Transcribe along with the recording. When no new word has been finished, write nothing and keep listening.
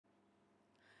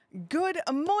Good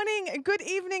morning, good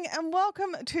evening, and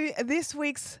welcome to this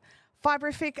week's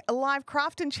Fibrific Live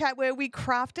Craft and Chat, where we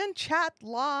craft and chat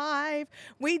live.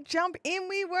 We jump in,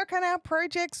 we work on our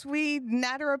projects, we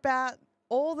natter about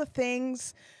all the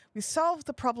things, we solve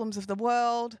the problems of the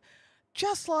world,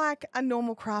 just like a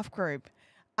normal craft group.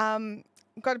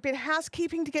 Got a bit of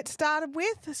housekeeping to get started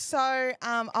with, so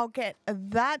I'll get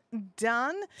that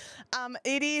done.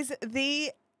 It is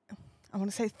the I want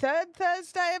to say third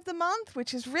Thursday of the month,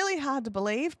 which is really hard to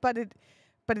believe, but it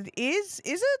is.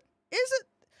 Is it? Is it?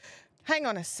 Hang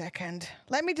on a second.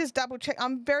 Let me just double check.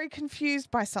 I'm very confused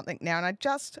by something now, and I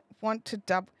just want to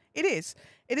double. It is.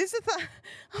 It is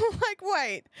I'm like,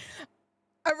 wait.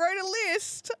 I wrote a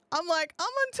list. I'm like, I'm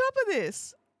on top of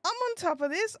this. I'm on top of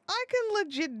this. I can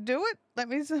legit do it. Let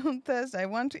me see on Thursday.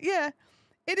 Yeah.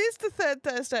 It is the third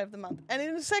Thursday of the month. And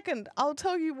in a second, I'll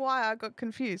tell you why I got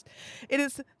confused. It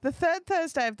is the third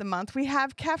Thursday of the month. We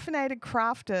have Caffeinated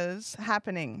Crafters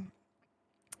happening.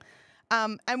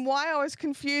 And why I was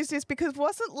confused is because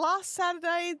wasn't last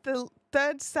Saturday the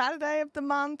third Saturday of the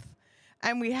month?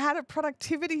 And we had a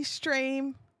productivity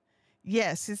stream.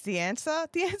 Yes is the answer.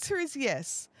 The answer is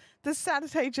yes. The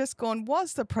Saturday just gone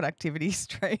was the productivity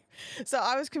stream. So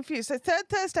I was confused. So third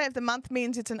Thursday of the month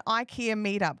means it's an IKEA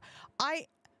meetup. I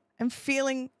am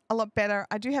feeling a lot better.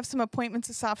 I do have some appointments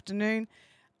this afternoon,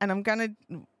 and I'm going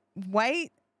to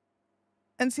wait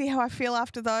and see how I feel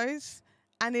after those.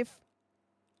 And if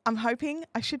I'm hoping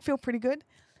I should feel pretty good.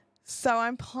 So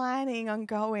I'm planning on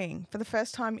going for the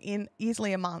first time in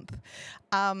easily a month.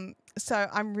 So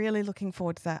I'm really looking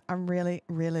forward to that. I'm really,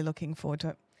 really looking forward to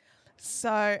it.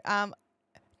 So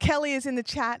Kelly is in the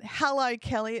chat. Hello,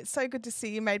 Kelly. It's so good to see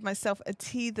you. Made myself a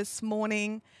tea this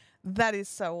morning. That is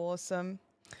so awesome.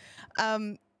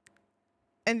 And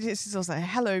she's also,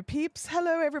 hello, peeps.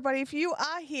 Hello, everybody. If you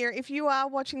are here, if you are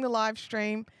watching the live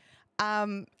stream,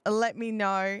 let me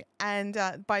know. And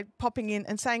by popping in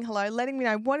and saying hello, letting me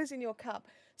know what is in your cup.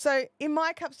 So in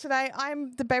my cups today,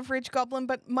 I'm the beverage goblin,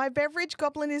 but my beverage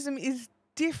goblinism is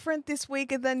different this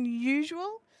week than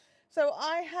usual. So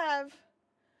I have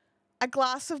a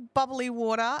glass of bubbly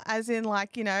water, as in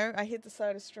like, I hit the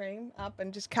soda stream up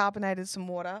and just carbonated some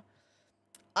water.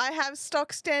 I have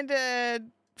stock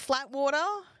standard flat water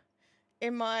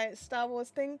in my Star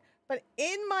Wars thing. But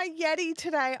in my Yeti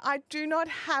today, I do not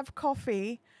have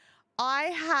coffee. I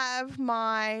have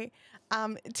my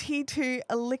T2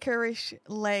 licorice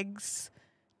legs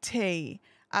tea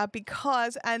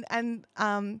because,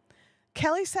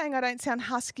 Kelly's saying I don't sound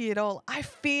husky at all. I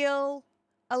feel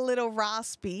a little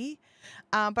raspy,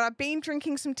 but I've been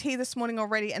drinking some tea this morning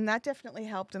already, and that definitely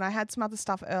helped. And I had some other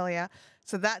stuff earlier,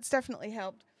 so that's definitely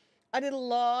helped. I did a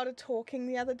lot of talking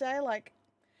the other day. Like,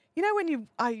 when you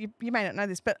may not know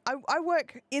this, but I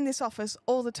work in this office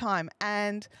all the time,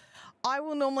 and I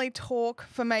will normally talk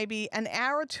for maybe an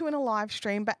hour or two in a live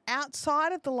stream, but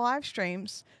outside of the live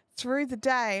streams, through the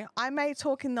day, I may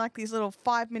talk in like these little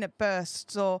 5-minute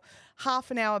bursts or half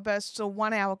an hour bursts or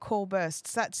 1 hour call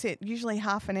bursts. That's it, usually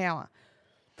half an hour.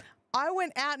 I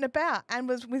went out and about and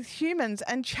was with humans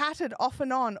and chatted off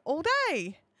and on all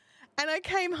day. And I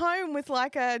came home with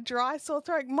like a dry sore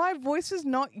throat. My voice is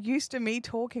not used to me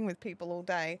talking with people all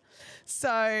day.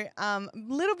 So a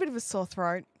little bit of a sore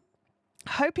throat.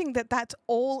 Hoping that that's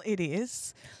all it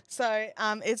is. So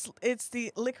it's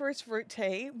the licorice root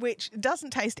tea, which doesn't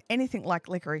taste anything like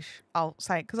licorice, I'll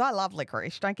say, because I love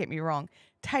licorice. Don't get me wrong.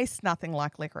 Tastes nothing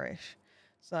like licorice.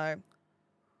 So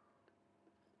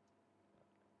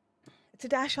it's a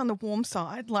dash on the warm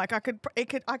side. Like I could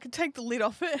take the lid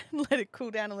off it and let it cool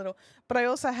down a little. But I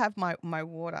also have my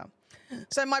water.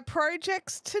 So my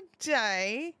projects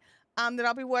today that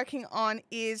I'll be working on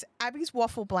is Abby's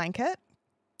waffle blanket,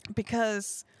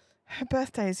 because her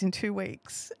birthday is in 2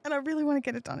 weeks and I really want to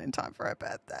get it done in time for her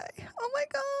birthday. Oh my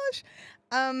gosh.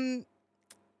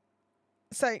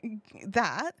 So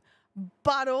that,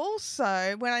 but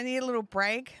also when I need a little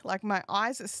break, like my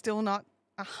eyes are still not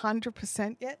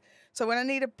 100% yet. So when I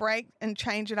need a break and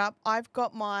change it up, I've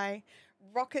got my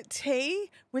Rocket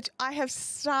Tea, which I have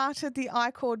started the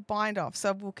I-cord bind off.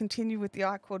 So we'll continue with the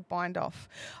I-cord bind off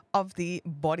of the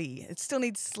body. It still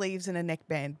needs sleeves and a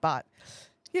neckband, but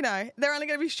they're only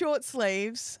going to be short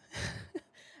sleeves.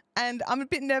 And I'm a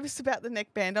bit nervous about the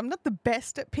neckband. I'm not the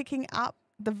best at picking up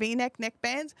the V-neck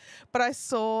neckbands, but I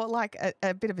saw like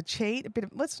a bit of a cheat,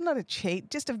 it's not a cheat,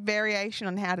 just a variation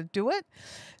on how to do it.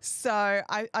 So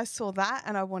I saw that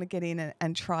and I want to get in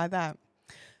and try that.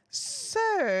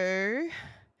 So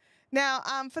now,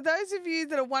 for those of you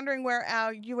that are wondering where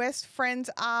our US friends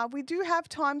are, we do have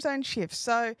time zone shifts.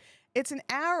 So it's an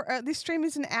hour, this stream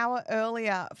is an hour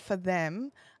earlier for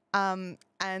them. And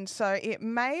so it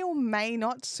may or may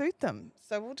not suit them.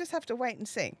 So we'll just have to wait and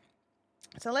see.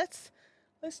 So let's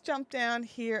jump down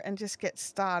here and just get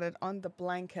started on the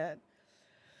blanket.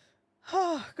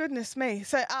 Oh, goodness me.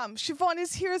 So Siobhan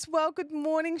is here as well. Good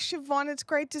morning, Siobhan. It's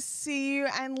great to see you.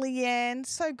 And Leanne,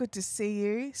 so good to see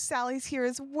you. Sally's here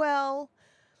as well.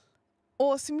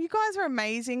 Awesome. You guys are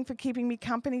amazing for keeping me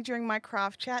company during my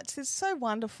craft chats. It's so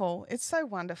wonderful. It's so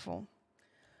wonderful.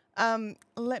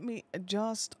 Let me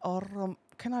just,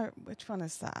 which one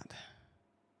is that?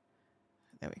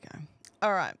 There we go.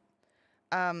 All right.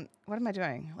 What am I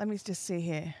doing? Let me just see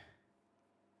here.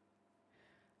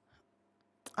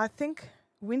 I think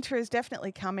winter is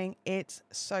definitely coming. It's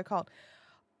so cold.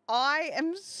 I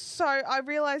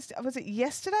realized, was it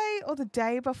yesterday or the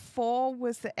day before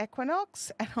was the equinox?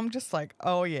 And I'm just like,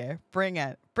 oh yeah, bring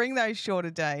it. Bring those shorter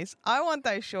days. I want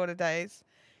those shorter days.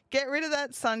 Get rid of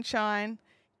that sunshine.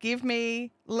 Give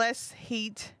me less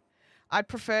heat. I'd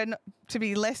prefer to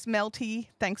be less melty.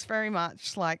 Thanks very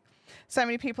much. Like, so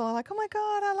many people are like, oh my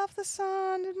God, I love the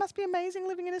sun. It must be amazing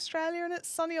living in Australia and it's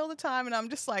sunny all the time. And I'm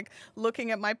just like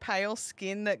looking at my pale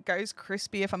skin that goes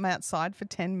crispy if I'm outside for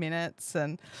 10 minutes.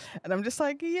 And I'm just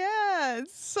like, yeah,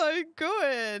 it's so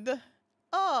good.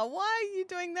 Oh, why are you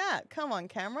doing that? Come on,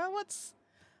 camera.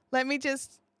 Let me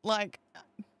just I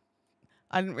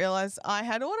didn't realize I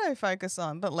had autofocus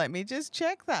on, but let me just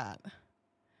check that.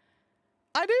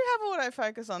 I do have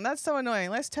autofocus on. That's so annoying.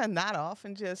 Let's turn that off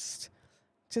and just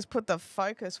put the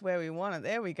focus where we want it.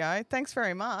 There we go. Thanks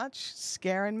very much.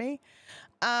 Scaring me.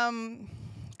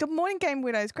 Good morning, Game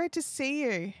Widows. Great to see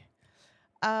you.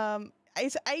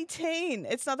 It's 18.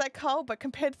 It's not that cold, but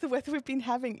compared to the weather we've been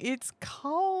having, it's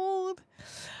cold.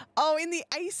 Oh, in the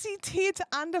ACT, it's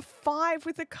under 5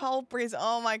 with a cold breeze.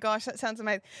 Oh my gosh, that sounds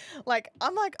amazing. I'm like,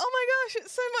 oh my gosh,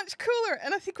 it's so much cooler.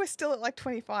 And I think we're still at like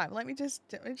 25. Let me just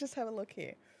have a look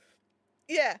here.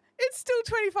 Yeah, it's still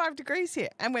 25 degrees here.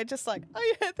 And we're just like,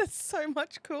 oh yeah, that's so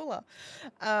much cooler.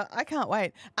 I can't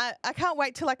wait. I can't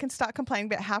wait till I can start complaining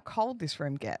about how cold this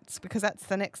room gets, because that's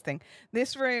the next thing.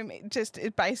 This room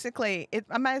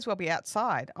I may as well be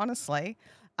outside, honestly.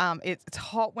 It's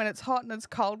hot when it's hot and it's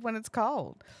cold when it's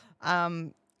cold.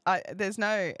 I don't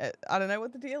know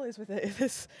what the deal is with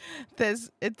it.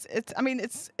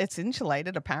 It's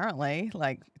insulated apparently.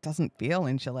 Like, it doesn't feel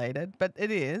insulated, but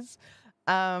it is.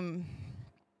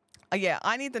 Yeah,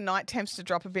 I need the night temps to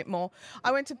drop a bit more.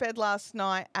 I went to bed last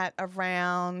night at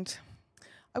around,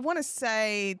 I want to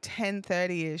say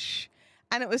 10:30ish,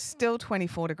 and it was still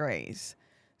 24 degrees.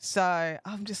 So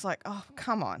I'm just like, oh,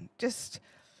 come on. Just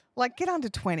like get under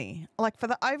 20. Like for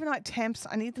the overnight temps,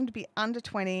 I need them to be under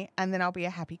 20, and then I'll be a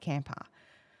happy camper.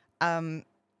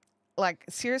 Like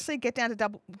seriously, get down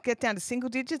to single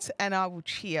digits, and I will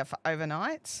cheer for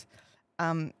overnights.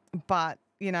 But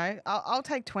you know, I'll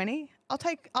take 20. I'll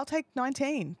take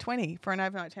 19, 20 for an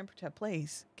overnight temperature,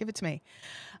 please. Give it to me.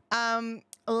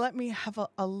 Let me have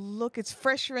a look. It's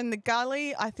fresher in the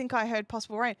gully. I think I heard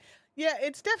possible rain. Yeah,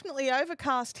 it's definitely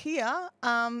overcast here.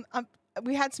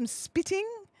 We had some spitting.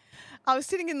 I was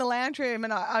sitting in the lounge room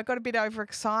and I got a bit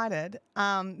overexcited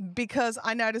because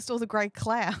I noticed all the grey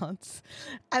clouds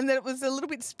and that it was a little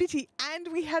bit spitty and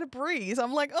we had a breeze.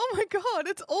 I'm like, oh my God,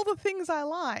 it's all the things I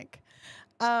like.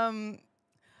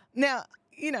 Now,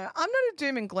 you know, I'm not a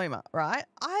doom and gloomer, right?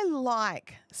 I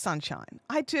like sunshine.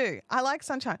 I do. I like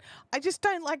sunshine. I just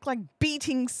don't like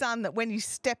beating sun that when you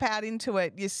step out into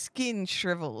it, your skin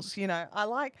shrivels. You know, I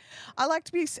like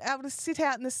to be able to sit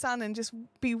out in the sun and just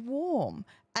be warm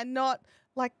and not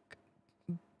like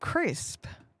crisp.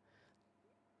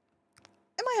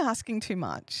 Am I asking too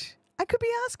much? I could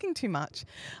be asking too much.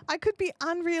 I could be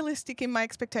unrealistic in my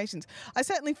expectations. I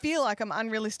certainly feel like I'm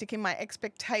unrealistic in my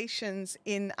expectations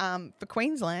for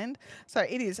Queensland. So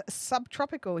it is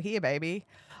subtropical here, baby.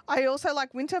 I also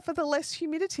like winter for the less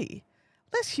humidity.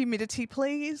 Less humidity,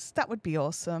 please. That would be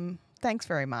awesome. Thanks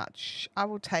very much. I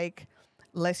will take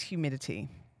less humidity.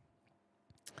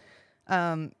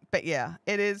 But yeah,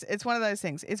 it's one of those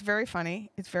things. It's very funny.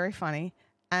 It's very funny.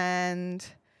 And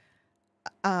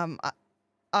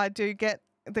I do get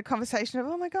the conversation of,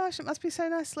 oh my gosh, it must be so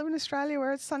nice to live in Australia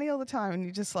where it's sunny all the time. And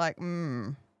you're just like,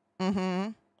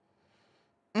 yeah,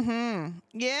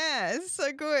 it's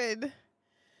so good.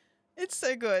 It's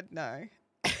so good. No,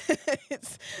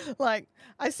 it's like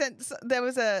there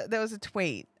was a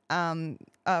tweet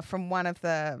from one of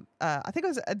the I think it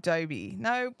was Adobe.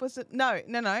 No, was it? No.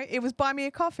 It was Buy Me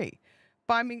a Coffee.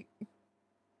 Buy me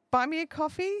a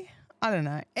coffee. I don't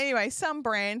know. Anyway, some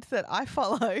brand that I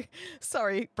follow,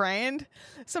 some brand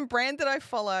that I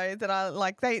follow that I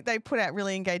like, they put out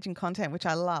really engaging content, which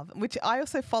I love, which I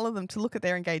also follow them to look at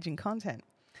their engaging content.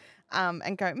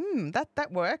 and go,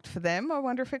 that worked for them. I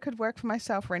wonder if it could work for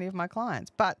myself or any of my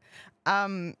clients, but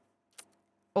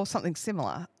or something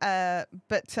similar.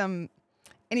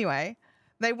 Anyway,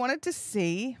 they wanted to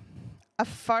see a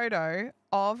photo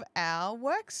of our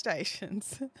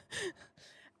workstations.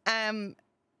 It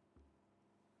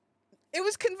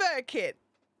was ConvertKit.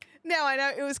 Now I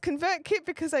know it was ConvertKit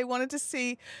because they wanted to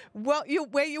see where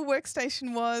your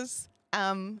workstation was,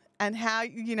 and how,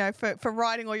 for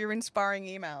writing all your inspiring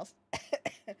emails.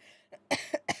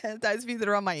 Those of you that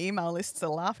are on my email lists are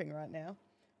laughing right now.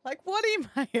 Like, what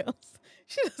emails?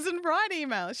 She doesn't write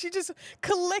emails. She just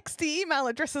collects the email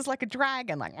addresses like a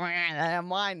dragon. Like, they're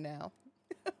mine now.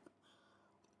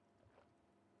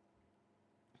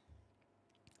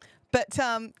 But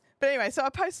anyway, so I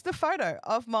posted a photo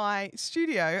of my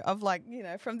studio of, like,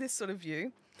 from this sort of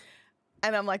view.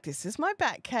 And I'm like, this is my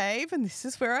bat cave, and this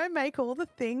is where I make all the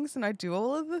things, and I do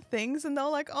all of the things. And they're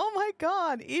like, oh my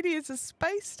God, it is a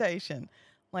space station.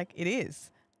 Like, it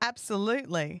is.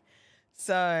 Absolutely.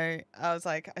 So I was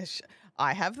like,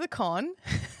 I have the con.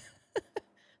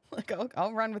 Like,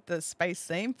 I'll run with the space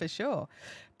theme for sure.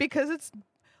 Because it's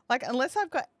like, unless I've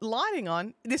got lighting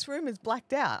on, this room is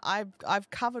blacked out. I've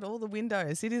covered all the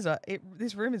windows.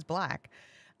 This room is black.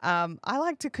 I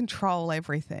like to control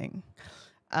everything.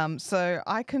 So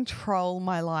I control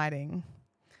my lighting.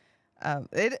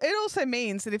 It also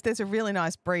means that if there's a really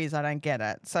nice breeze, I don't get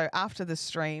it. So after the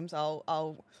streams,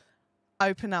 I'll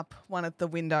open up one of the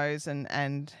windows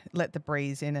and let the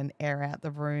breeze in and air out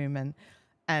the room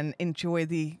and enjoy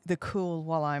the cool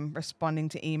while I'm responding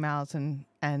to emails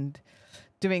and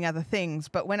doing other things.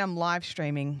 But when I'm live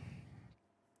streaming,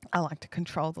 I like to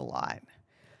control the light.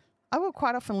 I will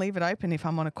quite often leave it open if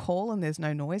I'm on a call and there's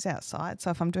no noise outside. So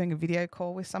if I'm doing a video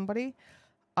call with somebody,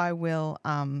 I'll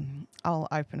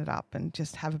open it up and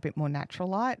just have a bit more natural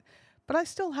light. But I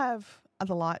still have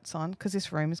other lights on because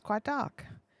this room is quite dark.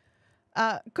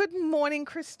 Good morning,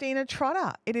 Christina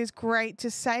Trotter. It is great to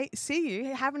see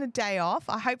you having a day off.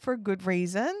 I hope for a good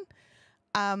reason.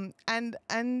 And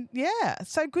yeah,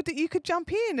 so good that you could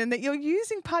jump in and that you're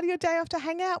using part of your day off to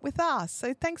hang out with us.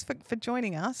 So thanks for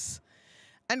joining us.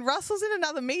 And Russell's in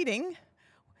another meeting.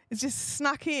 It's just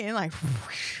snuck in like,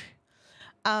 whoosh.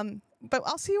 But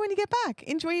I'll see you when you get back.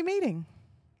 Enjoy your meeting.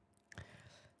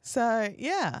 So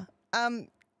yeah,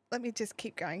 let me just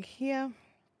keep going here.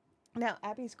 Now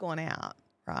Abby's gone out,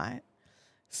 right?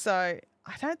 So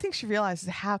I don't think she realizes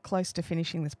how close to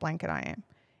finishing this blanket I am.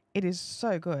 It is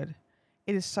so good.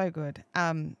 It is so good.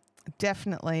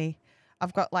 Definitely,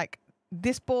 I've got like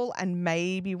this ball and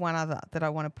maybe one other that I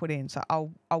want to put in. So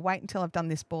I'll wait until I've done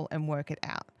this ball and work it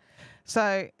out.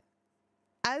 So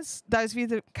as those of you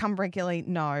that come regularly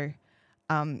know,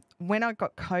 when I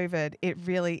got COVID,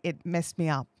 it messed me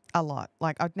up a lot.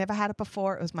 Like, I'd never had it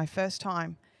before. It was my first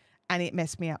time and it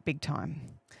messed me up big time.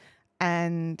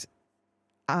 And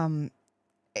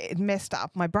it messed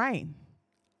up my brain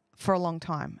for a long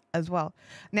time as well.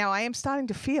 Now I am starting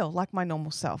to feel like my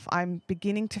normal self. I'm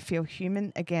beginning to feel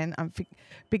human again. I'm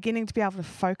beginning to be able to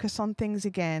focus on things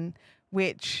again,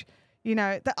 which,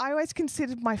 that I always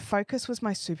considered my focus was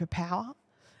my superpower.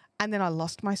 And then I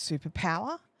lost my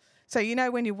superpower. So,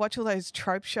 when you watch all those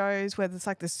trope shows where there's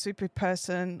like the super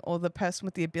person or the person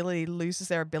with the ability loses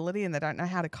their ability and they don't know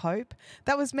how to cope,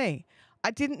 that was me. I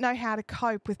didn't know how to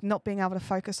cope with not being able to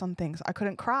focus on things. I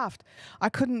couldn't craft. I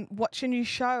couldn't watch a new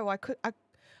show.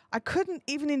 I couldn't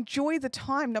even enjoy the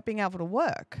time not being able to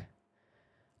work.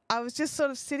 I was just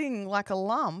sort of sitting like a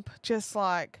lump, just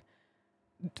like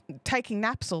taking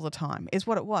naps all the time is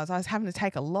what it was. I was having to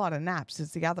take a lot of naps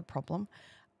is the other problem.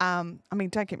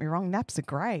 Don't get me wrong, naps are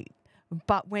great.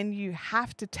 But when you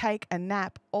have to take a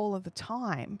nap all of the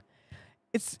time,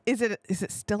 is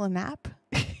it still a nap?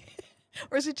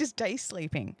 Or is it just day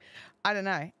sleeping? I don't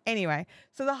know. Anyway,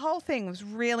 so the whole thing was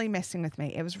really messing with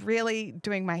me. It was really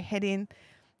doing my head in.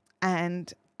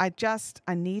 And I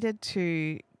needed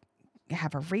to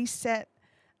have a reset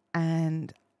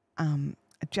and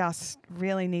just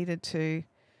really needed to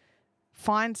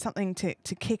find something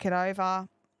to kick it over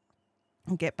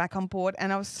and get back on board.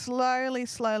 And I was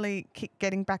slowly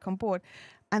getting back on board.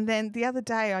 And then the other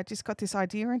day, I just got this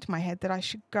idea into my head that I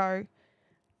should go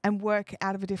and work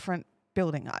out of a different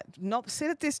building. Not sit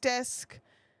at this desk,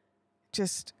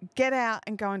 just get out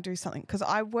and go and do something. Because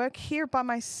I work here by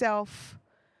myself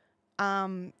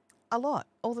a lot,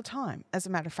 all the time, as a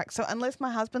matter of fact. So unless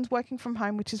my husband's working from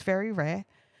home, which is very rare,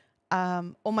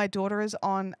 or my daughter is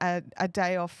on a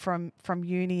day off from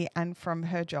uni and from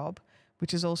her job,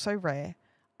 which is also rare,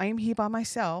 I am here by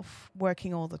myself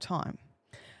working all the time.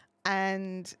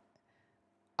 And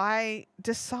I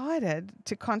decided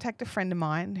to contact a friend of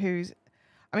mine who's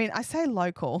I mean, I say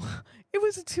local. It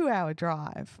was a 2-hour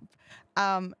drive.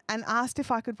 And asked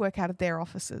if I could work out of their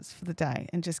offices for the day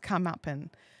and just come up and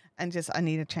just, I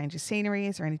need a change of scenery.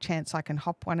 Is there any chance I can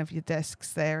hop one of your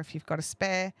desks there if you've got a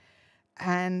spare?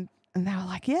 And they were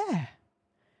like, yeah.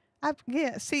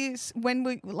 Yeah, see, when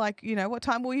we, like, what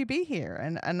time will you be here?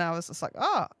 And I was just like,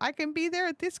 oh, I can be there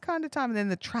at this kind of time. And then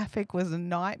the traffic was a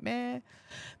nightmare.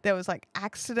 There was like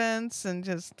accidents and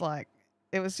just like,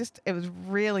 it was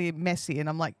really messy. And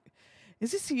I'm like,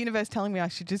 is this the universe telling me I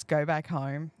should just go back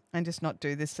home and just not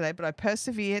do this today? But I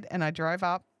persevered and I drove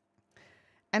up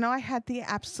and I had the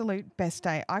absolute best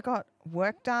day. I got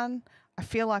work done. I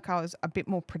feel like I was a bit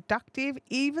more productive,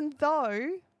 even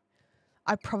though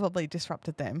I probably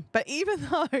disrupted them. But even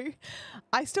though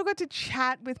I still got to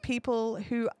chat with people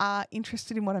who are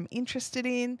interested in what I'm interested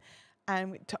in,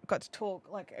 and we got to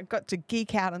talk, like I got to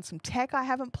geek out on some tech I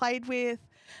haven't played with,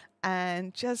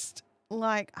 and just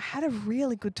like I had a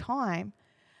really good time,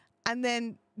 and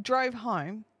then drove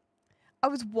home. I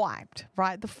was wiped,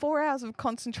 right? The 4 hours of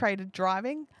concentrated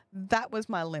driving, that was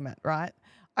my limit, right?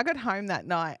 I got home that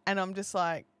night and I'm just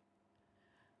like,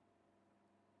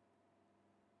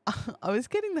 I was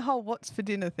getting the whole what's for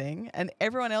dinner thing and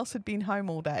everyone else had been home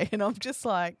all day. And I'm just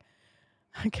like,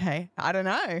 okay, I don't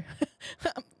know.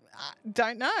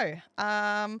 Don't know.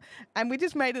 And we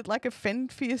just made it like a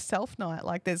fend for yourself night.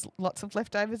 Like there's lots of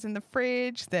leftovers in the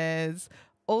fridge. There's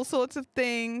all sorts of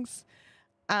things.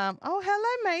 Oh,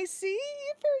 hello, Macy.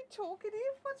 You're very talkative.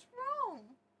 What's wrong?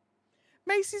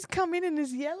 Macy's come in and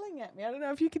is yelling at me. I don't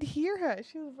know if you could hear her.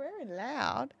 She was very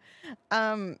loud.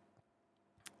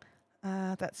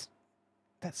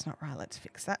 That's not right. Let's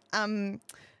fix that.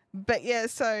 But yeah,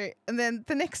 and then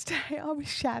the next day I was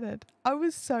shattered. I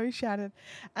was so shattered.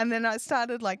 And then I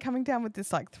started like coming down with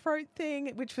this like throat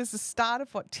thing, which was the start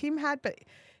of what Tim had. But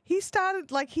he started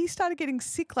getting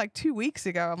sick like 2 weeks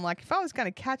ago. I'm like, if I was going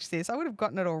to catch this, I would have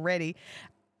gotten it already.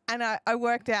 And I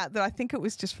worked out that I think it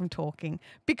was just from talking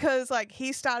because like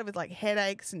he started with like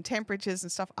headaches and temperatures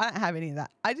and stuff. I don't have any of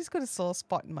that. I just got a sore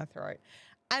spot in my throat.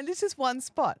 And it's just one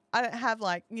spot. I don't have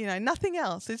like, nothing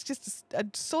else. It's just a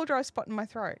sore, dry spot in my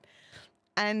throat.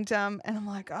 And I'm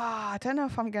like, I don't know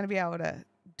if I'm going to be able to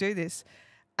do this.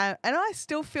 And I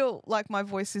still feel like my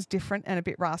voice is different and a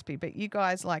bit raspy, but you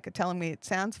guys like are telling me it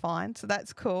sounds fine. So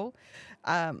that's cool.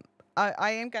 I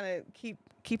am going to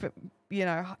keep it,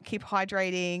 keep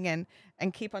hydrating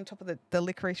and keep on top of the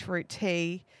licorice root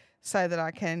tea so that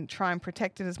I can try and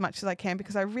protect it as much as I can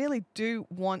because I really do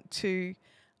want to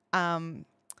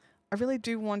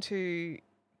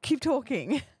keep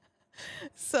talking.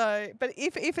 So, but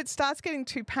if it starts getting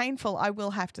too painful, I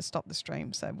will have to stop the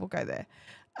stream. So we'll go there.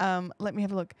 Let me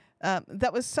have a look.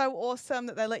 That was so awesome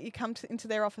that they let you come into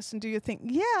their office and do your thing.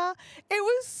 Yeah, it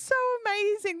was so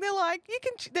amazing. They're like,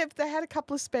 they had a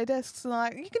couple of spare desks and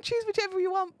like, you can choose whichever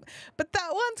you want, but that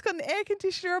one's got an air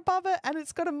conditioner above it and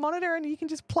it's got a monitor and you can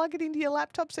just plug it into your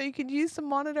laptop so you can use the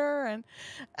monitor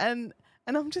and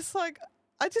I'm just like,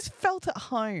 I just felt at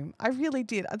home. I really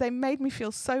did. They made me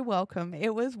feel so welcome.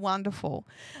 It was wonderful.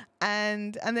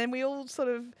 And then we all sort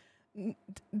of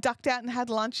ducked out and had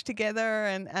lunch together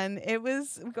and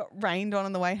we got rained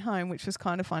on the way home, which was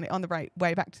kind of funny, on the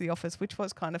way back to the office, which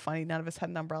was kind of funny. None of us had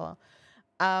an umbrella.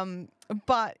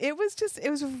 But it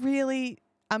was a really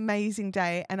amazing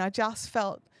day and I just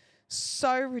felt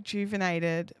so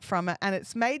rejuvenated from it. And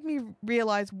it's made me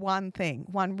realize one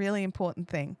really important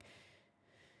thing.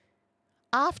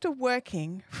 After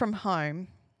working from home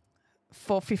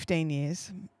for 15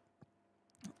 years,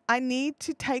 I need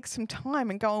to take some time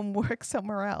and go and work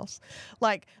somewhere else.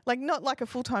 Like not like a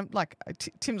full-time, like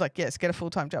Tim's like, yes, get a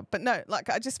full-time job. But no, like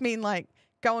I just mean like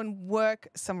go and work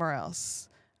somewhere else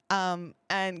and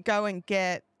go and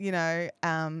get, go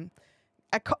and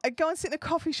sit in a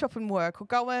coffee shop and work or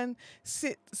go and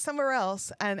sit somewhere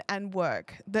else and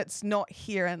work that's not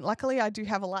here. And luckily I do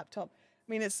have a laptop.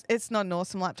 I mean, it's not an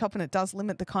awesome laptop and it does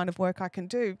limit the kind of work I can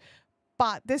do,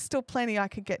 but there's still plenty I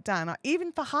could get done.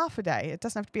 Even for half a day, it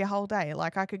doesn't have to be a whole day.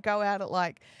 Like I could go out at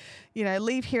like,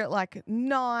 leave here at like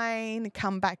 9,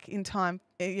 come back in time,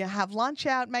 have lunch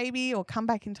out maybe, or come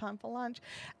back in time for lunch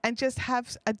and just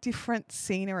have a different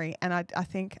scenery. And I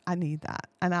think I need that.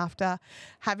 And after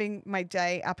having my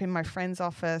day up in my friend's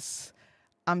office,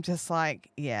 I'm just like,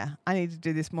 yeah, I need to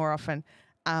do this more often.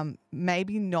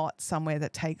 Maybe not somewhere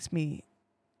that takes me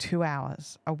 2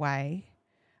 hours away,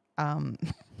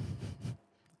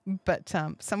 but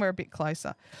somewhere a bit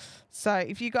closer. So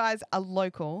if you guys are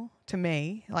local to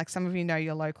me, like some of you know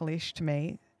you're local-ish to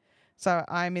me, so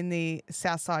I'm in the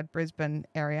Southside Brisbane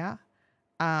area,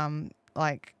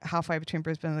 like halfway between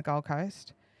Brisbane and the Gold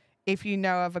Coast. if you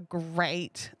know of a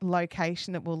great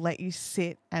location that will let you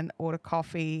sit and order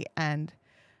coffee and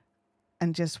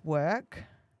just work,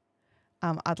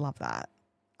 I'd love that.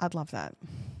 I'd love that.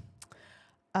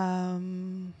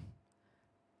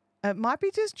 It might be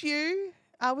just you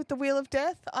with the Wheel of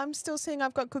Death. I'm still seeing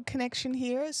I've got good connection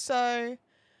here. So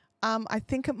I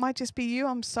think it might just be you.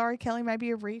 I'm sorry, Kelly, maybe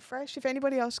a refresh. If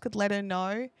anybody else could let her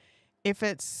know if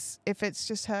it's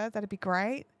just her, that'd be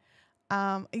great.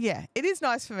 Yeah, it is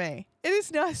nice for me. It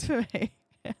is nice for me.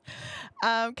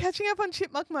 Catching up on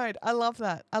chipmunk mode. I love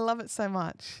that. I love it so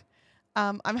much.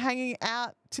 I'm hanging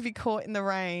out to be caught in the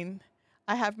rain.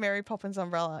 I have Mary Poppins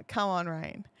umbrella. Come on,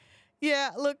 rain.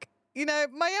 Yeah, look, my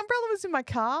umbrella was in my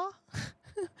car.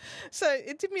 So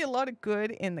it did me a lot of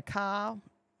good in the car.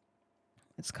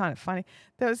 It's kind of funny.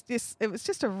 It was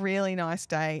just a really nice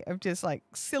day of just like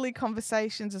silly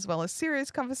conversations as well as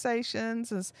serious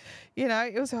conversations.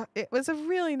 It was a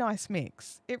really nice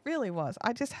mix. It really was.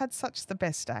 I just had such the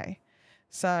best day.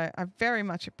 So I very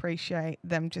much appreciate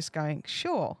them just going,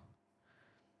 sure.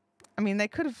 I mean, they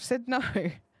could have said no,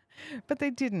 but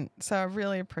they didn't. So I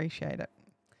really appreciate it.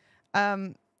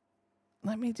 Where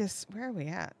are we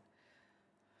at?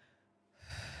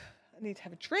 I need to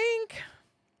have a drink.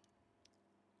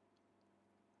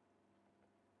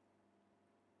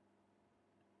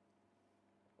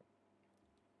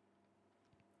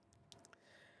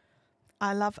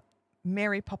 I love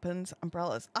Mary Poppins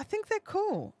umbrellas. I think they're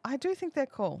cool. I do think they're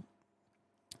cool.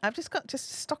 I've just got a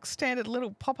stock standard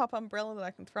little pop-up umbrella that I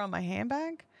can throw in my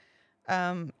handbag.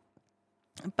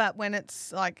 But when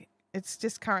it's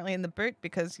just currently in the boot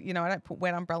because, I don't put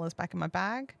wet umbrellas back in my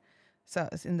bag. So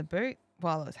it's in the boot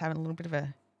while I was having a little bit of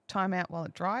a timeout while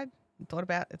it dried and thought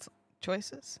about its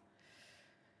choices.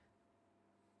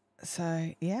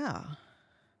 So, yeah.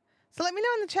 So let me know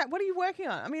in the chat, what are you working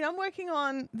on? I mean, I'm working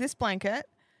on this blanket.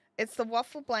 It's the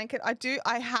waffle blanket.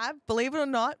 I have, believe it or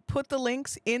not, put the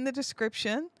links in the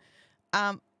description.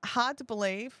 Hard to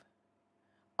believe.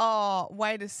 Oh,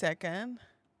 wait a second.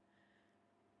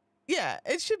 Yeah,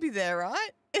 it should be there,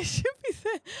 right? It should be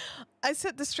there. I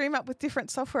set the stream up with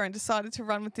different software and decided to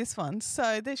run with this one.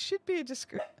 So there should be a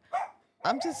description.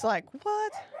 I'm just like,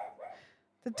 what?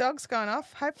 The dog's going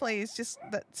off. Hopefully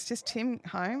that's just him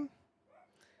home.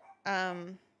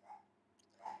 I'm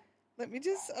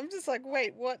just like,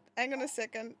 wait, what? Hang on a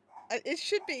second. It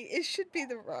should be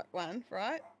the right one,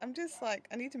 right? I'm just like,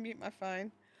 I need to mute my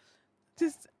phone. I'm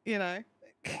just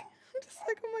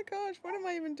like, oh my gosh, what am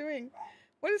I even doing?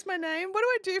 What is my name? What do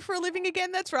I do for a living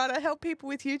again? That's right, I help people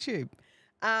with YouTube.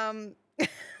 And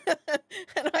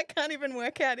I can't even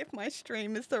work out if my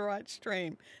stream is the right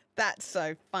stream. That's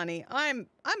so funny. I'm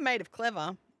made of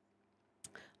clever.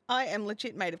 I am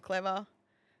legit made of clever.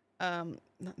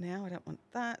 Not now, I don't want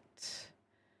that.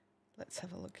 Let's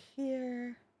have a look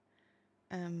here.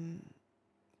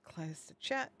 Close the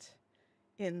chat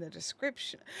in the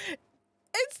description.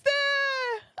 It's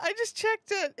there! I just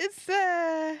checked it. It's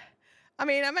there. I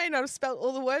mean, I may not have spelled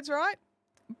all the words right,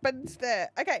 but it's there.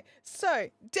 Okay, so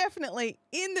definitely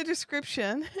in the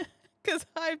description, because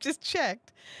I've just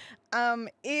checked,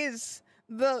 is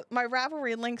my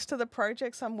Ravelry links to the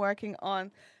projects I'm working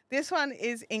on. This one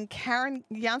is in Caron,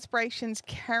 Yarnspiration's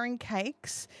Caron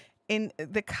Cakes in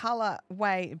the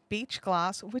colorway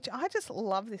Beachglass, which I just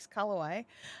love this colorway.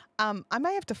 I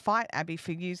may have to fight Abby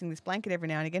for using this blanket every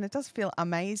now and again. It does feel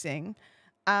amazing.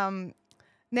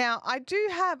 Now, I do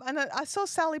have, and I saw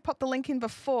Sally pop the link in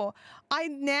before, I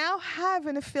now have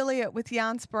an affiliate with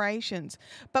Yarnspirations.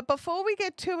 But before we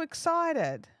get too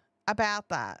excited about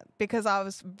that, because I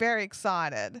was very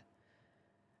excited,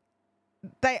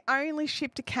 they only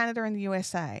ship to Canada and the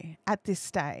USA at this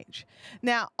stage.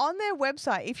 Now, on their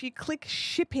website, if you click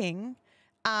shipping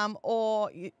or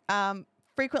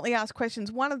frequently asked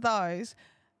questions, one of those,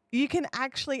 you can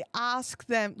actually ask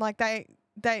them, like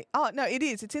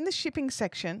it's in the shipping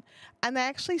section, and they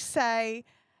actually say,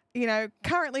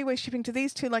 currently we're shipping to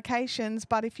these 2 locations,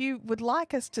 but if you would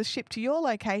like us to ship to your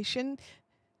location,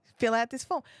 fill out this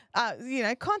form,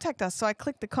 contact us. So I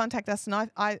clicked the contact us and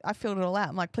I filled it all out.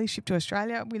 I'm like, please ship to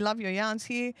Australia. We love your yarns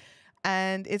here.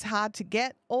 And it's hard to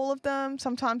get all of them.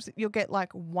 Sometimes you'll get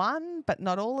like one, but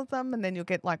not all of them. And then you'll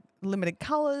get like limited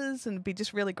colors, and it'd be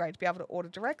just really great to be able to order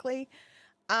directly.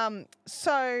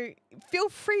 So feel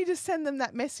free to send them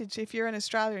that message if you're in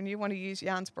Australia and you want to use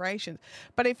Yarnspirations.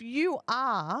 But if you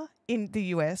are in the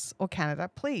US or Canada,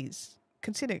 please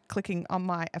consider clicking on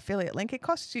my affiliate link. It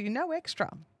costs you no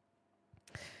extra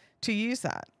to use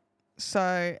that.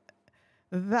 So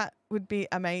that would be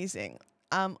amazing.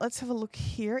 Let's have a look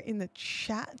here in the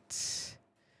chat.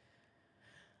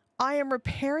 I am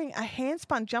repairing a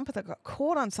handspun jumper that got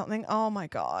caught on something. Oh my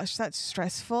gosh, that's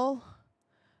stressful.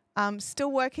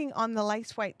 Still working on the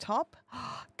lace weight top.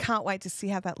 Can't wait to see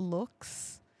how that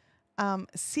looks.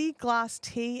 Sea glass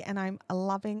tea, and I'm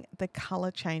loving the color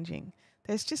changing.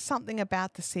 There's just something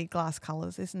about the sea glass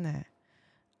colors, isn't there?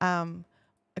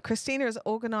 Christina is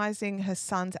organizing her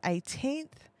son's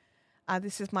 18th.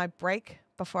 This is my break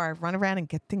before I run around and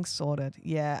get things sorted.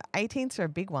 Yeah, 18ths are a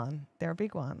big one. They're a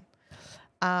big one.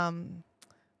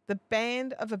 The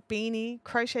band of a beanie,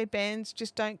 crochet bands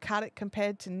just don't cut it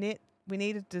compared to knit. We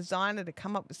need a designer to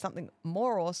come up with something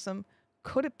more awesome.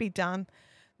 Could it be done?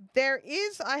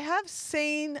 I have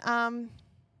seen,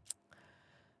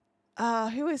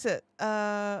 who is it?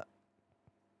 I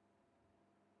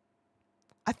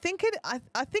think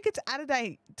it's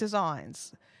Adaday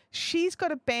Designs. She's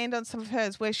got a band on some of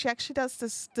hers where she actually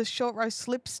does the short row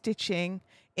slip stitching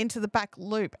into the back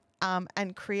loop,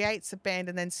 and creates a band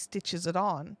and then stitches it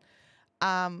on.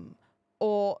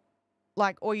 Or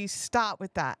you start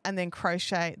with that and then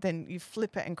crochet, then you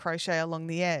flip it and crochet along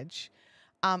the edge.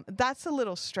 That's a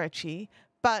little stretchy,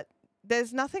 but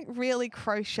there's nothing really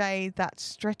crochet that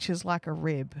stretches like a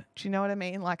rib. Do you know what I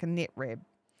mean? Like a knit rib.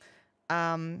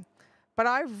 But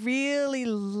I really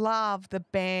love the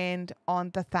band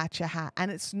on the Thatcher hat, and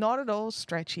it's not at all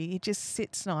stretchy. It just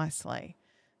sits nicely.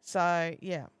 So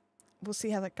yeah, we'll see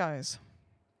how that goes.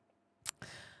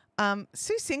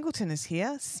 Sue Singleton is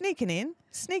here, sneaking in.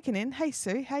 Hey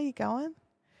Sue, how you going?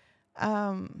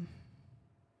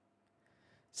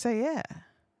 So yeah,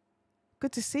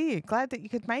 good to see you. Glad that you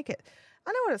could make it.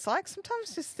 I know what it's like.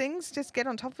 Sometimes just things just get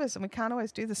on top of us and we can't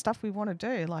always do the stuff we want to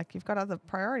do. Like you've got other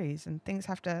priorities and things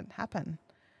have to happen.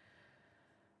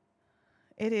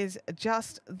 It is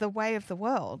just the way of the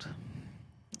world.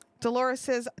 Dolores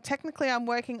says, technically I'm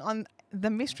working on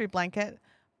the mystery blanket,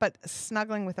 but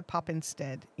snuggling with a pup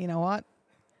instead. You know what?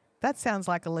 That sounds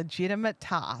like a legitimate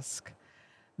task.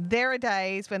 There are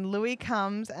days when Louis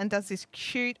comes and does this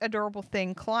cute, adorable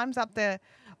thing, climbs up there,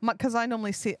 because I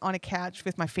normally sit on a couch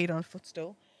with my feet on a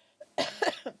footstool.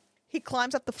 He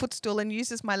climbs up the footstool and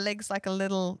uses my legs like a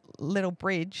little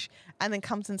bridge and then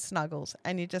comes and snuggles.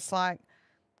 And you're just like,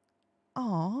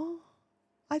 oh,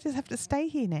 I just have to stay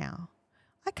here now.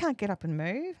 I can't get up and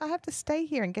move. I have to stay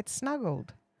here and get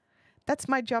snuggled. That's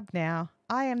my job now.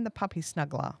 I am the puppy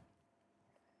snuggler.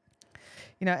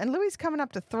 You know, and Louis coming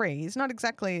up to 3. He's not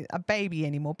exactly a baby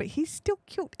anymore, but he's still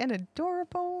cute and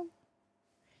adorable.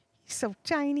 He's so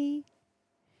tiny.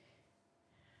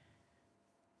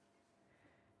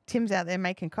 Tim's out there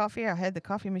making coffee. I heard the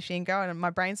coffee machine go and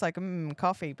my brain's like,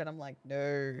 coffee. But I'm like,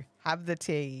 no, have the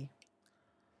tea.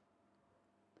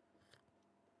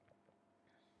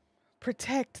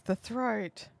 Protect the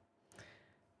throat.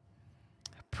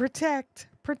 Protect.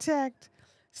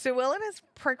 Sue Ellen is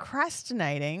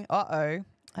procrastinating. Uh-oh.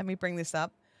 Let me bring this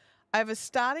up. Over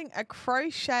starting a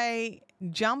crochet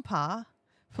jumper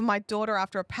for my daughter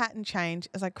after a pattern change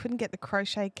as I couldn't get the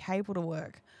crochet cable to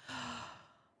work.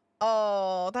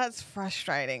 Oh, that's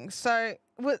frustrating. So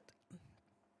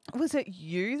was it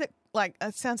you that, like,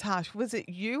 it sounds harsh. Was it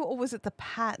you or was it the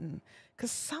pattern?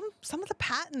 Because some of the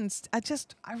patterns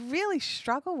I really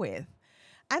struggle with.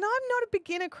 And I'm not a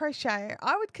beginner crocheter.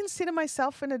 I would consider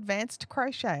myself an advanced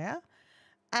crocheter.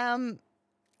 And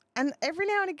every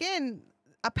now and again,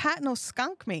 a pattern will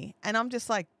skunk me. And I'm just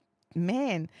like,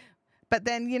 man. But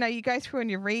then, you know, you go through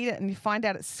and you read it and you find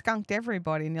out it skunked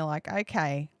everybody. And you're like,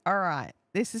 okay, all right.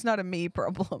 This is not a me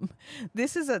problem.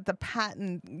 This is the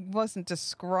pattern wasn't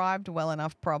described well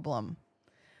enough problem.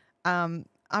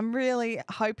 I'm really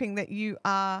hoping that you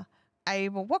are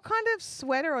able. What kind of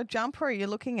sweater or jumper are you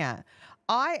looking at?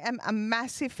 I am a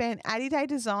massive fan. Adaday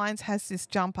Designs has this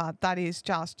jumper that is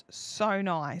just so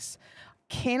nice.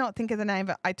 Cannot think of the name,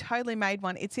 but I totally made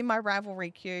one. It's in my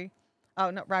Ravelry queue.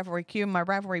 Oh, not Ravelry queue, my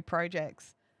Ravelry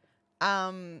projects.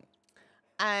 And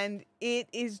it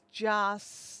is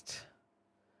just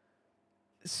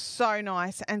so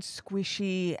nice and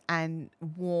squishy and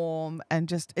warm and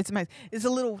just, it's amazing. It's a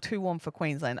little too warm for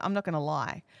Queensland. I'm not going to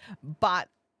lie. But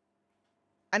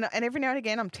And every now and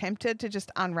again, I'm tempted to just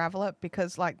unravel it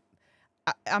because, like,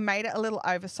 I made it a little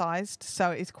oversized, so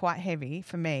it's quite heavy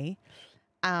for me.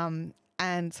 And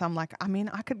so I'm like, I mean,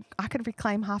 I could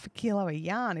reclaim half a kilo of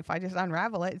yarn if I just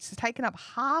unravel it. It's taken up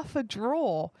half a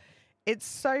drawer. It's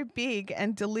so big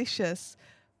and delicious,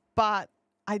 but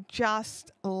I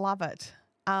just love it.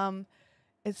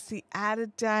 It's the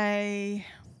Adaday.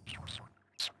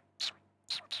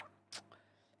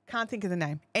 Can't think of the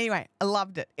name. Anyway, I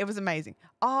loved it. It was amazing.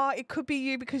 Oh, it could be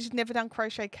you because you've never done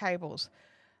crochet cables.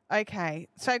 Okay,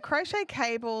 so crochet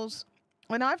cables,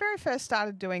 when I very first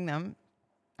started doing them,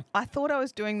 I thought I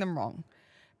was doing them wrong.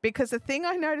 Because the thing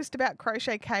I noticed about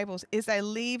crochet cables is they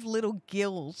leave little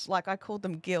gills, like I called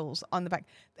them gills, on the back.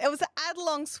 It was an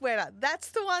add-along sweater. That's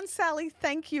the one, Sally.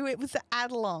 Thank you. It was the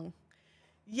add-along.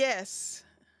 Yes.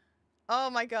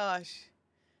 Oh, my gosh.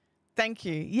 Thank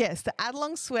you. Yes, the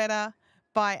add-along sweater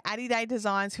by Addie Day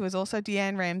Designs, who is also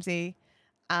Deanne Ramsey.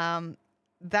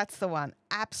 That's the one.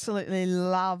 Absolutely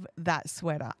love that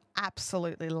sweater.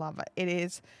 Absolutely love it. It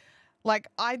is like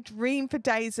I dream for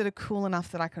days that are cool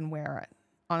enough that I can wear it.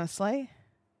 Honestly.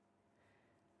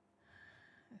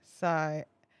 So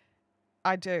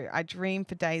I do. I dream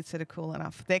for days that are cool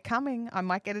enough. They're coming. I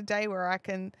might get a day where I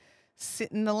can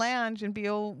sit in the lounge and be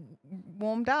all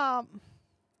warmed up.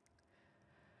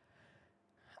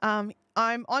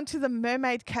 I'm onto the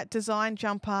mermaid cat design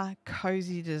jumper,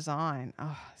 cozy design.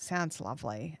 Oh, sounds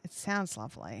lovely. It sounds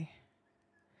lovely.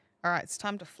 All right, it's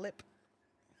time to flip.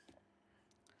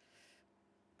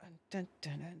 Dun,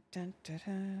 dun, dun, dun,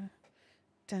 dun.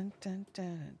 Dun, dun,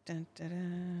 dun, dun, dun,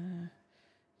 dun.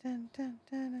 Dun, dun,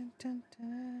 dun, dun,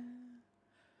 dun.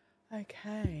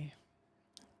 Okay,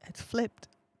 it's flipped.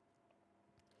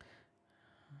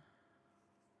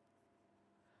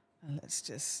 And let's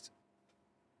just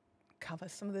cover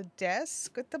some of the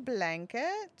desk with the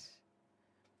blanket.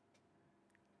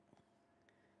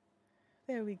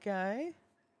 There we go.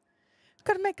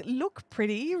 Got to make it look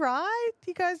pretty, right?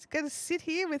 You guys got to sit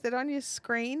here with it on your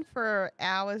screen for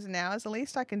hours and hours. The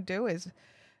least I can do is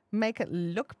make it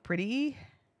look pretty.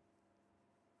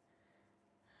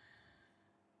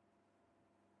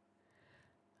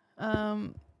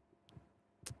 Let's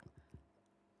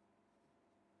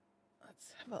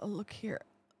have a look here.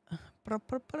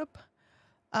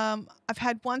 I've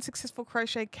had one successful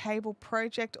crochet cable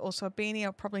project, also a beanie.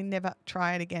 I'll probably never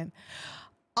try it again.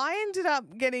 I ended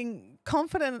up getting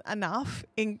confident enough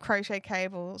in crochet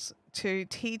cables to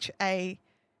teach a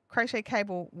crochet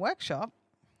cable workshop.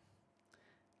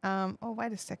 Oh,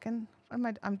 wait a second. I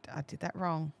did that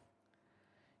wrong.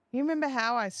 You remember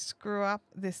how I screw up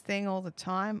this thing all the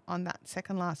time on that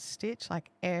second last stitch? Like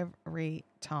every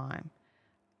time.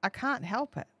 I can't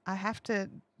help it. I have to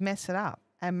mess it up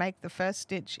and make the first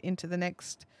stitch into the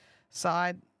next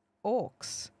side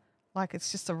orcs. Like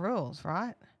it's just the rules,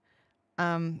 right?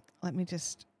 Let me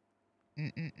just...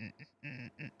 There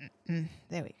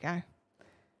we go.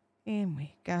 In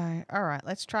we go. All right,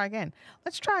 let's try again.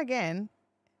 Let's try again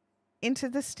into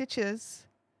the stitches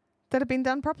that have been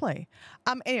done properly.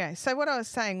 Anyway, so what I was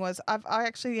saying was I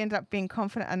actually ended up being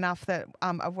confident enough that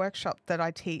a workshop that I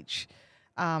teach,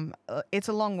 it's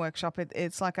a long workshop.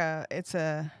 It's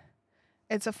a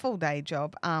full day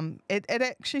job. It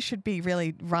actually should be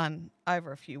really run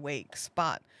over a few weeks,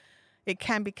 but it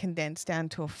can be condensed down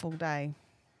to a full day,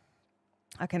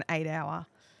 like an 8 hour.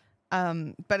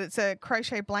 But it's a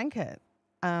crochet blanket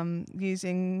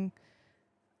using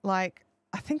like,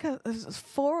 I think it's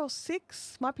 4 or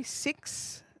 6, might be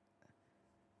 6.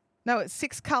 No, it's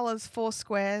 6 colors, 4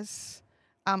 squares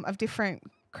of different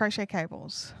crochet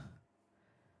cables.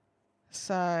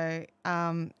 So,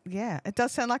 yeah, it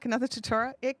does sound like another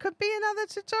tutorial. It could be another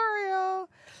tutorial.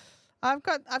 I've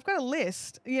got a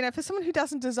list. You know, for someone who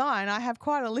doesn't design, I have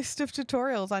quite a list of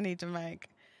tutorials I need to make.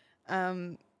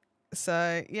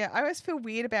 So, yeah, I always feel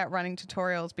weird about running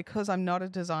tutorials because I'm not a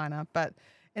designer. But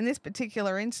in this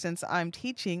particular instance, I'm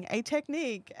teaching a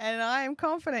technique, and I am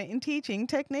confident in teaching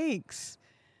techniques.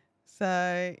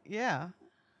 So, yeah.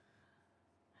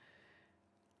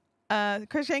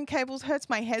 Crocheting cables hurts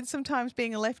my head sometimes.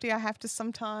 Being a lefty, I have to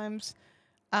sometimes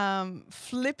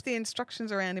flip the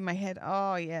instructions around in my head.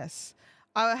 Oh, yes.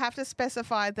 I have to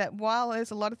specify that while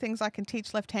there's a lot of things I can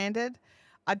teach left-handed,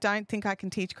 I don't think I can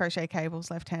teach crochet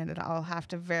cables left-handed. I'll have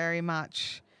to very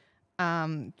much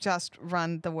just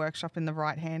run the workshop in the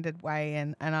right-handed way.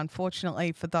 And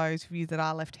unfortunately, for those of you that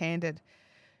are left-handed,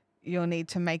 you'll need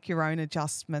to make your own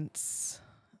adjustments.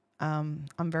 I'm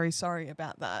very sorry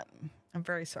about that. I'm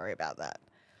very sorry about that.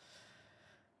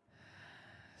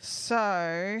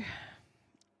 So,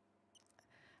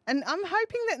 and I'm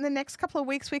hoping that in the next couple of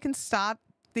weeks we can start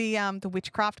the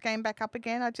witchcraft game back up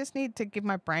again. I just need to give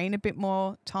my brain a bit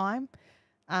more time.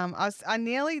 I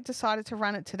nearly decided to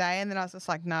run it today, and then I was just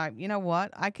like, no, you know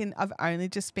what? I've only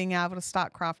just been able to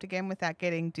start craft again without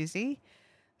getting dizzy.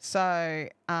 So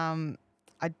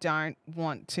I don't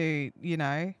want to,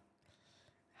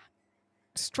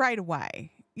 straight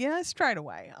away.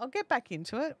 I'll get back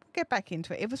into it.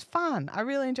 It was fun. I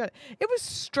really enjoyed it. It was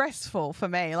stressful for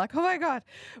me. Like, oh my God,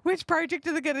 which project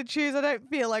are they going to choose? I don't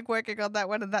feel like working on that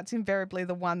one. And that's invariably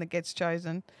the one that gets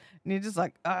chosen. And you're just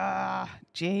like,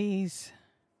 geez.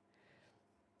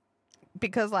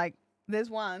 Because like there's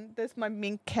one. There's my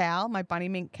mink cowl, my bunny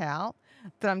mink cowl,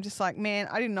 that I'm just like, man,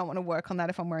 I do not want to work on that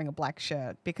if I'm wearing a black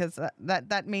shirt, because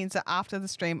that means that after the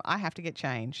stream I have to get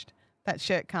changed. That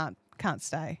shirt can't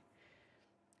stay.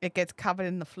 It gets covered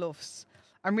in the fluffs.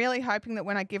 I'm really hoping that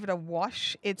when I give it a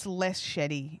wash, it's less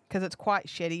sheddy, because it's quite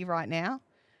sheddy right now.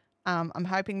 I'm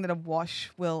hoping that a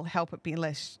wash will help it be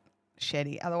less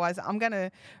sheddy. Otherwise, I'm going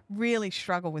to really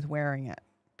struggle with wearing it,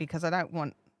 because I don't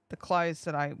want the clothes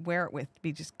that I wear it with to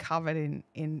be just covered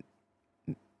in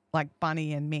like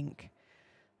bunny and mink.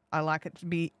 I like it to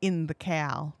be in the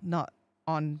cowl, not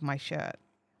on my shirt.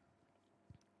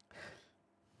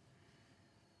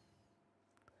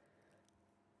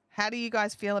 How do you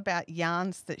guys feel about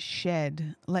yarns that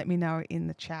shed? Let me know in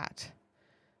the chat.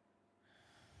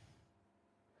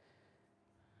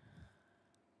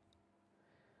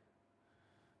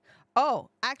 Oh,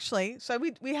 actually, so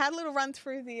we had a little run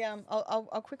through the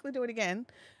I'll quickly do it again,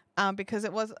 because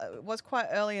it was quite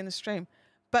early in the stream,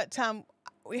 but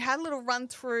we had a little run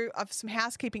through of some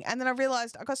housekeeping, and then I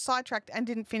realised I got sidetracked and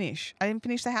didn't finish. I didn't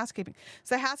finish the housekeeping.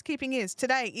 So housekeeping is,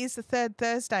 today is the third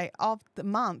Thursday of the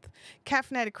month.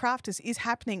 Caffeinated Crafters is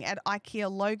happening at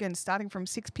IKEA Logan starting from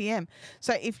 6 p.m.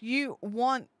 So if you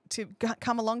want to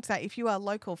come along to that, if you are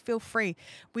local, feel free.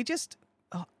 We just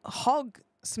hog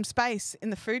some space in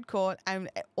the food court, and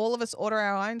all of us order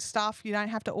our own stuff. You don't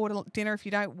have to order dinner if you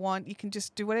don't want. You can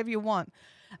just do whatever you want.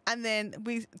 And then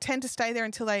we tend to stay there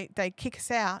until they kick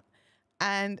us out,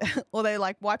 and or they're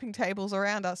like wiping tables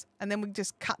around us, and then we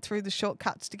just cut through the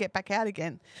shortcuts to get back out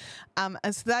again.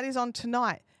 And so that is on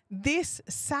tonight. This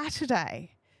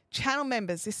Saturday, channel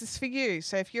members, this is for you.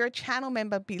 So if you're a channel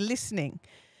member, be listening.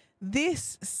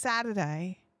 This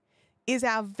Saturday is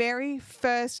our very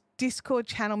first Discord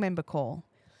channel member call.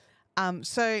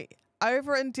 So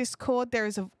over in Discord, there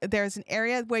is an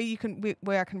area where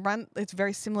I can run. It's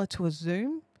very similar to a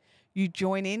Zoom. You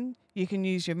join in. You can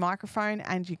use your microphone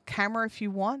and your camera if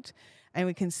you want, and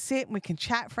we can sit and we can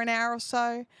chat for an hour or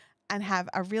so and have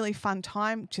a really fun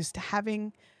time, just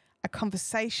having a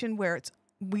conversation where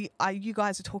you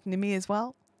guys are talking to me as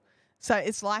well. So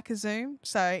it's like a Zoom.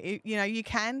 So you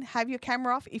can have your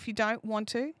camera off if you don't want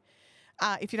to,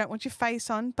 if you don't want your face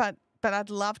on, but I'd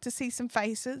love to see some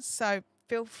faces. So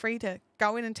feel free to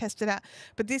go in and test it out.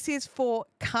 But this is for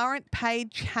current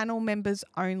paid channel members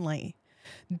only.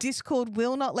 Discord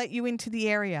will not let you into the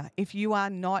area if you are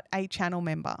not a channel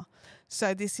member.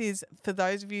 So this is for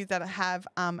those of you that have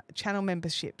channel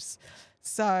memberships.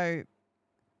 So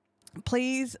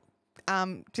please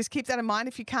just keep that in mind.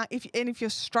 If you can't, if you're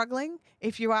struggling,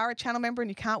 if you are a channel member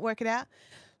and you can't work it out,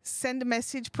 send a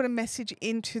message, put a message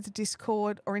into the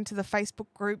Discord or into the Facebook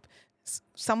group.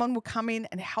 Someone will come in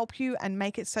and help you and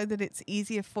make it so that it's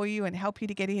easier for you and help you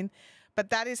to get in. But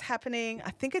that is happening.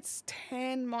 I think it's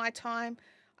 10 my time.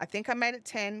 I think I made it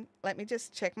 10. Let me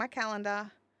just check my calendar.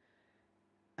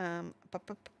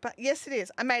 But yes, it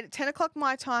is. I made it 10 o'clock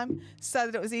my time so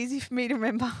that it was easy for me to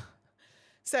remember.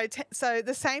 So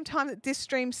the same time that this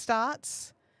stream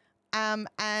starts,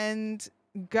 and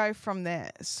go from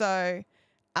there. So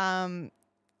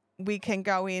we can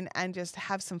go in and just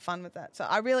have some fun with that. So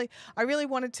I really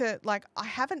wanted to, I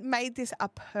haven't made this a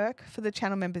perk for the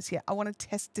channel members yet. I want to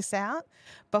test this out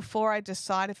before I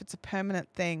decide if it's a permanent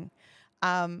thing.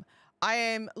 I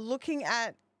am looking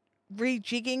at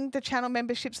rejigging the channel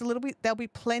memberships a little bit. There'll be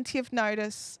plenty of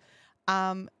notice.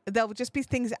 There'll just be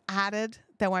things added.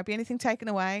 There won't be anything taken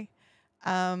away.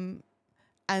 And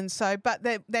so, but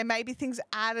there may be things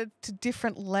added to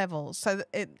different levels. So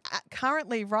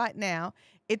currently, right now,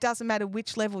 it doesn't matter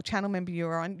which level channel member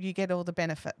you're on, you get all the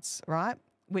benefits, right?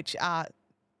 Which are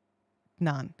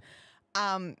none.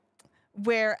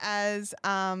 Whereas,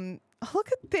 look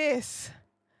at this.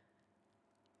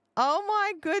 Oh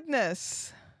my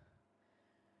goodness.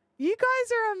 You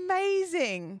guys are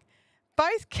amazing.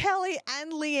 Both Kelly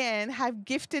and Leanne have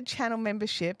gifted channel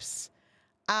memberships.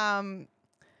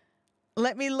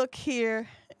 Let me look here.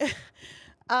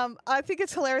 I think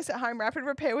it's hilarious that Home Rapid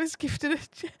Repair was gifted.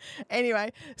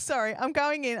 Anyway, sorry, I'm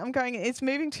going in. It's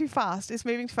moving too fast. So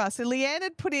Leanne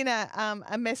had put in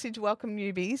a message, welcome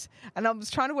newbies, and I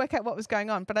was trying to work out what was going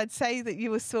on, but I'd say that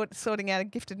you were sorting out a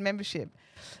gifted membership.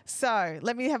 So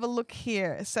let me have a look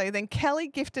here. So then Kelly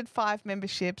gifted 5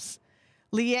 memberships.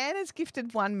 Leanne has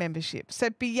gifted 1 membership. So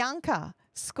Bianca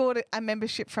scored a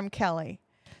membership from Kelly.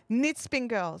 Knit Spin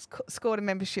Girls scored a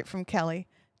membership from Kelly.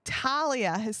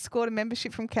 Talia has scored a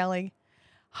membership from Kelly.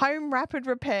 Home Rapid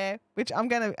Repair, which I'm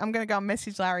gonna go and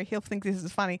message Larry. He'll think this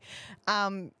is funny.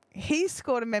 He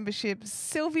scored a membership.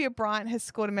 Sylvia Bryant has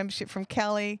scored a membership from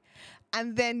Kelly.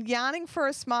 And then Yarning for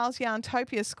a Smiles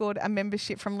Yarntopia scored a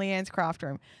membership from Leanne's Craft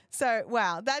Room. So,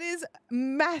 wow, that is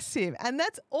massive. And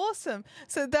that's awesome.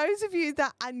 So those of you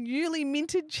that are newly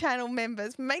minted channel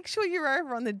members, make sure you're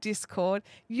over on the Discord.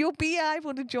 You'll be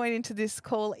able to join into this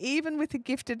call, even with a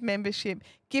gifted membership.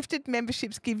 Gifted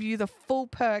memberships give you the full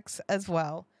perks as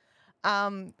well.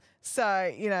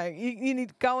 So, you know, you need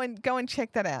to go and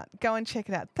check that out. Go and check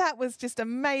it out. That was just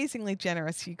amazingly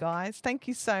generous, you guys. Thank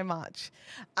you so much.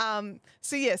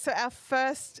 So our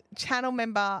first channel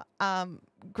member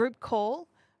group call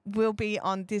will be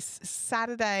on this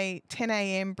Saturday, 10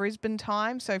 a.m. Brisbane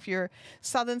time. So if you're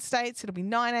southern states, it'll be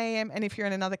 9 a.m. And if you're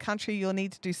in another country, you'll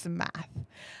need to do some math.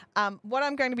 What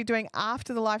I'm going to be doing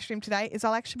after the live stream today is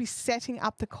I'll actually be setting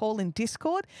up the call in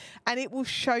Discord, and it will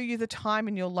show you the time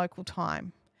in your local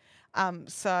time.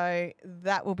 So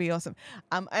that will be awesome.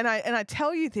 And I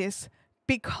tell you this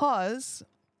because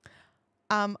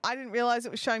I didn't realize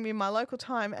it was showing me my local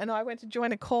time, and I went to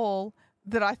join a call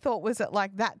that I thought was at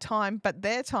like that time, but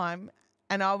their time,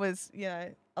 and I was,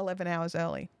 11 hours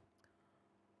early.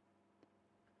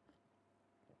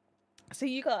 So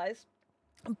you guys,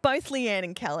 both Leanne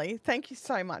and Kelly, thank you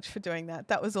so much for doing that.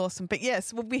 That was awesome. But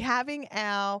yes, we'll be having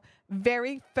our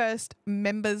very first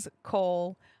members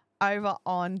call over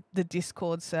on the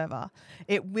Discord server.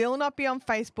 It will not be on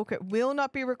Facebook. It will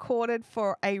not be recorded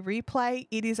for a replay.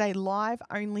 It is a live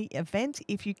only event.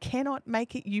 If you cannot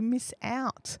make it, you miss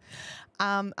out.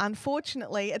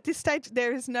 Unfortunately, at this stage,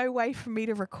 there is no way for me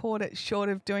to record it short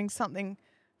of doing something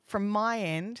from my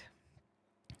end.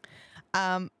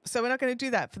 So we're not going to do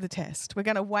that for the test. We're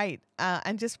going to wait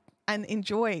and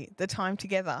enjoy the time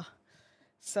together.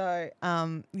 So,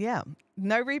 no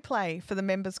replay for the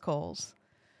members' calls.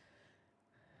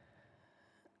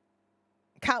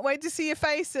 Can't wait to see your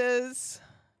faces.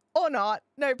 Or not.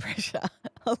 No pressure.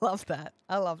 I love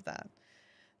that.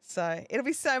 So it'll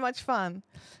be so much fun.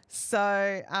 So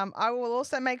I will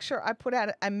also make sure I put out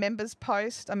a members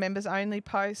post, a members only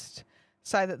post,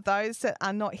 so that those that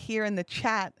are not here in the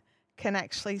chat can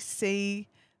actually see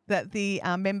that the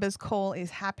members call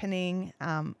is happening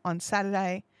on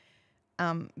Saturday,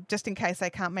 just in case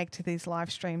they can't make to these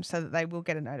live streams, so that they will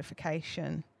get a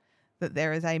notification that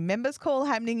there is a members call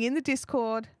happening in the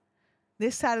Discord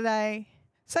this Saturday.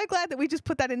 So glad that we just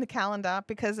put that in the calendar,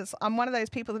 because I'm one of those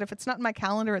people that if it's not in my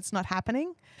calendar, it's not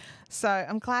happening. So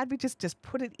I'm glad we just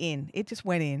put it in. It just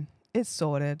went in. It's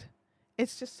sorted.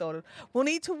 It's just sorted. We'll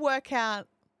need to work out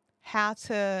how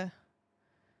to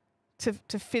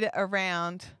fit it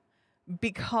around,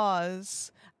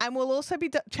 because, and we'll also be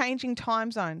changing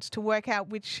time zones to work out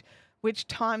which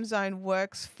time zone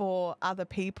works for other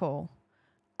people.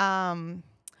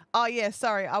 Oh yeah,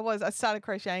 sorry. I started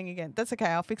crocheting again. That's okay.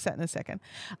 I'll fix that in a second.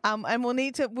 And we'll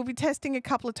be testing a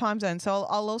couple of time zones. So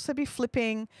I'll also be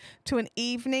flipping to an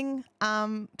evening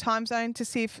time zone to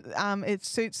see if it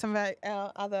suits some of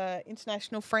our other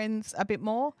international friends a bit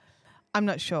more. I'm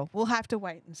not sure. We'll have to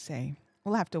wait and see.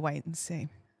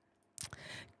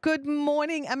 Good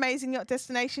morning, Amazing Yacht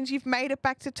Destinations. You've made it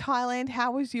back to Thailand.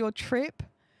 How was your trip?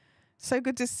 So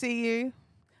good to see you.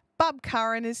 Bub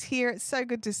Caron is here. It's so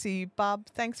good to see you, Bub.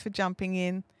 Thanks for jumping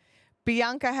in.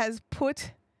 Bianca has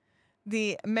put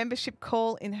the membership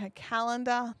call in her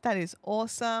calendar. That is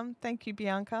awesome. Thank you,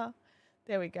 Bianca.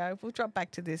 There we go. We'll drop back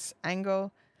to this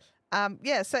angle.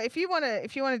 So if you want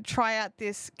to try out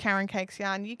this Caron Cakes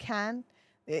yarn, you can.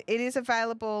 It is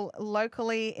available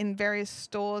locally in various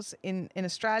stores in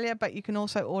Australia, but you can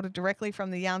also order directly from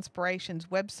the Yarnspirations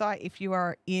website if you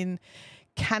are in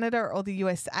Canada or the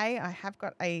USA. I have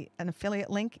got an affiliate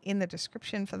link in the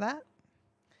description for that,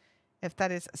 if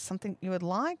that is something you would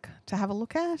like to have a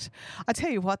look at. I tell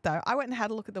you what, though, I went and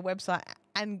had a look at the website,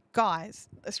 and guys,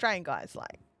 Australian guys,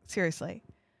 like, seriously,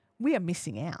 we are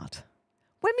missing out.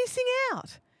 We're missing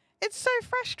out. It's so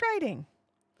frustrating.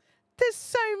 There's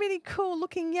so many cool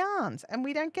looking yarns and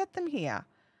we don't get them here.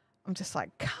 I'm just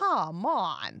like, come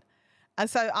on. And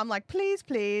so I'm like, please,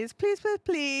 please, please, please,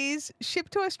 please, ship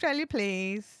to Australia,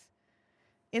 please.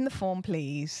 In the form,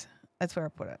 please. That's where I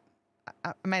put it.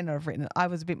 I may not have written it. I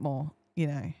was a bit more,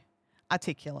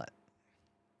 articulate.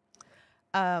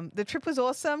 The trip was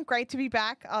awesome. Great to be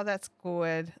back. Oh, that's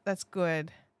good. That's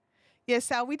good. Yes,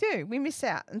 Sal, we do. We miss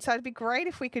out. And so it'd be great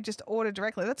if we could just order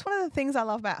directly. That's one of the things I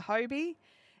love about Hobbii,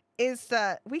 is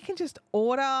that we can just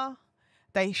order.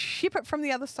 They ship it from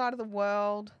the other side of the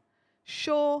world.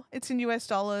 Sure, it's in US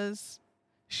dollars.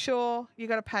 Sure, you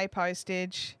got to pay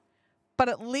postage. But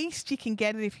at least you can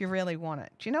get it if you really want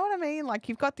it. Do you know what I mean? Like,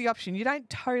 you've got the option. You don't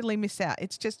totally miss out.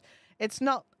 It's just, it's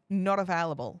not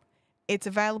available. It's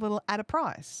available at a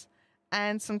price.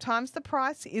 And sometimes the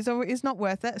price is or is not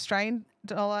worth it. Australian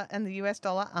dollar and the US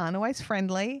dollar aren't always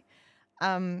friendly.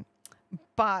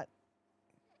 But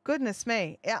goodness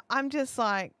me, I'm just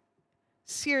like,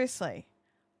 seriously,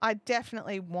 I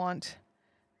definitely want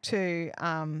to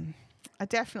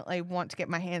get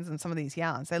my hands on some of these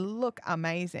yarns. They look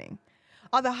amazing.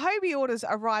 Oh, the Hobbii orders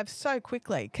arrive so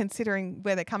quickly considering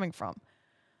where they're coming from.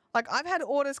 Like, I've had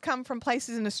orders come from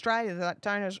places in Australia that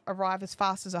don't arrive as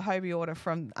fast as a Hobbii order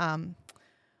from,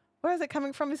 where is it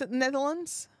coming from? Is it the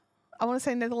Netherlands? I want to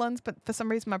say Netherlands, but for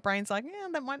some reason my brain's like, yeah,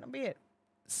 that might not be it.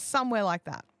 Somewhere like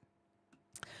that.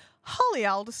 Holly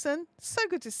Alderson, so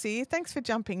good to see you. Thanks for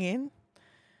jumping in.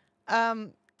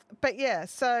 But yeah,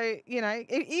 so, you know,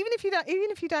 even if you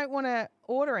don't want to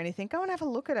order anything, go and have a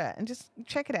look at it and just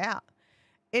check it out.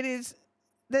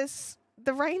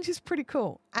 The range is pretty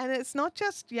cool, and it's not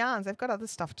just yarns; they've got other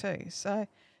stuff too. So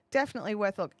definitely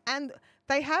worth a look. And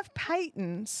they have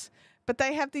patents, but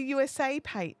they have the USA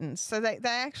patents, so they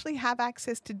actually have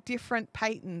access to different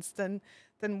patents than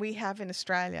we have in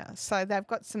Australia. So they've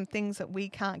got some things that we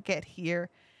can't get here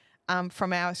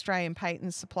from our Australian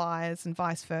patent suppliers and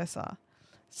vice versa.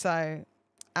 So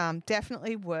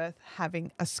definitely worth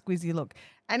having a squizzy look.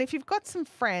 And if you've got some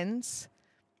friends,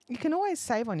 you can always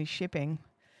save on your shipping.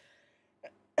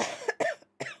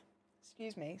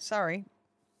 Excuse me, sorry.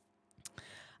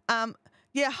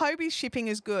 Yeah, Hobbii shipping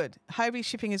is good. Hobbii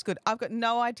shipping is good. I've got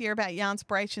no idea about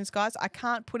Yarnspirations, guys. I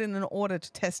can't put in an order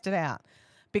to test it out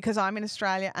because I'm in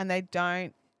Australia and they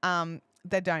don't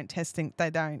testing. They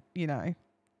don't, you know,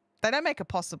 they don't make it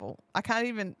possible. I can't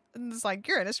even, it's like,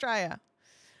 you're in Australia.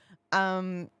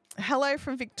 Hello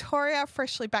from Victoria,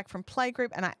 freshly back from playgroup,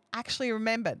 and I actually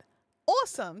remembered.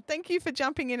 Awesome. Thank you for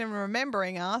jumping in and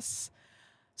remembering us.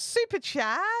 Super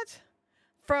chat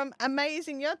from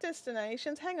Amazing Yacht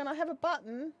Destinations. Hang on, I have a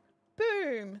button.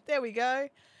 Boom. There we go.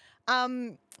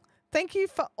 Thank you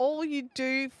for all you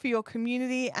do for your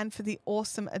community and for the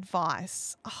awesome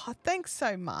advice. Oh, thanks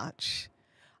so much.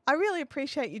 I really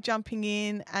appreciate you jumping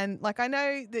in. And like, I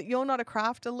know that you're not a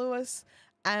crafter, Lewis,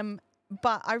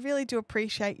 but I really do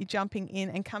appreciate you jumping in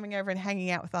and coming over and hanging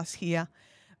out with us here.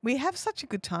 We have such a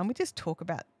good time. We just talk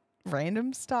about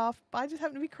random stuff. I just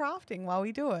happen to be crafting while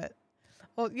we do it.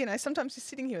 Or, you know, sometimes just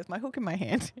sitting here with my hook in my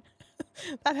hand.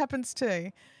 That happens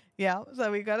too. Yeah,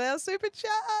 so we got our super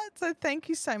chat. So thank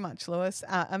you so much, Lewis.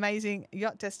 Amazing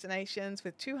Yacht Destinations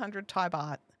with 200 Thai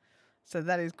baht. So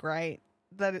that is great.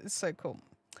 That is so cool.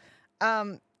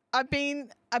 I've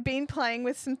been playing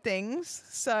with some things.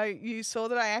 So you saw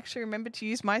that I actually remembered to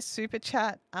use my super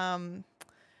chat. What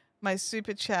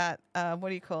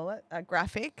do you call it? A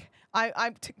graphic.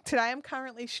 Today I'm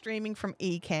currently streaming from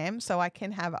Ecamm, so I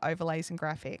can have overlays and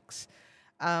graphics.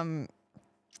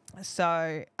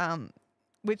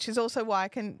 Which is also why I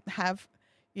can have,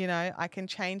 you know, I can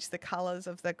change the colors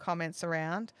of the comments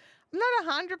around. I'm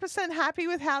not 100% happy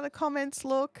with how the comments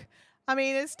look. I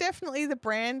mean, it's definitely the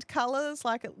brand colors,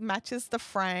 like it matches the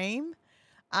frame.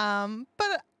 But I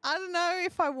don't know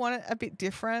if I want it a bit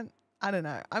different. I don't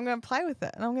know. I'm going to play with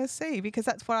it and I'm going to see, because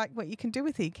that's what you can do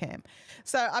with Ecamm.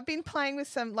 So I've been playing with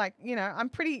some, like, you know, I'm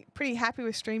pretty happy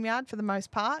with StreamYard for the most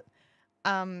part.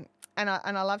 And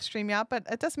I love StreamYard, but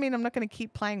it doesn't mean I'm not going to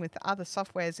keep playing with other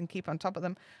softwares and keep on top of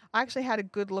them. I actually had a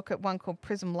good look at one called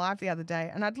Prism Live the other day,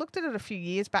 and I'd looked at it a few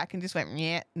years back and just went,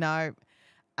 yeah, no.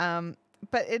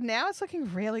 But now it's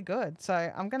looking really good. So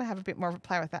I'm going to have a bit more of a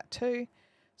play with that too.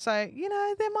 So, you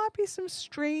know, there might be some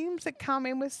streams that come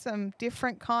in with some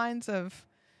different kinds of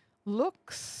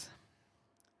looks,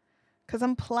 because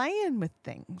I'm playing with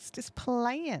things, just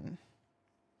playing.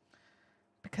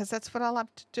 Because that's what I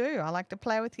love to do. I like to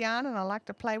play with yarn and I like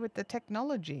to play with the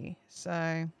technology.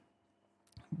 So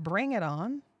bring it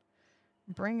on.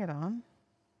 Bring it on.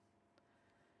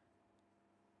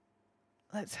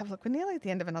 Let's have a look. We're nearly at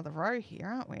the end of another row here,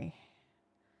 aren't we?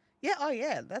 Yeah, oh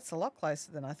yeah, that's a lot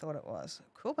closer than I thought it was.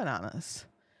 Cool bananas.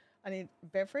 I need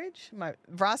beverage. My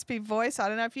raspy voice, I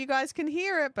don't know if you guys can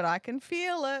hear it, but I can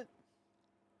feel it.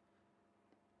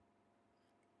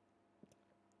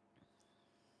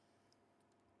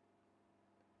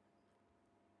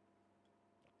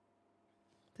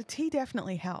 The tea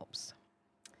definitely helps.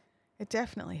 It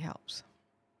definitely helps.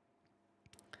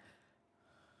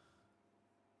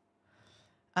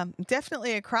 I'm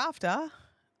definitely a crafter.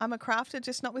 I'm a crafter,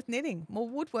 just not with knitting, more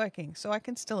woodworking, so I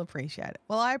can still appreciate it.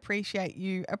 Well, I appreciate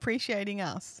you appreciating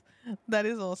us. That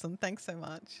is awesome. Thanks so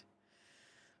much.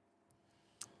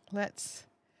 Let's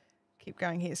keep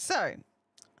going here. So,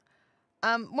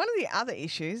 one of the other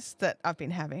issues that I've been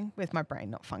having with my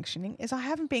brain not functioning is I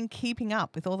haven't been keeping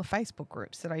up with all the Facebook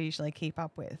groups that I usually keep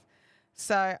up with.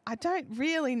 So I don't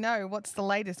really know what's the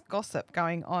latest gossip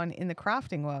going on in the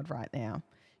crafting world right now.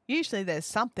 Usually there's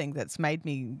something that's made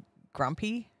me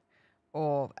grumpy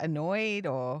or annoyed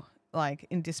or like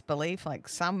in disbelief, like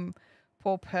some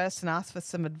poor person asks for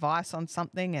some advice on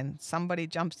something and somebody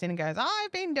jumps in and goes,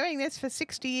 I've been doing this for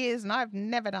 60 years and I've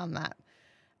never done that.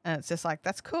 And it's just like,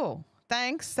 that's cool.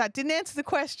 Thanks. That didn't answer the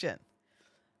question.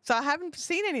 So I haven't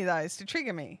seen any of those to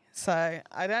trigger me. So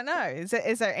I don't know. Is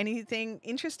there anything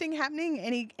interesting happening?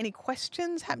 Any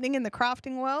questions happening in the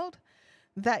crafting world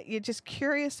that you're just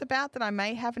curious about that I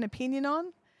may have an opinion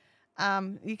on?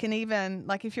 You can even,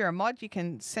 like if you're a mod, you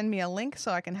can send me a link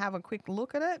so I can have a quick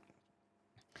look at it.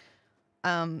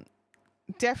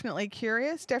 Definitely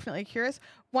curious, definitely curious.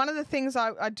 One of the things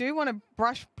I do want to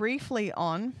brush briefly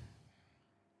on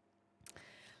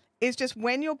is just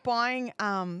when you're buying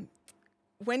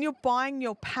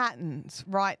your patterns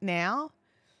right now,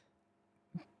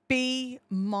 be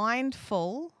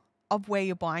mindful of where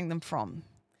you're buying them from.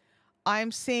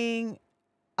 I'm seeing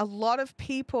a lot of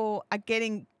people are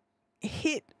getting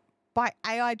hit by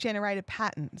AI generated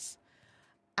patterns.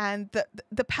 And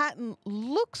the pattern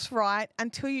looks right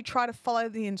until you try to follow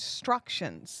the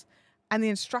instructions. And the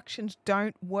instructions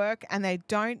don't work and they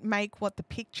don't make what the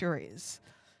picture is.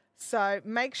 So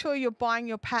make sure you're buying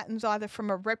your patterns either from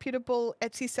a reputable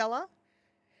Etsy seller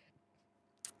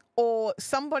or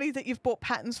somebody that you've bought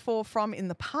patterns from in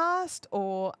the past,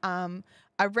 or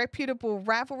a reputable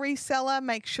Ravelry seller.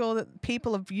 Make sure that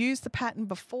people have used the pattern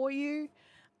before you,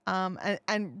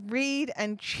 and read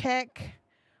and check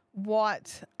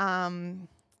what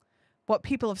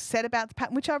people have said about the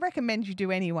pattern, which I recommend you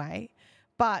do anyway.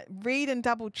 But read and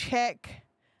double check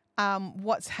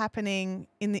what's happening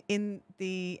in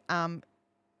the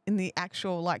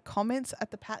actual like comments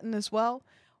at the pattern as well.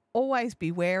 Always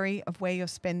be wary of where you're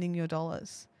spending your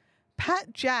dollars.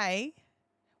 Pat J,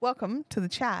 welcome to the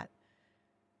chat.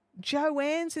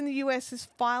 Joanne's in the US is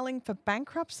filing for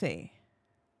bankruptcy.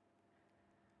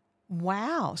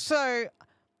 Wow. So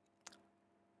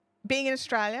being in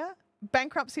Australia,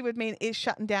 bankruptcy would mean it's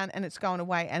shutting down and it's going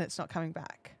away and it's not coming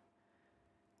back.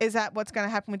 Is that what's going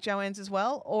to happen with Joanne's as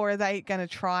well? Or are they going to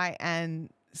try and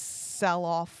sell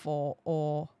off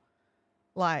or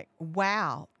like,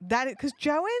 wow, that because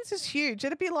Joanne's is huge.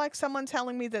 It'd be like someone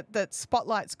telling me that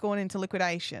Spotlight's gone into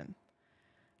liquidation.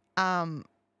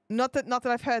 Not that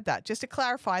I've heard that. Just to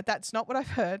clarify, that's not what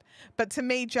I've heard. But to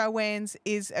me, Joanne's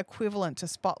is equivalent to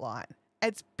Spotlight.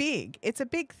 It's big. It's a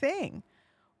big thing.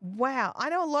 Wow. I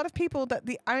know a lot of people that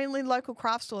the only local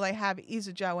craft store they have is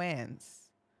a Joanne's.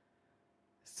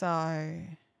 So,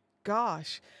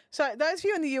 gosh. So those of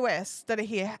you in the US that are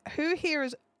here,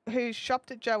 who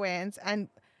shopped at Joanne's and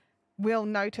will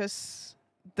notice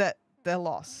that the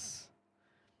loss.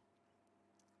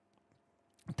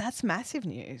 That's massive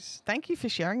news. Thank you for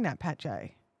sharing that, Pat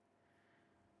J.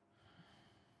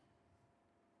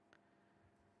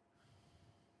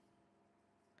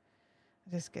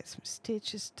 Just get some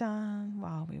stitches done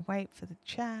while we wait for the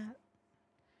chat.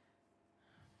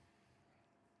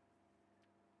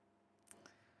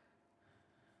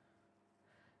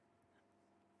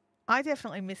 I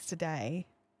definitely missed today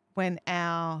when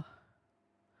our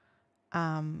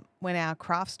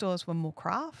craft stores were more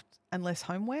craft and less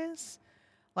homewares.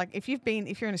 Like if you're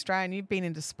in Australia and you've been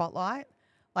into Spotlight,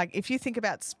 like if you think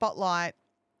about Spotlight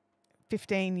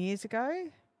 15 years ago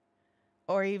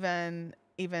or even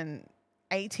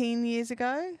 18 years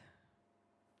ago,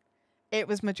 it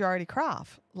was majority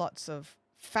craft. Lots of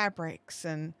fabrics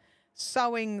and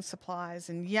sewing supplies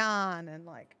and yarn and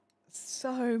like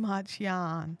so much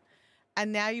yarn.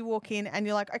 And now you walk in and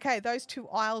you're like, okay, those two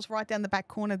aisles right down the back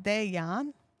corner, they're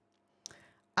yarn.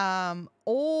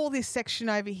 All this section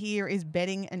over here is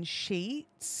bedding and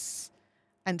sheets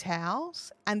and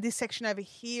towels. And this section over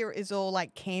here is all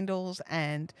like candles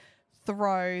and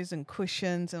throws and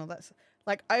cushions and all that.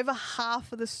 Like over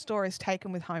half of the store is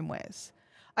taken with homewares.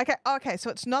 Okay, so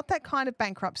it's not that kind of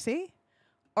bankruptcy.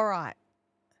 All right.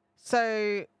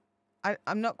 So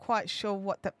I'm not quite sure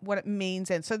what it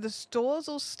means. And so the stores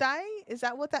will stay? Is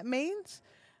that what that means?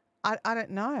 I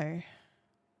don't know.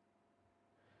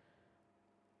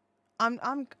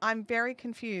 I'm very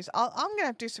confused. I'm going to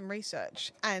have to do some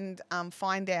research and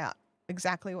find out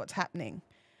exactly what's happening.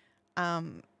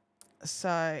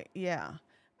 So yeah,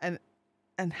 and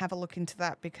have a look into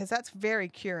that because that's very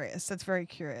curious. That's very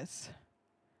curious.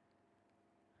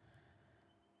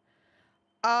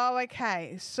 Oh,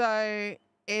 okay. So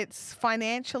it's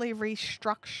financially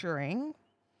restructuring.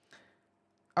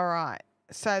 All right.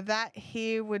 So that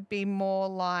here would be more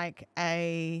like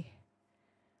a,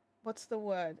 what's the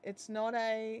word? It's not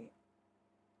a,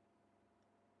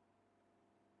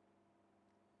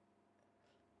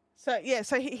 So yeah,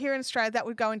 so here in Australia, that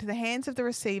would go into the hands of the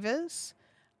receivers,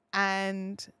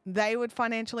 and they would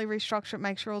financially restructure it,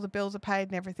 make sure all the bills are paid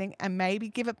and everything, and maybe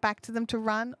give it back to them to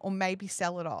run, or maybe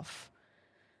sell it off.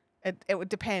 It would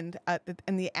depend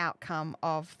in the outcome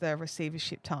of the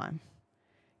receivership time.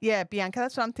 Yeah, Bianca,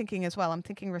 that's what I'm thinking as well. I'm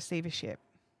thinking receivership.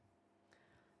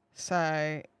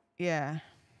 So yeah.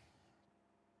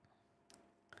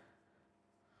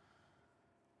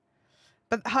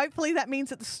 But hopefully that means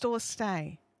that the stores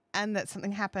stay and that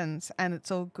something happens and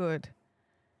it's all good.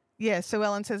 Yeah, Sue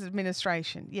Ellen says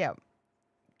administration. Yeah.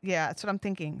 Yeah, that's what I'm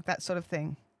thinking. That sort of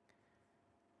thing.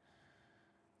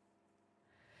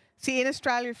 See, in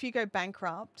Australia, if you go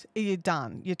bankrupt, you're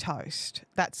done. You're toast.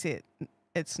 That's it.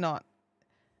 It's not,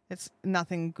 it's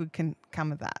nothing good can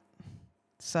come of that.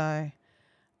 So,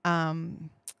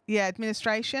 yeah,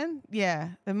 administration. Yeah,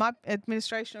 it might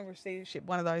administration or receivership,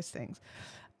 one of those things.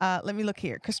 Let me look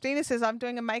here. Christina says, I'm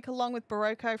doing a make along with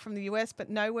Barocco from the US,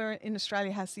 but nowhere in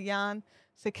Australia has the yarn,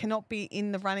 so cannot be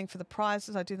in the running for the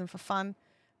prizes. I do them for fun.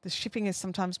 The shipping is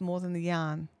sometimes more than the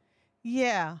yarn.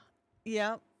 Yeah.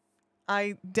 Yeah.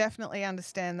 I definitely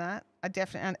understand that.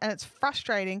 And it's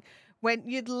frustrating when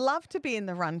you'd love to be in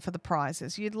the run for the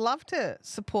prizes. You'd love to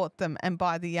support them and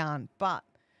buy the yarn, but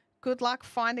good luck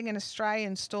finding an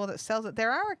Australian store that sells it.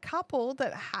 There are a couple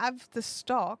that have the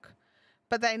stock,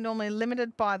 but they're normally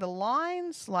limited by the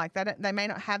lines. Like they may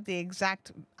not have the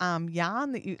exact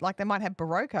yarn that you like. They might have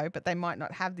Barocco, but they might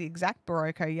not have the exact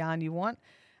Barocco yarn you want.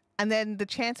 And then the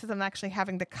chances of them actually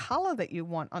having the color that you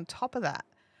want on top of that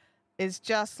is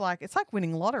just like, it's like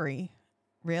winning lottery,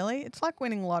 really. It's like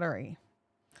winning lottery.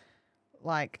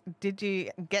 Like, did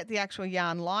you get the actual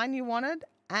yarn line you wanted?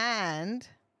 And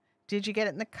did you get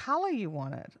it in the color you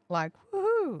wanted? Like,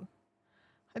 woohoo.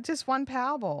 I just won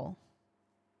Powerball.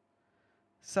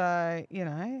 So, you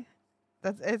know,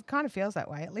 it kind of feels that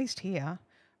way, at least here.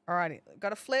 Alrighty,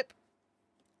 got a flip.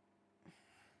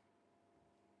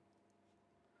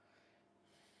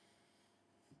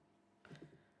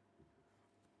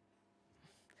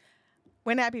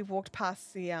 When Abby walked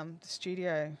past the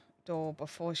studio door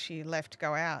before she left to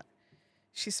go out,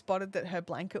 she spotted that her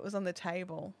blanket was on the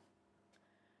table.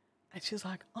 And she was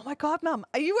like, oh my God, Mum,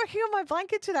 are you working on my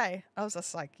blanket today? I was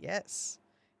just like, yes.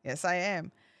 Yes, I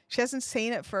am. She hasn't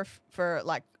seen it for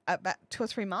like about 2 or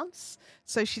 3 months,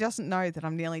 so she doesn't know that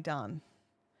I'm nearly done.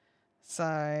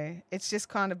 So it's just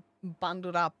kind of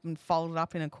bundled up and folded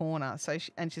up in a corner. So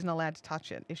and she's not allowed to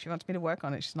touch it. If she wants me to work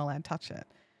on it, she's not allowed to touch it.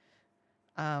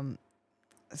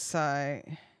 So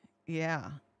yeah,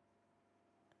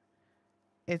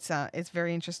 it's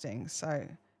very interesting. So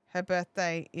her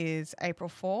birthday is April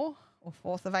 4 or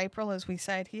 4th of April, as we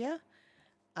say it here.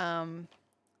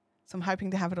 So I'm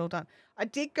hoping to have it all done. I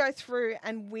did go through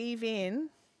and weave in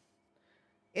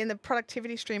the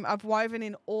productivity stream. I've woven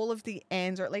in all of the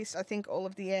ends, or at least I think all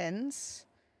of the ends.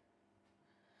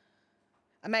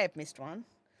 I may have missed one.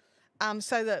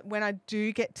 So that when I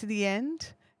do get to the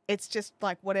end, it's just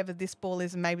like whatever this ball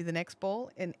is and maybe the next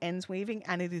ball in ends weaving,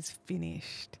 and it is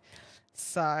finished.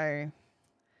 So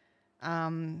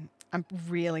I'm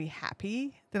really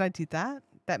happy that I did that.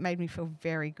 That made me feel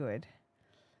very good.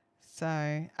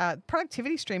 So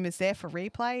productivity stream is there for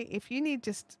replay. If you need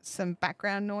just some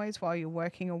background noise while you're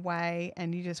working away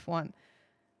and you just want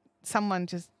someone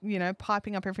just, you know,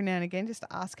 piping up every now and again just to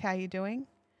ask how you're doing,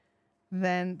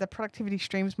 then the productivity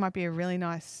streams might be a really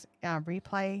nice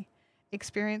replay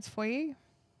experience for you.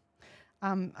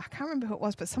 I can't remember who it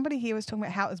was, but somebody here was talking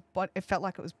about how it felt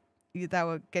like they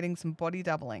were getting some body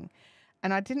doubling.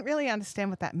 And I didn't really understand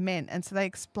what that meant. And so they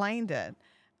explained it.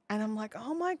 And I'm like,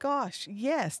 oh my gosh,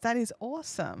 yes, that is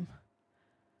awesome.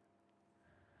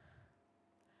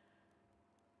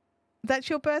 That's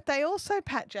your birthday also,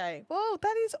 Pat J. Whoa,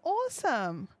 that is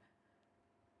awesome.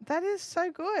 That is so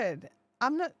good.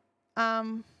 I'm not a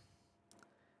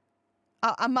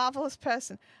marvelous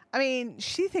person. I mean,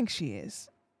 she thinks she is.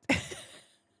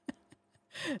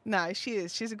 No, she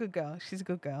is. She's a good girl. She's a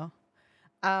good girl.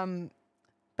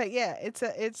 But yeah,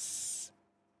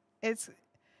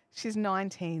 she's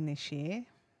 19 this year.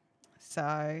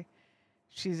 So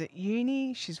she's at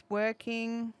uni, she's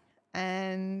working,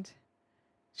 and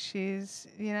she's,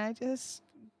 you know, just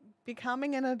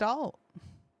becoming an adult.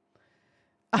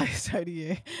 Oh, so do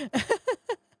you.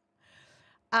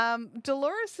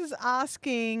 Dolores is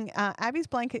asking, Abby's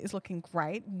blanket is looking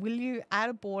great. Will you add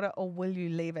a border or will you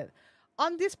leave it?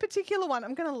 On this particular one,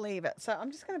 I'm going to leave it. So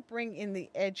I'm just going to bring in the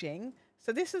edging.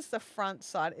 So this is the front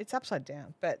side. It's upside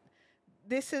down, but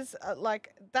this is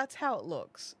that's how it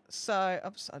looks. So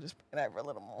oops, I'll just bring it over a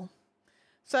little more.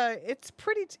 So it's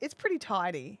pretty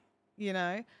tidy, you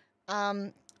know.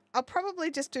 I'll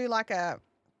probably just do like a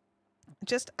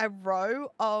just a row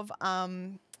of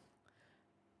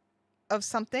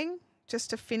something just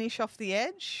to finish off the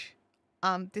edge,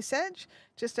 this edge,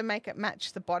 just to make it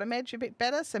match the bottom edge a bit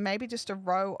better. So maybe just a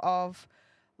row of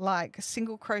like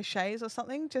single crochets or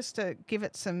something, just to give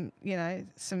it some,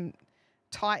 some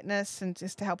tightness and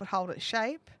just to help it hold its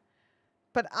shape.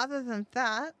 But other than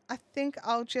that, I think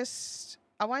I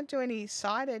won't do any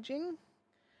side edging.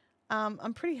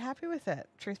 I'm pretty happy with it,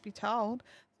 truth be told.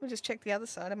 Let me just check the other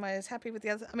side. Am I as happy with the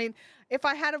other? I mean, if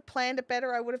I had have planned it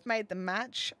better, I would have made the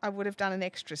match. I would have done an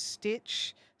extra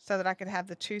stitch so that I could have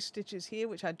the 2 stitches here,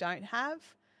 which I don't have.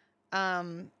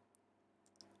 I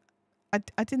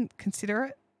didn't consider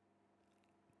it.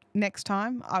 Next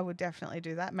time, I would definitely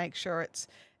do that. Make sure it's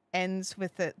ends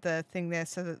with the thing there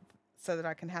so that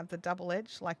I can have the double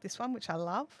edge like this one, which I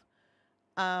love.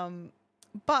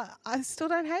 But I still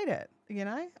don't hate it,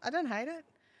 I don't hate it.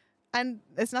 And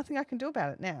there's nothing I can do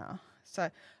about it now. So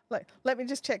let me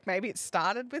just check. Maybe it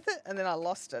started with it and then I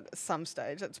lost it at some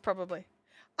stage. That's probably...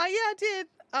 Oh, yeah, I did.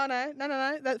 Oh, no.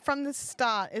 That, from the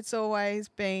start, it's always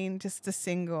been just a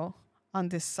single on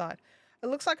this side. It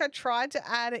looks like I tried to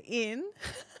add it in.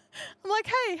 I'm like,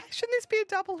 hey, shouldn't this be a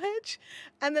double edge?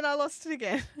 And then I lost it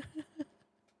again.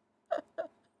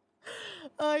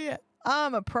 Oh, yeah.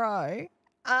 I'm a pro.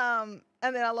 And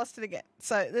then I lost it again.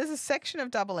 So there's a section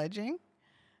of double edging,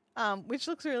 which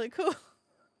looks really cool.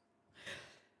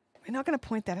 We're not going to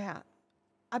point that out.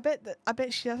 I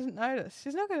bet she doesn't notice.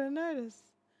 She's not going to notice.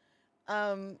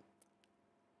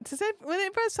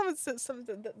 Whenever someone says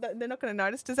something that they're not going to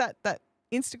notice, does that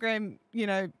Instagram,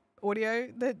 audio,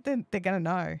 they're going to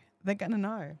know. They're going to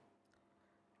know.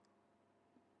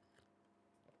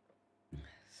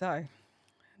 So,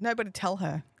 nobody tell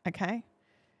her, okay?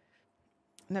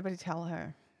 Nobody tell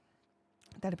her.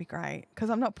 That'd be great, because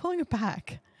I'm not pulling it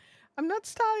back. I'm not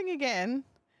starting again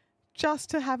just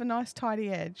to have a nice tidy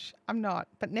edge. I'm not.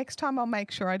 But next time I'll make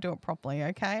sure I do it properly,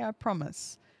 okay? I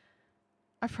promise.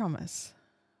 I promise.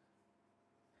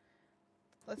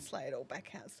 Let's lay it all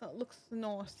back out so it looks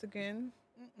nice again.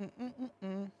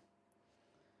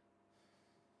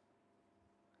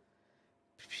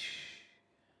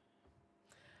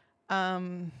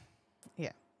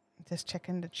 Yeah, just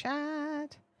checking the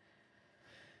chat.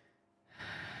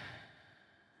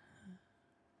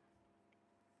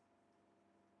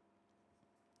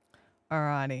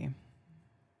 Alrighty.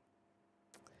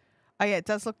 Oh yeah, it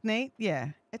does look neat.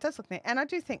 Yeah, it does look neat. And I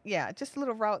do think, yeah, just a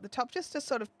little row at the top just to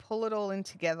sort of pull it all in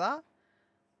together.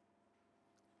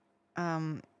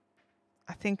 I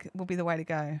think will be the way to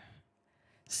go.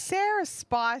 Sarah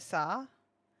Spicer,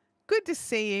 good to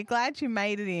see you. Glad you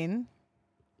made it in.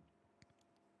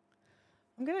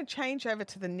 I'm going to change over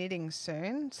to the knitting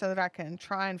soon so that I can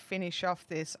try and finish off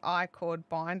this I-cord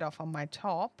bind off on my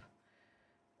top.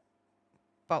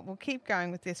 But we'll keep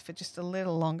going with this for just a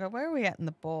little longer. Where are we at in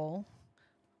the ball?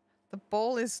 The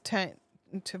ball is turned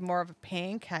into more of a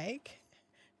pancake.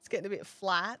 It's getting a bit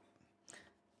flat.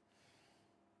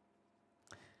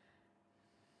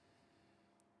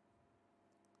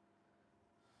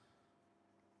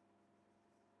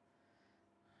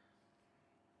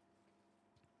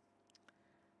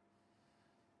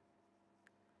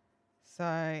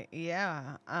 So,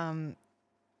 yeah. I'm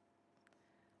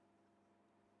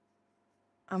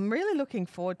really looking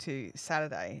forward to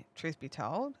Saturday, truth be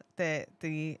told,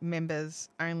 the members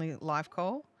only live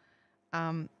call.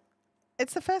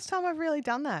 It's the first time I've really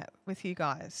done that with you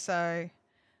guys. So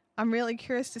I'm really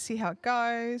curious to see how it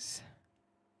goes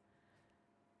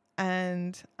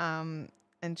and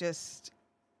just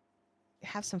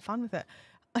have some fun with it.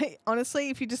 Honestly,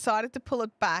 if you decided to pull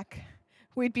it back,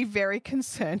 we'd be very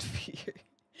concerned for you.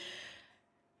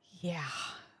 Yeah.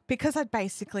 Because I'd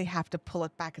basically have to pull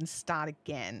it back and start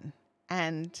again.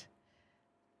 And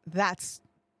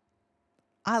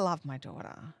I love my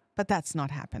daughter, but that's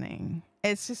not happening.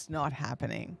 It's just not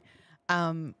happening.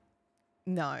 No.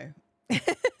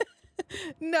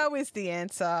 No is the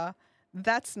answer.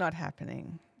 That's not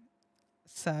happening.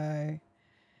 So,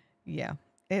 yeah.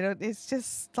 It's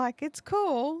just like, it's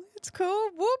cool. It's cool.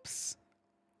 Whoops.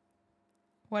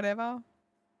 Whatever.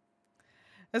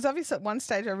 It was obvious at one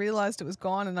stage I realised it was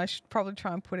gone and I should probably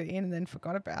try and put it in and then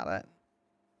forgot about it.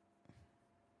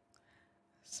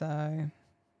 So, I'm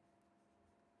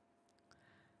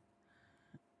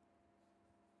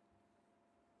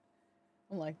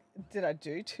like, did I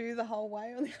do 2 the whole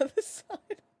way on the other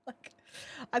side? Like,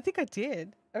 I think I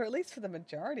did, or at least for the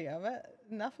majority of it.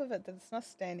 Enough of it that it's not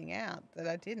standing out that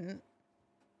I didn't.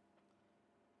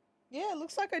 Yeah, it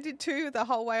looks like I did 2 the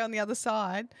whole way on the other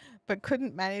side, but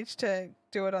couldn't manage to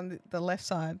do it on the left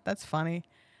side. That's funny.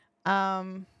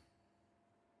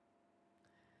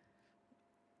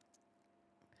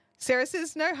 Sarah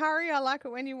says, no hurry. I like it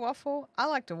when you waffle. I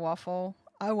like to waffle.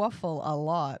 I waffle a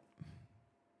lot.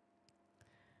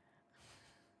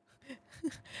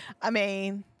 I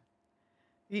mean,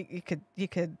 you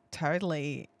could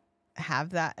totally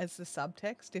have that as the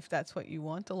subtext if that's what you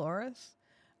want, Dolores.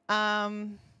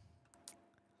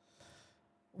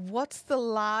 What's the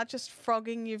largest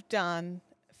frogging you've done?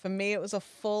 For me, it was a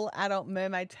full adult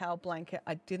mermaid tail blanket.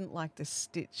 I didn't like the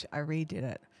stitch. I redid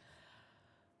it.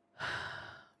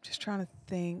 Just trying to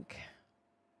think.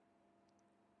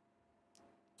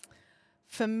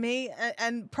 For me,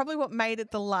 and probably what made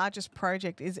it the largest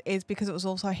project is because it was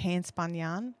also hand spun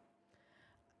yarn.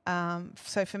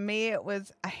 So for me, it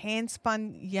was a hand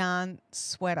spun yarn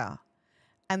sweater.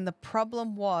 And the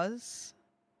problem was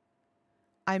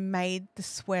I made the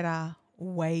sweater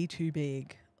way too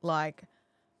big. Like,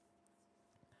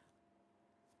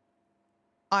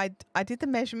 I did the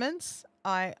measurements.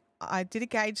 I did a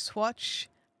gauge swatch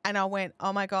and I went,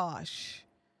 oh my gosh,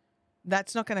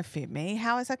 that's not going to fit me.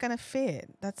 How is that going to fit?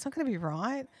 That's not going to be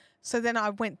right. So then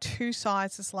I went 2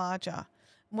 sizes larger.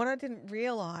 What I didn't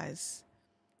realize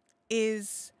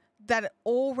is that it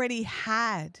already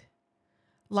had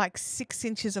like 6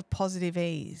 inches of positive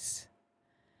ease.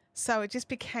 So it just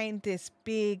became this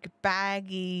big,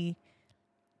 baggy,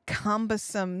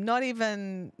 cumbersome, not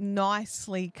even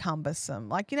nicely cumbersome.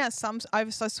 Like, you know, some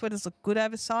oversized sweaters look good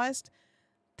oversized.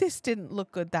 This didn't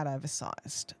look good that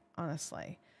oversized,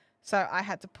 honestly. So I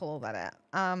had to pull all that out.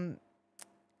 I don't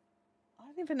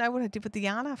even know what I did with the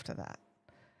yarn after that.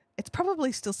 It's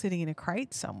probably still sitting in a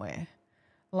crate somewhere,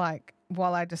 like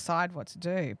while I decide what to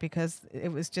do, because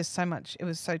it was just so much, it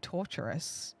was so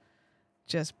torturous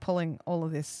just pulling all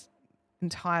of this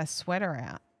entire sweater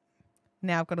out.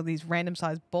 Now I've got all these random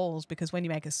sized balls because when you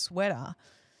make a sweater,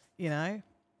 you know,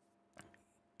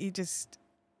 you just,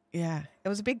 yeah, it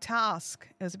was a big task.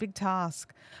 It was a big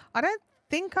task. I don't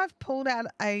think I've pulled out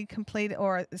a complete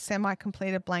or a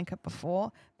semi-completed blanket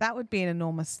before. That would be an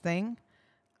enormous thing.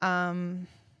 I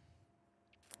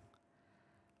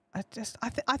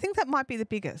think that might be the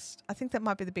biggest. I think that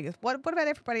might be the biggest. What about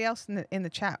everybody else in the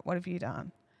chat? What have you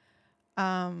done?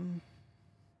 I've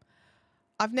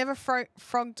never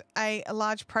frogged a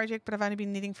large project, but I've only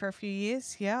been knitting for a few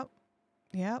years. Yep.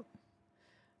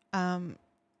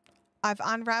 I've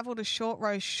unraveled a short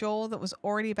row shawl that was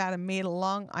already about 1 meter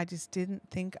long. I just didn't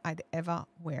think I'd ever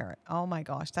wear it. Oh my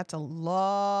gosh, that's a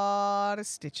lot of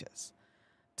stitches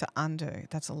to undo.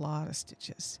 That's a lot of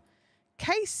stitches.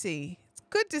 Casey, it's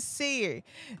good to see you.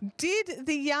 Did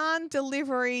the yarn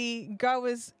delivery go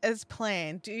as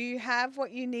planned? Do you have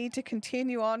what you need to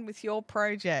continue on with your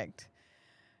project?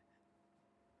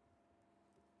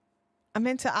 I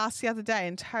meant to ask the other day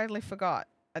and totally forgot.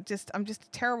 I'm just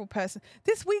a terrible person.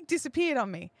 This week disappeared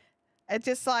on me. It's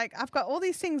just like I've got all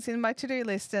these things in my to-do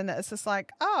list and it's just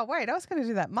like, oh, wait, I was going to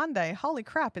do that Monday. Holy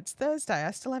crap, it's Thursday.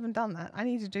 I still haven't done that. I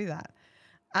need to do that.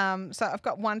 So I've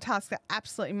got one task that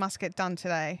absolutely must get done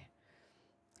today.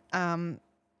 But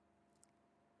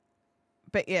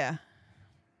yeah.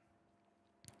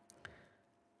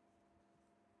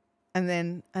 And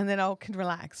then I can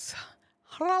relax.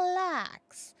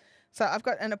 Relax. So I've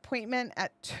got an appointment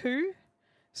at 2.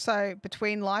 So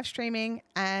between live streaming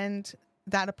and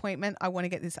that appointment, I want to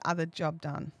get this other job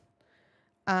done.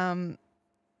 I'm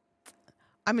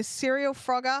a serial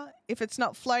frogger. If it's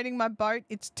not floating my boat,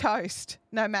 it's toast,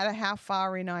 no matter how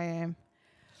far in I am.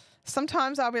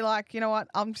 Sometimes I'll be like, you know what?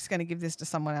 I'm just going to give this to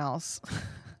someone else.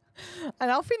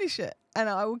 And I'll finish it and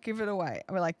I will give it away.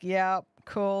 I'll be like, yeah,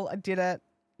 cool. I did it.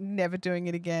 Never doing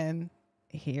it again.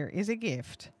 Here is a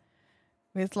gift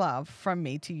with love from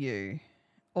me to you.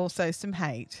 Also some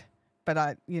hate, but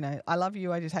I love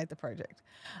you. I just hate the project.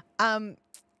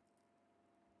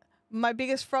 My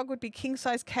biggest frog would be king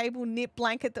size cable knit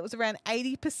blanket that was around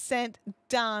 80%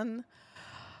 done.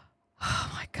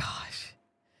 Oh my gosh.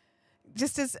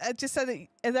 Just so that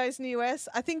those in the US,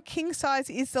 I think king size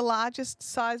is the largest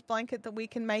size blanket that we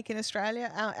can make in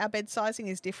Australia. Our bed sizing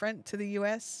is different to the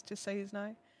US, just so you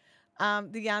know.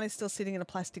 The yarn is still sitting in a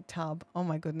plastic tub. Oh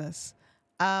my goodness.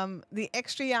 The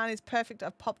extra yarn is perfect.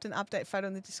 I've popped an update photo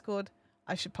in the Discord.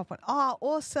 I should pop one. Oh,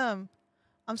 awesome.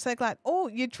 I'm so glad. Oh,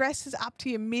 your dress is up to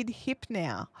your mid-hip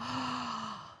now.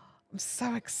 I'm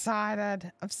so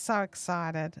excited. I'm so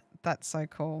excited. That's so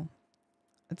cool.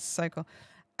 It's so cool.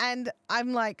 And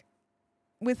I'm like,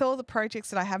 with all the projects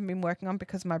that I haven't been working on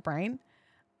because of my brain,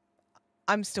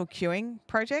 I'm still queuing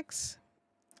projects.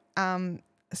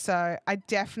 So I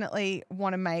definitely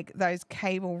want to make those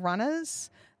cable runners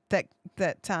that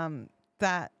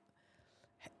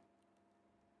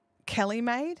Kelly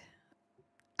made.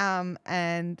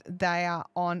 and they are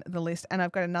on the list. And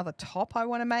I've got another top I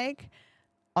want to make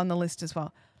on the list as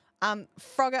well.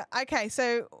 Frogger. Okay,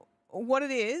 so what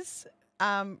it is,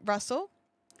 Russell,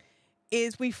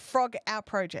 is we frog our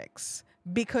projects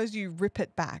because you rip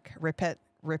it back, rip it,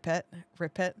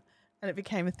 and it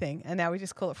became a thing. And now we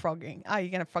just call it frogging. Oh, you're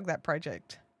going to frog that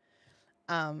project.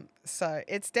 So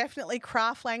it's definitely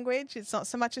craft language. It's not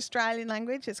so much Australian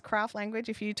language. It's craft language.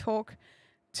 If you talk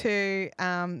to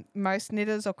most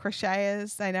knitters or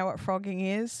crocheters, they know what frogging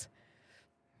is.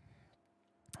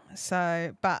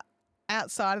 So, but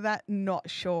outside of that, not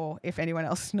sure if anyone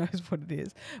else knows what it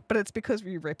is. But it's because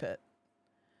we rip it.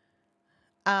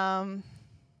 Oh,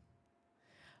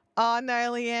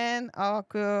 no, Leanne. Oh,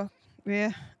 good.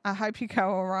 Yeah, I hope you go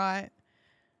all right.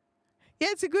 Yeah,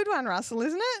 it's a good one, Russell,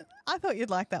 isn't it? I thought you'd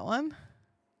like that one.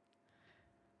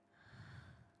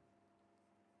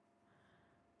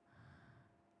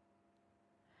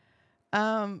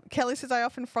 Kelly says, I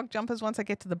often frog jumpers once I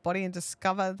get to the body and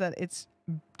discover that it's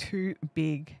too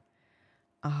big.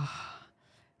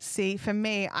 See, for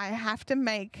me, I have to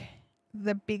make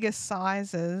the biggest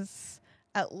sizes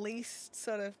at least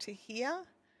sort of to here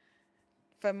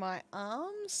for my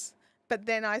arms. But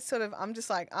then I'm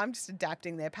just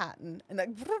adapting their pattern and like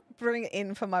bring it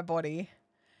in for my body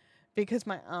because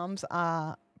my arms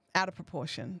are out of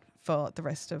proportion for the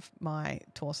rest of my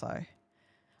torso.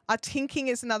 Tinking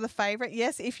is another favourite.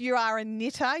 Yes, if you are a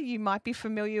knitter, you might be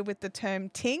familiar with the term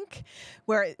tink,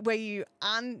 where you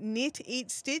unknit each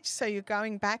stitch. So you're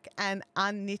going back and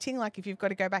unknitting, like if you've got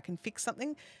to go back and fix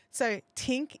something. So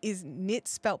tink is knit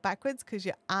spelt backwards because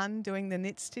you're undoing the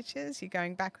knit stitches. You're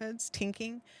going backwards,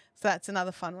 tinking. So that's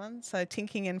another fun one. So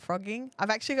tinking and frogging.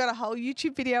 I've actually got a whole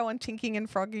YouTube video on tinking and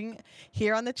frogging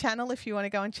here on the channel if you want to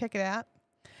go and check it out.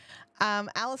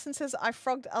 Alison says, I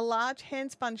frogged a large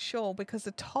handspun shawl because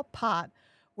the top part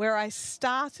where I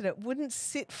started it wouldn't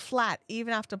sit flat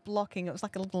even after blocking. It was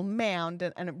like a little mound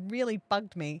and it really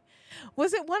bugged me.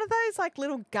 Was it one of those like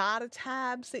little garter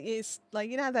tabs that you, like,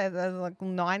 you know, the like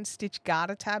 9-stitch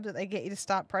garter tabs that they get you to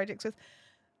start projects with?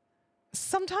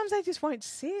 Sometimes they just won't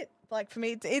sit. Like for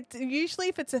me, it's usually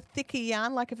if it's a thicker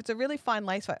yarn, like if it's a really fine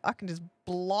lace, I can just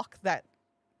block that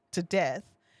to death.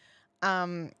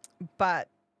 But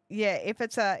yeah, if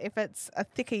it's a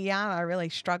thicker yarn, I really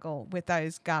struggle with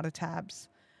those garter tabs.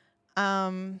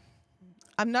 I'm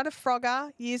not a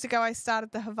frogger. Years ago, I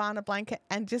started the Havana blanket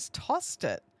and just tossed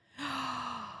it.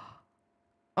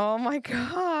 Oh my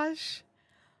gosh.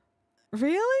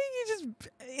 Really? You just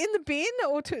in the bin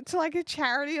or to like a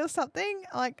charity or something?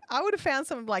 Like I would have found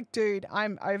someone like, dude,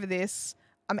 I'm over this.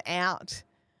 I'm out.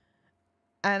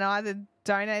 And either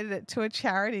donated it to a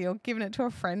charity or given it to a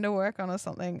friend to work on or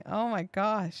something. Oh my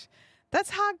gosh.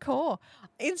 That's hardcore.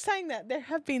 In saying that, there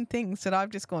have been things that I've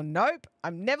just gone, nope,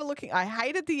 I'm never looking. I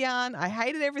hated the yarn. I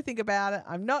hated everything about it.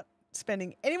 I'm not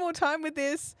spending any more time with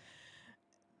this.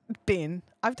 Bin.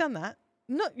 I've done that.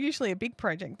 Not usually a big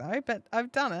project though, but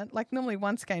I've done it. Like normally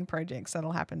one skein projects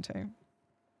that'll happen to.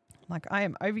 Like I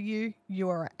am over you. You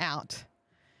are out.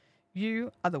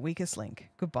 You are the weakest link.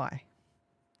 Goodbye.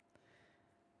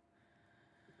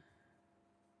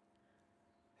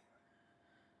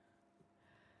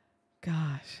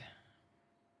 Gosh.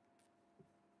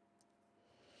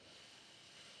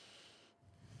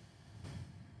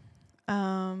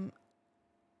 Oh,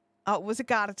 it was a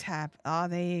garter tab. Oh,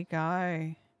 there you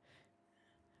go.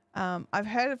 I've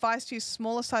heard advice to use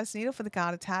smaller size needle for the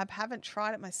garter tab. Haven't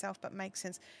tried it myself, but makes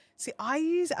sense. See, I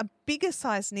use a bigger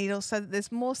size needle so that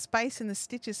there's more space in the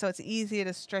stitches so it's easier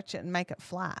to stretch it and make it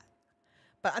flat.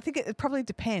 But I think it probably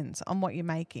depends on what you're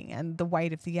making and the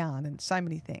weight of the yarn and so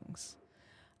many things.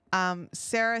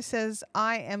 Sarah says,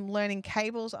 I am learning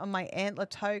cables on my antler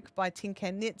toque by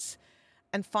Tinker Knits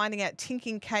and finding out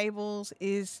tinking cables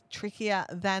is trickier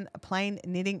than plain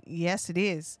knitting. Yes, it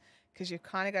is, because you've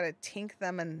kind of got to tink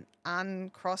them and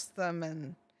uncross them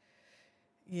and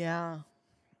yeah.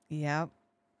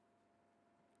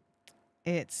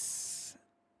 It's,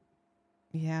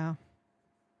 yeah.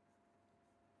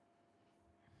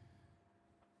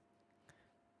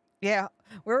 Yeah,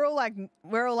 we're all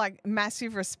like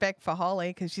massive respect for Holly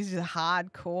because she's just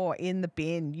hardcore in the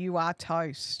bin. You are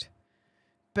toast,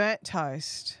 burnt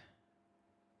toast.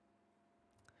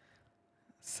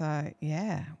 So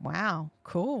yeah, wow,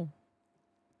 cool,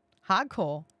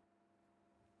 hardcore,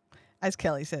 as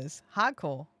Kelly says,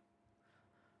 hardcore.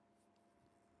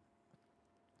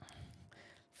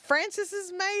 Francis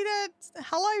has made it.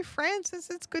 Hello,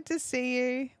 Francis. It's good to see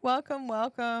you. Welcome,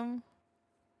 welcome.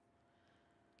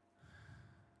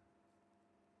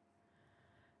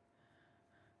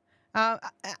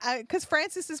 Because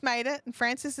Francis has made it, and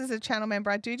Francis is a channel member.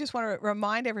 I do just want to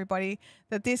remind everybody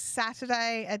that this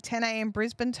Saturday at 10 a.m.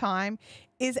 Brisbane time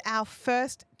is our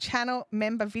first channel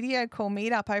member video call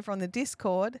meetup over on the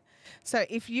Discord. So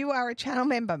if you are a channel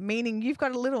member, meaning you've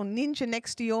got a little ninja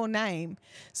next to your name,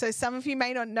 so some of you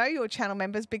may not know your channel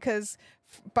members because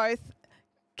both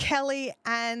Kelly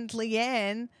and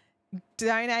Leanne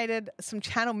donated some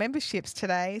channel memberships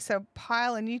today. So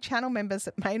pile of new channel members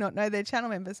that may not know their channel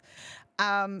members.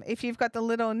 If you've got the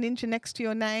little ninja next to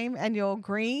your name and you're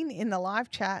green in the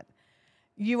live chat,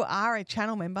 you are a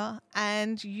channel member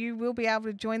and you will be able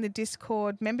to join the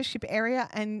Discord membership area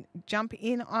and jump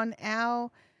in on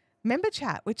our member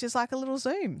chat, which is like a little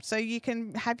Zoom. So you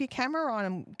can have your camera on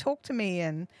and talk to me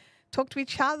and talk to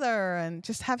each other and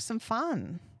just have some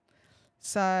fun.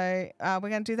 So we're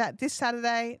going to do that this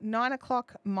Saturday, 9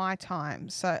 o'clock my time.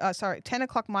 So, 10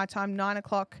 o'clock my time, 9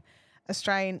 o'clock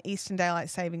Australian Eastern Daylight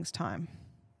Savings Time.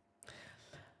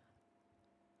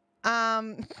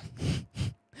 I'm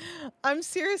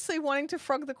seriously wanting to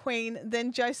frog the Queen.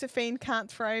 Then Josephine can't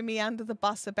throw me under the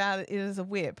bus about it. It is a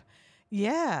whip.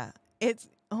 Yeah,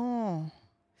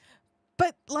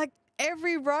 but like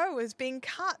every row is being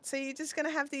cut. So you're just going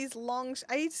to have these long,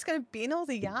 are you just going to bin all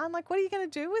the yarn? Like, what are you going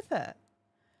to do with it?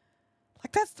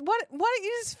 Like that's why don't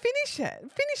you just finish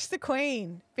it? Finish the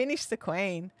Queen. Finish the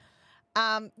Queen.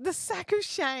 The sack of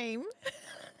shame.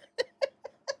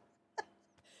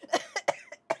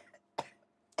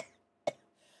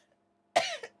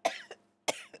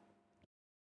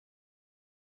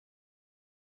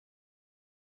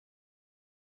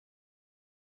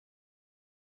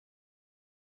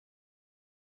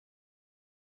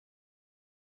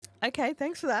 Okay,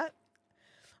 thanks for that.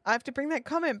 I have to bring that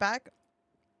comment back.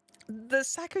 The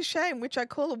sack of shame, which I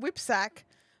call a whip sack,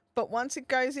 but once it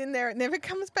goes in there, it never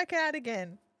comes back out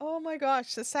again. Oh my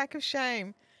gosh, the sack of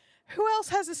shame. Who else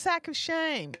has a sack of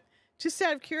shame? Just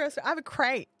out of curiosity, I have a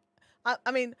crate. I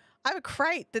have a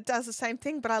crate that does the same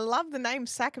thing, but I love the name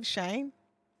sack of shame.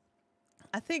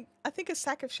 I think a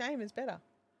sack of shame is better.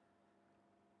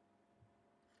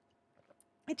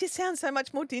 It just sounds so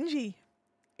much more dingy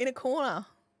in a corner.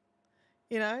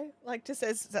 You know, like just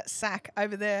as that sack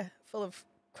over there full of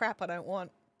crap I don't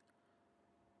want.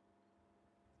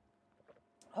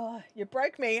 Oh, you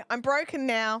broke me. I'm broken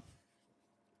now.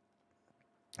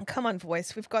 Come on,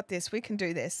 voice. We've got this. We can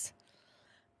do this.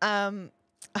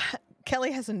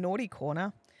 Kelly has a naughty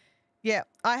corner. Yeah,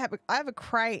 I have a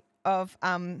crate of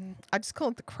I just call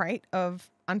it the crate of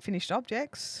unfinished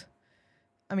objects.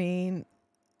 I mean,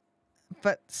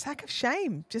 but sack of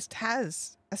shame just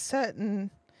has a certain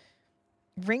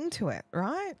ring to it,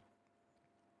 right?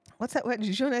 What's that word?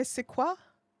 Je ne sais quoi?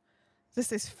 Just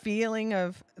this feeling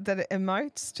of that it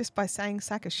emotes just by saying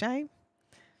sack of shame.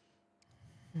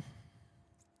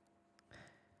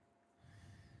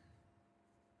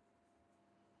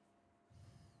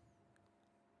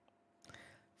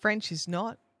 French is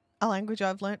not a language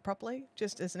I've learnt properly,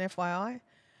 just as an FYI.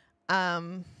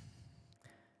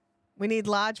 We need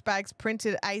large bags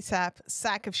printed ASAP,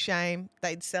 sack of shame.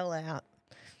 They'd sell out.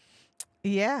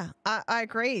 Yeah, I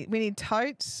agree. We need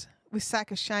totes with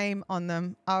sack of shame on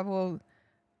them. I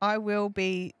will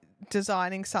be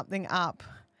designing something up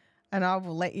and I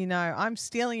will let you know. I'm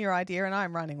stealing your idea and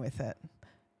I'm running with it.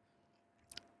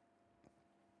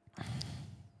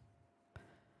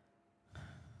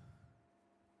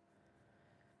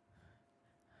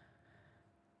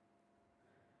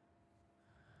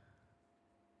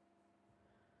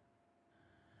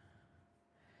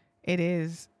 It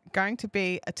is going to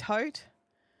be a tote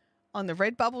on the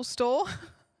Redbubble store.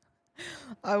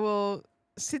 I will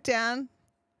sit down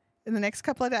in the next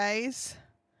couple of days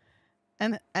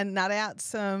and nut out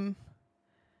some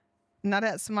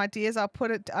ideas. I'll put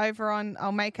it over on,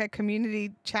 I'll make a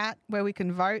community chat where we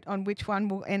can vote on which one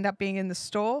will end up being in the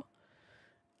store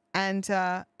and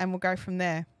we'll go from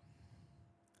there.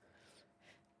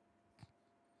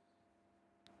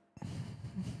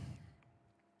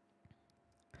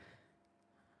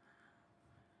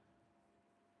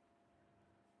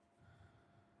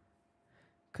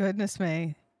 Goodness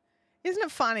me. Isn't it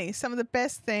funny? Some of the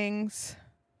best things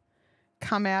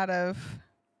come out of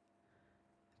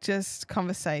just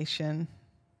conversation.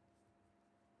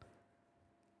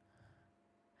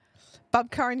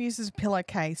 Bub Caron uses a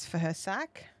pillowcase for her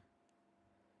sack.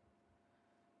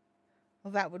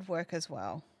 Well, that would work as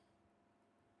well.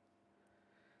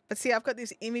 But see, I've got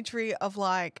this imagery of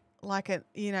like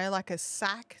a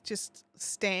sack just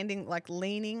standing, like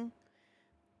leaning.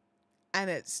 And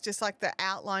it's just like the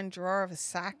outline drawer of a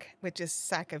sack with just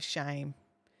sack of shame.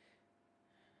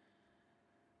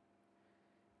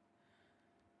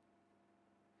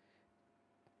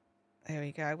 There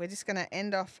we go. We're just going to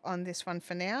end off on this one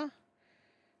for now.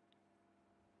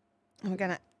 And we're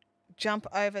going to jump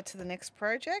over to the next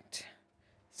project.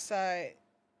 So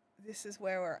this is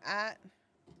where we're at.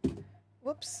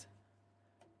 Whoops.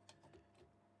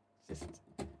 Just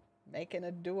making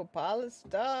a do a pile of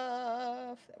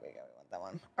stuff. There we go. We want that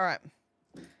one. All right.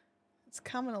 It's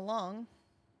coming along.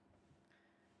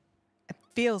 It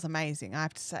feels amazing, I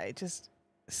have to say. Just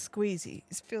squeezy.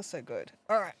 It feels so good.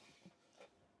 All right.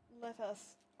 Let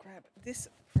us grab this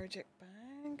project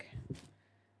bag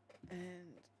and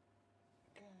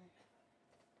go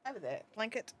over there.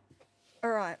 Blanket. All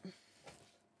right.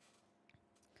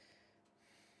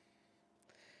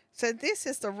 So this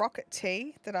is the rocket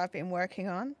tee that I've been working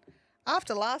on.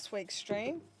 After last week's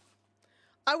stream,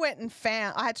 I went and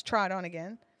found, I had to try it on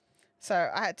again.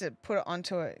 So I had to put it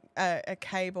onto a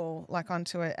cable, like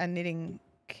onto a knitting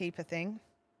keeper thing.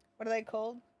 What are they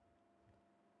called?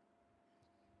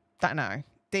 Don't know.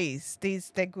 These,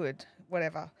 they're good,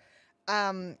 whatever.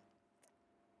 And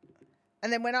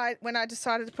then when I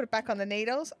decided to put it back on the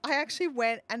needles, I actually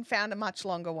went and found a much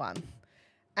longer one.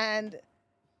 And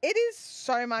it is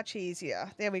so much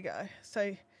easier. There we go.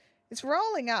 So it's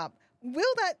rolling up.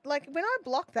 Will that, like, when I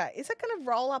block that, is it going to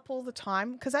roll up all the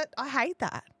time? Because I hate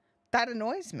that. That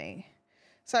annoys me.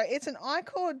 So it's an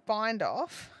I-cord bind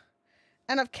off,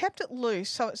 and I've kept it loose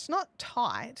so it's not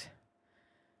tight.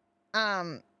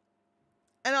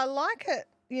 And I like it,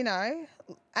 you know,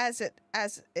 as it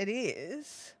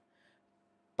is,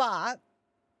 but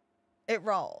it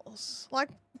rolls. Like,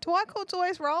 do I-cords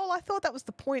always roll? I thought that was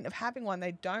the point of having one.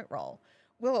 They don't roll.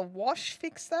 Will a wash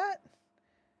fix that?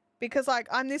 Because, like,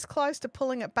 I'm this close to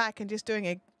pulling it back and just doing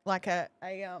a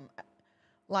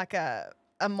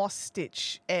moss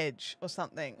stitch edge or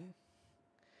something.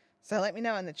 So let me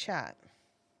know in the chat,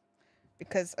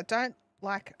 because I don't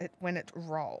like it when it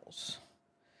rolls.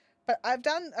 But I've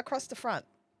done across the front.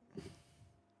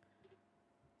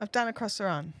 I've done across the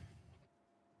run.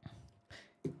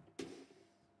 Here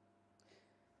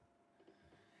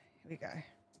we go.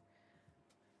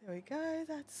 There we go.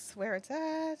 That's where it's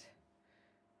at.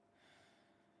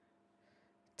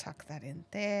 Tuck that in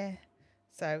there.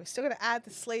 So we're still got to add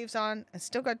the sleeves on and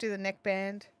still got to do the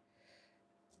neckband.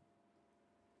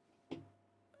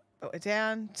 But we're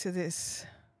down to this.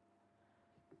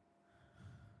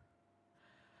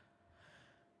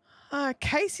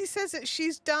 Casey says that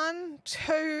she's done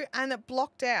 2 and it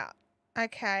blocked out.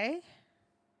 Okay.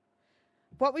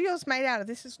 What were yours made out of?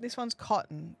 This one's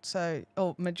cotton, so,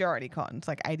 or majority cotton. It's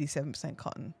like 87%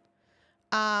 cotton.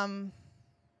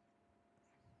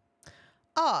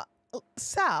 Oh,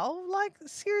 Sal, like,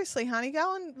 seriously, honey,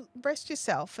 go and rest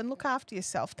yourself and look after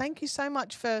yourself. Thank you so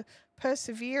much for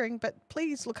persevering, but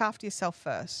please look after yourself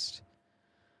first.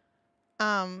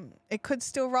 It could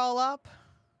still roll up.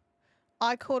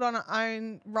 I caught on its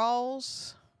own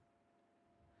rolls.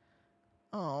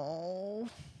 Oh.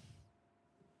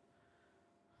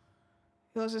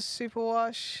 Yours is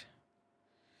superwash.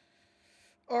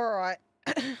 All right.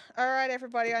 All right,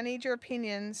 everybody, I need your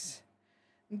opinions.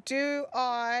 Do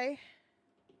I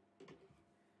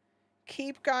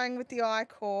keep going with the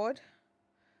I-cord,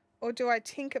 or do I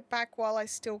tink it back while I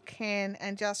still can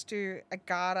and just do a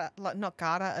garter, like not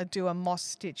garter, do a moss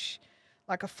stitch,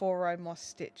 like a 4-row moss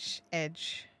stitch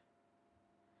edge,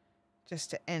 just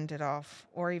to end it off,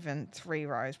 or even 3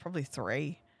 rows, probably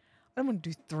 3. I don't want to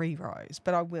do 3 rows,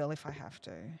 but I will if I have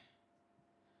to.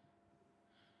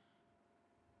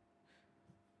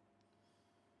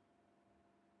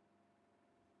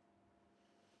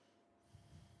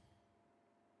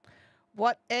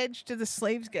 What edge do the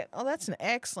sleeves get? Oh, that's an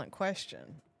excellent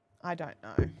question. I don't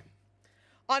know.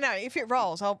 Oh, no, if it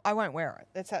rolls, I won't wear it.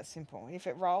 It's that simple. If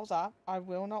it rolls up, I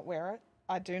will not wear it.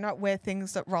 I do not wear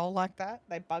things that roll like that.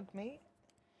 They bug me.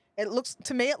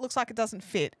 To me, it looks like it doesn't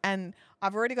fit. And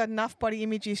I've already got enough body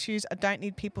image issues. I don't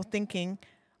need people thinking.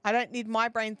 I don't need my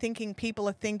brain thinking people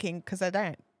are thinking, because they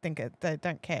don't think it. They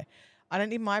don't care. I don't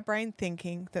need my brain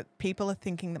thinking that people are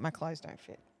thinking that my clothes don't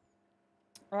fit.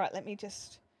 All right, let me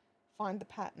just find the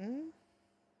pattern.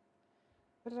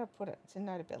 Where did I put it? It's in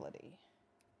Notability.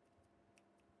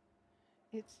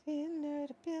 It's in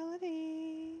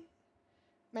Notability.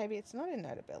 Maybe it's not in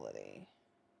Notability.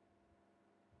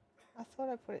 I thought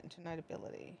I put it into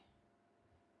Notability.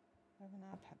 Open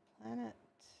up Planet.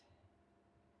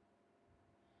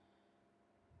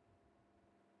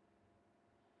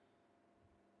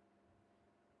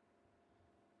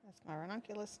 That's my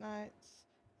ranunculus notes.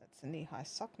 That's the knee-high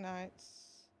sock notes.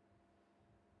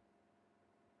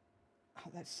 Oh,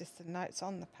 that's just the notes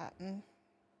on the pattern.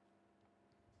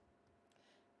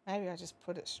 Maybe I just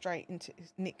put it straight into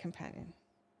Knit Companion.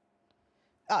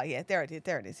 Oh, yeah, there it is.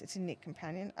 There it is. It's a knit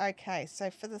companion. Okay,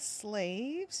 so for the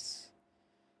sleeves,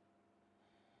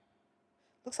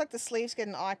 looks like the sleeves get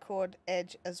an I-cord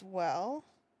edge as well.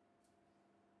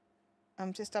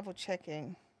 I'm just double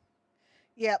checking.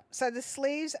 Yep, so the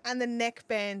sleeves and the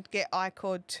neckband get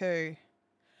I-cord too.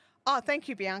 Oh, thank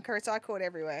you, Bianca. It's I-cord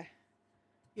everywhere.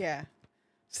 Yeah.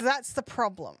 So that's the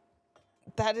problem.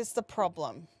 That is the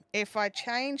problem. If I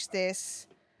change this,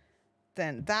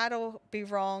 then that'll be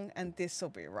wrong and this will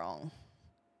be wrong.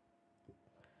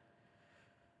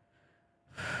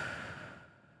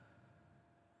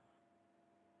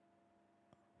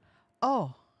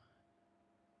 Oh.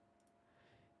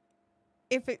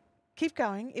 Keep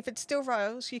going. If it still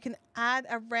rolls, you can add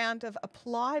a round of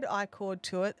applied I-cord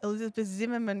to it. Elizabeth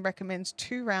Zimmerman recommends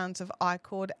 2 rounds of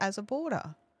I-cord as a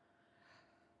border.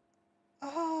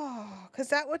 Oh, because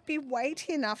that would be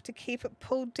weighty enough to keep it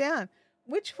pulled down.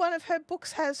 Which one of her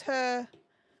books has her?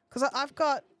 Because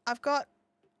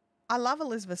I love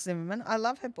Elizabeth Zimmerman. I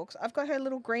love her books. I've got her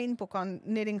little green book on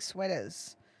knitting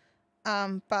sweaters.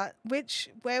 But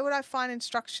where would I find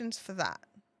instructions for that?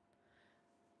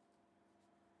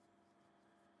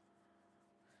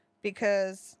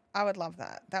 Because I would love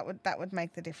that. That would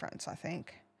make the difference, I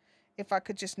think. If I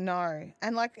could just know.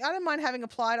 And like, I don't mind having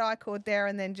applied I-cord there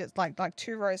and then just like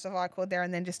 2 rows of I-cord there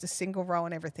and then just a single row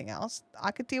and everything else.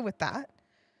 I could deal with that.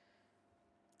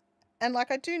 And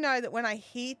like, I do know that when I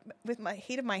heat with my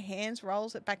heat of my hands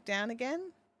rolls it back down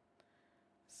again.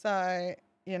 So,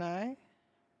 you know.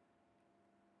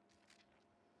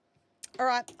 All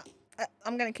right.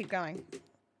 I'm going to keep going.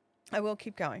 I will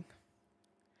keep going.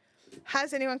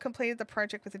 Has anyone completed the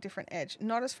project with a different edge?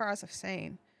 Not as far as I've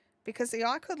seen. Because the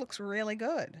I-cord looks really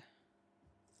good.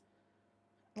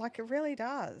 Like, it really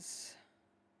does.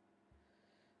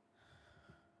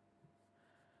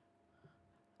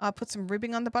 I'll put some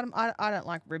ribbing on the bottom. I don't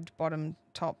like ribbed bottom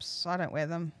tops, so I don't wear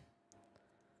them.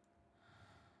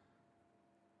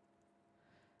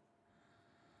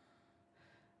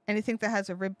 Anything that has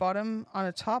a rib bottom on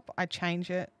a top, I change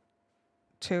it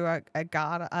to a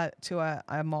garter, to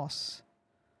a moss.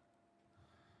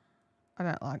 I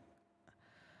don't like.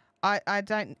 I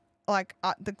don't like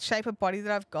the shape of body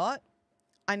that I've got.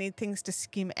 I need things to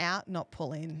skim out, not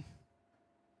pull in.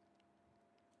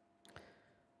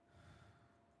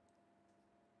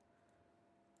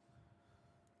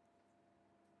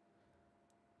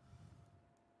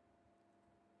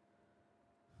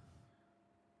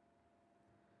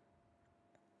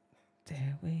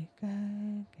 There we go.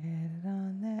 Get it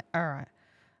on there. All right.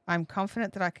 I'm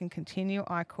confident that I can continue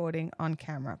I-cording on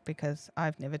camera because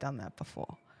I've never done that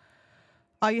before.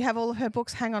 Oh, you have all of her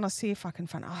books? Hang on, I'll see if I can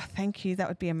find. Oh, thank you. That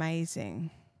would be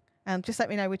amazing. And just let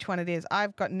me know which one it is.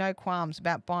 I've got no qualms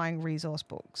about buying resource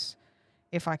books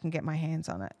if I can get my hands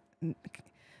on it.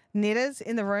 Knitters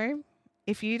in the room,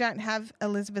 if you don't have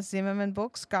Elizabeth Zimmerman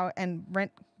books, go and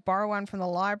borrow one from the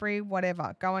library,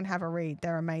 whatever. Go and have a read.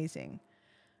 They're amazing.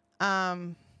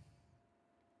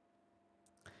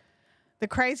 The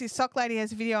Crazy Sock Lady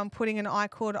has a video on putting an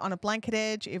I-cord on a blanket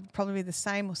edge. It would probably be the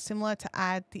same or similar to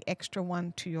add the extra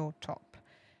one to your top.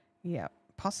 Yeah,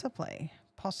 possibly.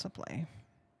 Possibly.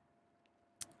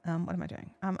 What am I doing?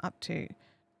 I'm up to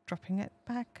dropping it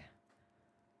back.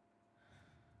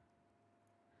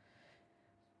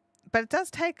 But it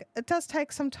does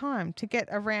take some time to get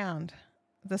around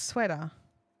the sweater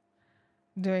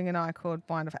doing an I-cord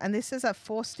binder. And this is a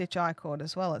 4-stitch I-cord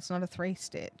as well. It's not a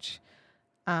 3-stitch.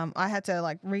 I had to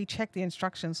like recheck the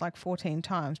instructions like 14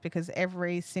 times because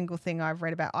every single thing I've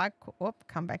read about I-cord,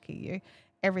 come back here you,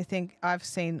 everything I've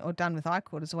seen or done with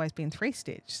I-cord has always been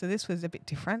 3-stitch. So this was a bit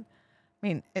different. I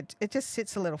mean, it just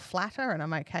sits a little flatter and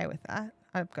I'm okay with that.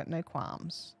 I've got no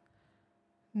qualms.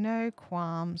 No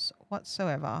qualms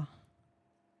whatsoever.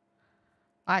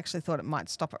 I actually thought it might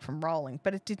stop it from rolling,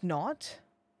 but it did not.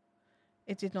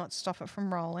 It did not stop it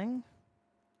from rolling.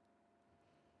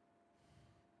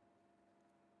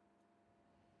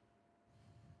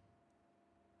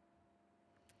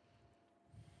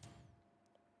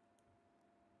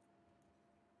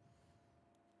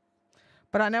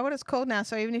 But I know what it's called now,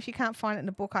 so even if you can't find it in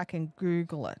a book, I can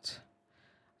Google it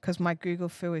because my Google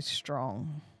foo is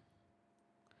strong.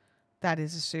 That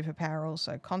is a superpower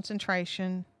also.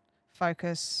 Concentration,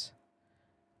 focus,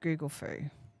 Google foo.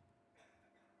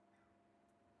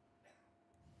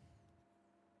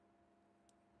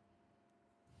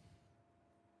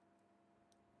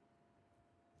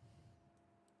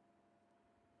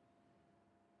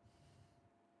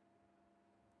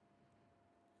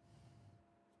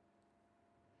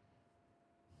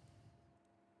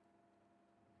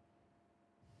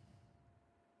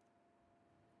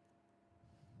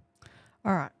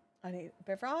 All right. I need a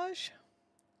beverage.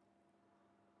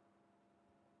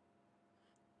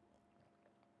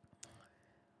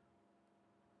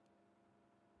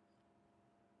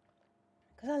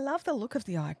 Because I love the look of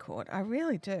the I-cord. I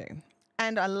really do.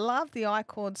 And I love the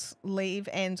I-cord's leave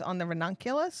ends on the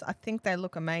ranunculus. I think they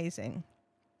look amazing.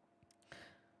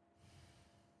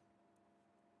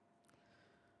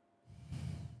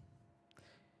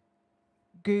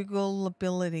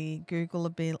 Googleability.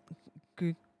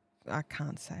 I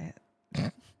can't say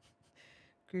it.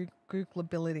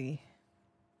 Googleability.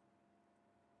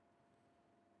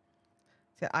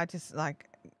 So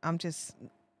I'm just,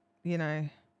 you know,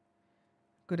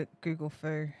 good at Google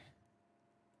foo.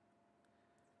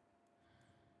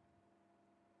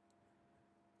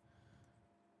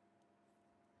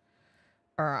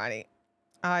 Alrighty.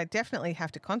 I definitely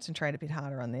have to concentrate a bit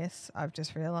harder on this. I've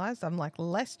just realised I'm like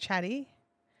less chatty,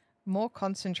 more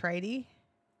concentraty.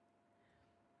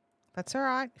 That's all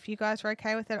right. If you guys are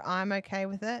okay with it, I'm okay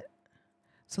with it.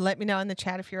 So let me know in the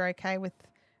chat if you're okay with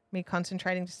me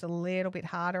concentrating just a little bit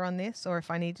harder on this, or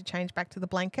if I need to change back to the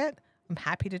blanket. I'm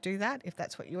happy to do that if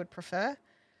that's what you would prefer.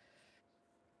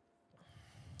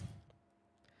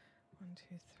 1,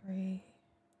 2, 3.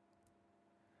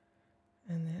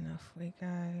 And then off we go.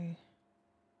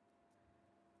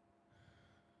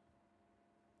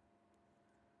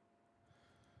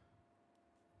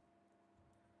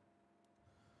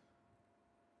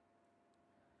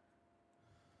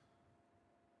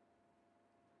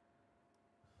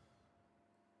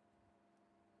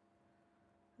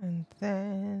 And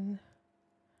then,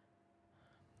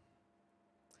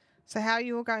 so how are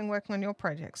you all going working on your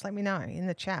projects? Let me know in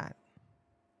the chat.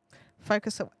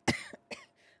 Focus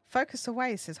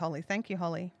away, says Holly. Thank you,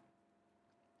 Holly.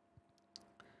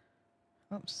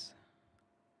 Oops.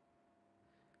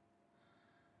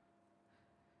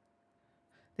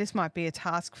 This might be a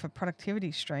task for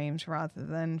productivity streams rather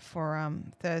than for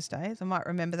Thursdays. I might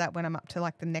remember that when I'm up to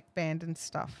like the neckband and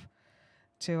stuff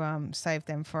to save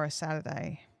them for a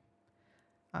Saturday.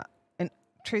 And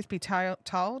truth be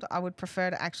told, I would prefer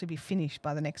to actually be finished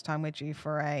by the next time we're due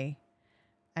for a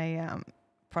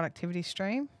productivity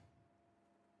stream.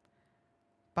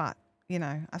 But, you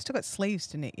know, I've still got sleeves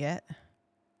to knit yet.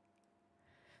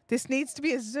 This needs to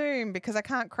be a Zoom because I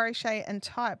can't crochet and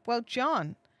type. Well,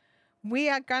 John, we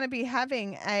are going to be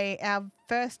having our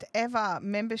first ever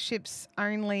memberships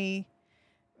only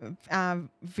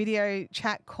video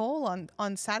chat call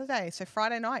on Saturday. So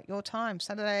Friday night, your time,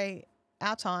 Saturday,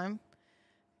 our time.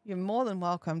 You're more than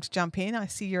welcome to jump in. I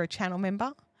see you're a channel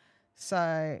member.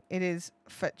 So it is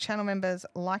for channel members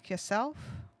like yourself.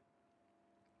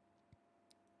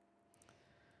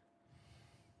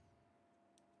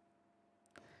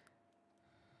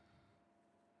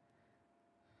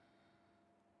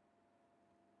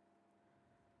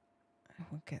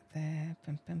 We'll get there.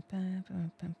 Bum, bum, bum,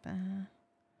 bum, bum,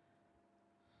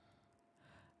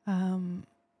 bum.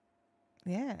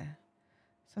 Yeah.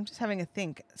 So I'm just having a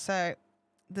think. So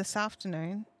this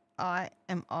afternoon, I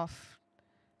am off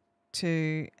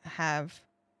to have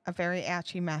a very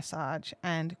ouchy massage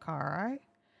and chiro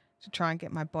to try and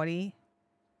get my body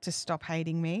to stop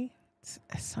hating me.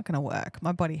 It's not going to work.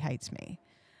 My body hates me.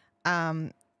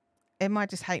 It might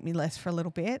just hate me less for a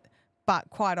little bit, but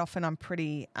quite often I'm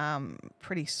pretty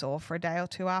sore for a day or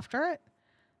two after it.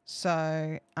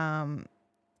 So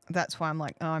that's why I'm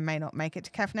like, oh, I may not make it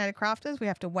to Caffeinated Crafters. We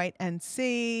have to wait and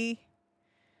see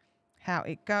how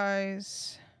it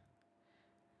goes,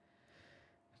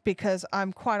 because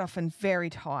I'm quite often very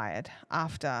tired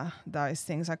after those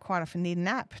things. I quite often need a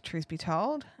nap, truth be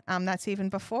told. That's even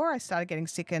before I started getting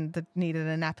sick and needed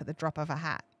a nap at the drop of a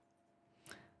hat.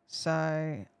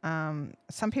 So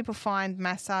some people find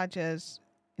massages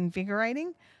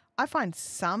invigorating. I find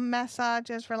some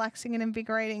massages relaxing and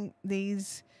invigorating.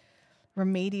 These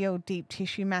remedial deep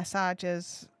tissue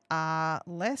massages are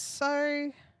less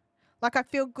so. Like, I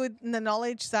feel good in the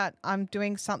knowledge that I'm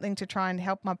doing something to try and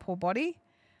help my poor body.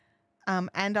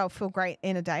 And I'll feel great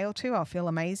in a day or two. I'll feel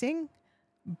amazing,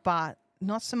 but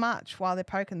not so much while they're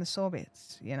poking the sore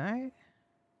bits, you know?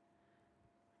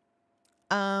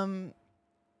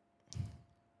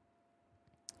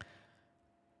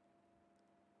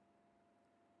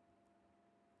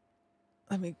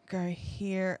 Let me go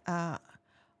here. I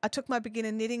took my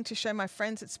beginner knitting to show my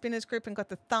friends at Spinners Group and got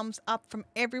the thumbs up from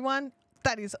everyone.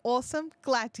 That is awesome.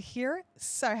 Glad to hear it.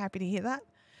 So happy to hear that.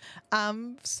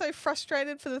 So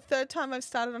frustrated for the third time I've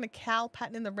started on a cowl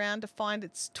pattern in the round to find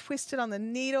it's twisted on the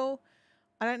needle.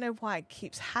 I don't know why it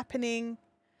keeps happening.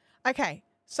 Okay,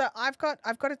 so I've got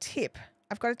a tip.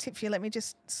 I've got a tip for you. Let me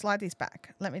just slide these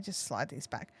back.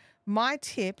 My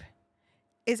tip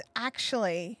is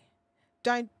actually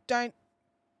don't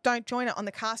join it on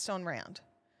the cast on round.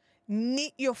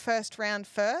 Knit your first round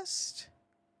first.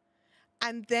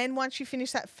 And then once you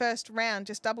finish that first round,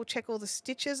 just double check all the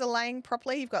stitches are laying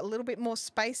properly. You've got a little bit more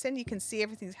space in. You can see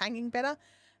everything's hanging better.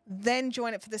 Then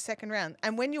join it for the second round.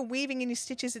 And when you're weaving in your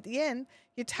stitches at the end,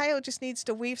 your tail just needs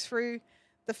to weave through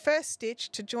the first stitch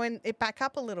to join it back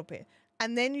up a little bit.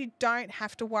 And then you don't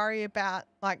have to worry about,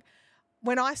 like,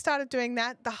 when I started doing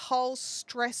that, the whole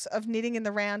stress of knitting in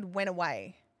the round went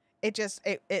away. It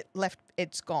left,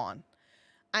 it's gone.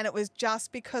 And it was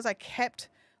just because I kept,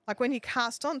 like when you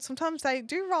cast on, sometimes they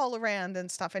do roll around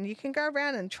and stuff, and you can go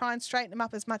around and try and straighten them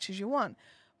up as much as you want.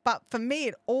 But for me,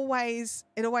 it always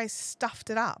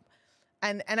stuffed it up.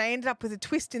 And I ended up with a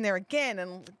twist in there again,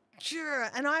 and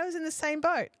I was in the same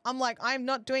boat. I'm like, I'm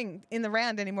not doing in the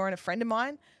round anymore. And a friend of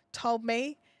mine told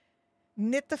me,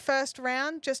 knit the first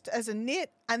round just as a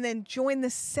knit and then join the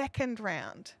second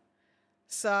round.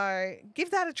 So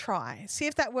give that a try. See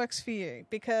if that works for you,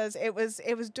 because it was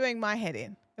doing my head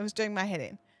in. It was doing my head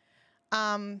in.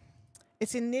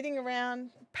 It's in Knitting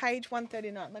Around, page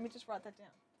 139. Let me just write that down.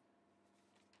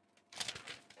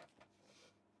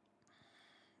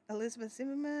 Elizabeth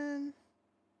Zimmerman.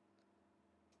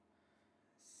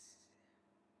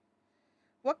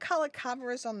 What color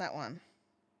cover is on that one?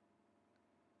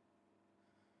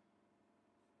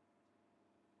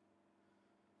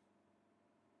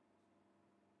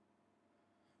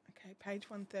 Okay, page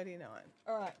 139.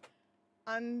 All right.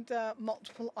 Under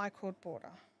multiple I-cord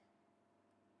border.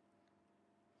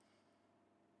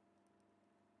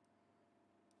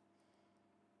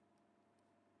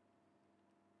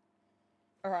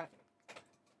 All right.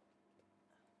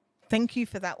 Thank you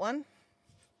for that one.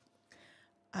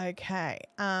 Okay,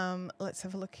 let's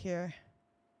have a look here.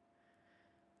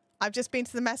 I've just been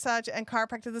to the massage and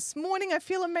chiropractor this morning. I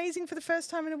feel amazing for the first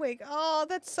time in a week. Oh,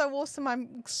 that's so awesome.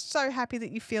 I'm so happy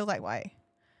that you feel that way.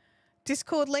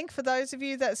 Discord link for those of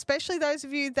you that, especially those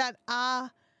of you that are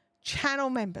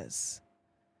channel members.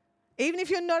 Even if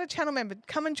you're not a channel member,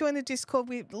 come and join the Discord.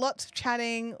 We lots of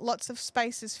chatting, lots of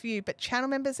spaces for you. But channel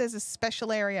members, there's a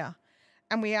special area.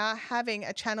 And we are having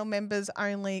a channel members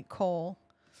only call.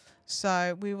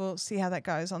 So we will see how that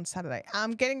goes on Saturday.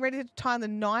 I'm getting ready to tie on the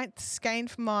 9th skein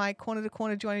for my corner to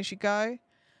corner join as you go.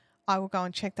 I will go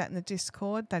and check that in the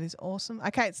Discord. That is awesome.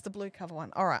 Okay, it's the blue cover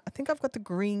one. All right, I think I've got the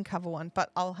green cover one,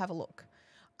 but I'll have a look.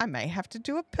 I may have to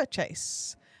do a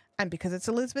purchase. And because it's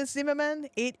Elizabeth Zimmerman,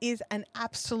 it is an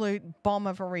absolute bomb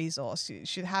of a resource. You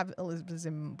should have Elizabeth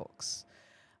Zimmerman books.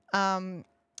 A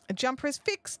jumper is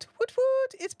fixed. Woot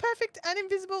woot. It's perfect and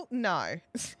invisible. No.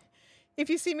 If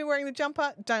you see me wearing the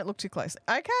jumper, don't look too close.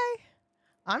 Okay.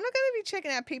 I'm not going to be checking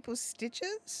out people's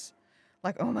stitches.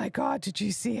 Like, oh my God, did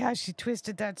you see how she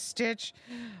twisted that stitch?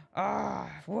 Oh,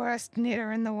 worst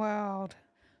knitter in the world.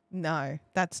 No,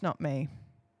 that's not me.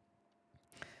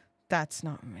 That's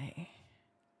not me.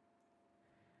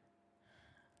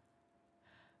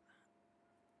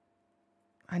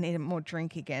 I need a more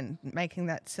drink again. Making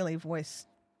that silly voice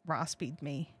raspied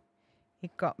me.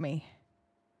 It got me.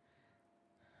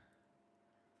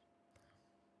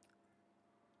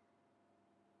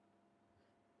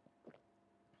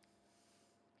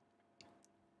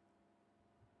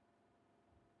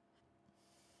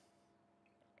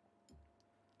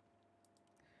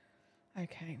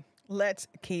 Okay, let's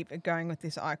keep going with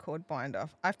this I-cord bind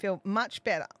off. I feel much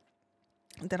better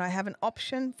that I have an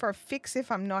option for a fix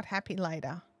if I'm not happy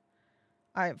later.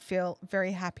 I feel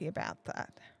very happy about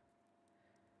that.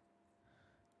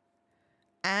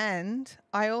 And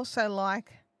I also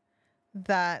like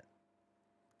that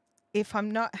if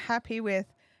I'm not happy with,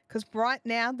 because right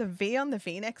now the V on the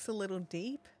V-neck's a little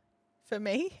deep for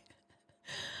me.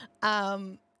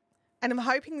 And I'm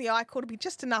hoping the I-cord will be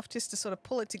just enough just to sort of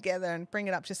pull it together and bring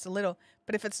it up just a little.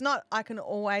 But if it's not, I can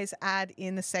always add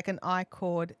in the second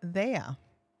I-cord there.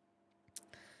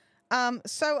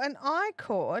 So an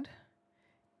I-cord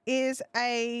is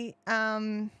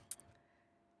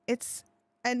it's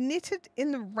a knitted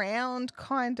in the round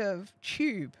kind of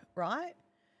tube, right?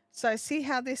 So see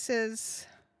how this is,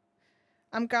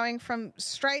 I'm going from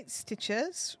straight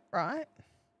stitches, right?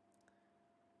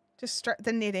 Just straight,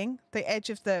 the knitting, the edge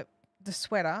of the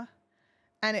sweater,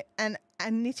 and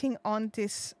knitting on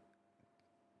this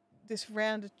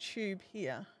rounded tube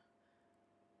here.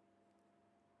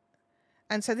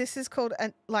 And so this is called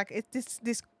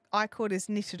this I-cord is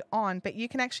knitted on, but you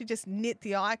can actually just knit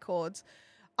the I-cords.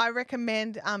 I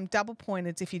recommend double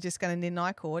pointeds if you're just going to knit an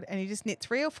I-cord, and you just knit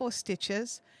 3 or 4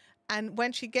 stitches, and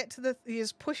once you get to you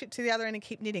just push it to the other end and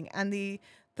keep knitting, and the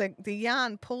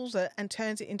yarn pulls it and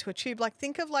turns it into a tube. Like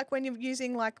think of like when you're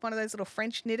using like one of those little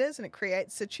French knitters and it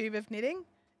creates a tube of knitting.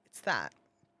 It's that.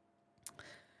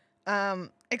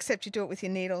 Except you do it with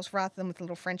your needles rather than with a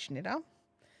little French knitter.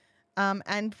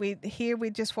 And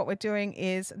what we're doing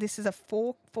is, this is a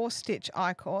four stitch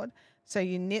I-cord. So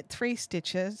you knit 3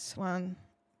 stitches, 1,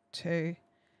 2,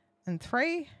 and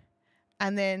 3.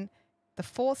 And then the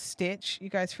 4th stitch, you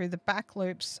go through the back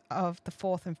loops of the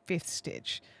 4th and 5th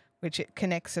stitch, which it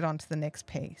connects it onto the next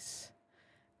piece.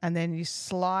 And then you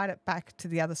slide it back to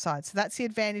the other side. So that's the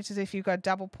advantage, is if you've got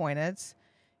double pointeds,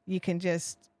 you can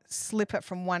just slip it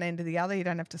from one end to the other. You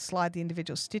don't have to slide the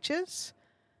individual stitches.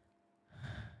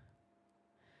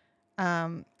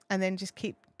 And then just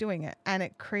keep doing it. And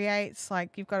it creates,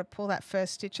 like, you've got to pull that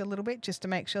first stitch a little bit just to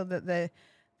make sure that the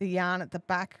yarn at the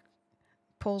back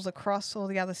pulls across all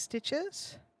the other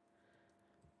stitches.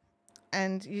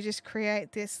 And you just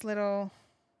create this little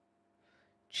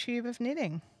tube of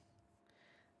knitting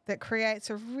that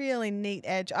creates a really neat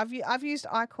edge. I've used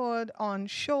I-cord on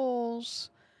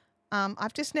shawls.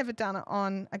 I've just never done it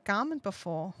on a garment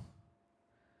before.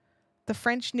 The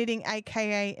French knitting,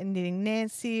 aka a knitting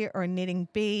Nancy or a knitting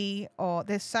bee, or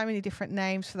there's so many different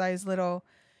names for those little,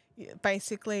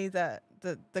 basically the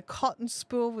cotton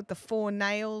spool with the 4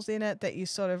 nails in it that you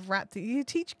sort of wrap. You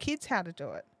teach kids how to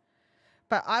do it.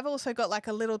 But I've also got like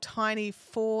a little tiny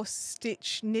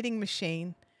 4-stitch knitting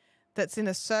machine that's in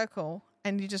a circle,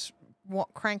 and you just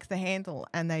crank the handle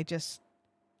and they just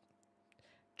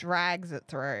drags it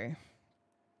through.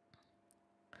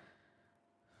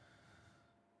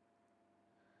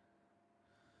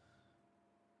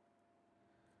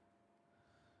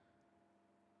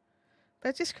 But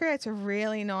it just creates a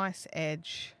really nice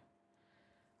edge.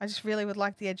 I just really would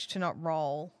like the edge to not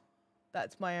roll.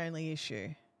 That's my only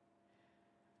issue.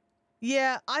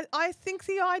 Yeah, I think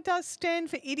the I does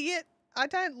stand for idiot. I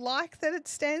don't like that it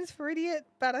stands for idiot,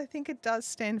 but I think it does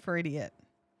stand for idiot.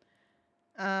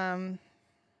 But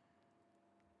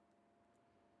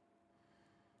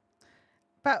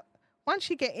once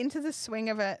you get into the swing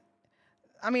of it,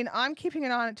 I mean, I'm keeping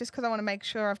an eye on it just because I want to make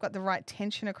sure I've got the right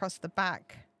tension across the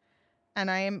back. And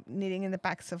I am knitting in the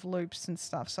backs of loops and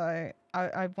stuff. So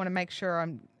I want to make sure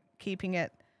I'm keeping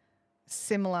it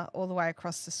similar all the way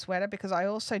across the sweater, because I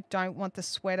also don't want the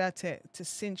sweater to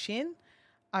cinch in.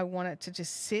 I want it to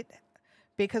just sit,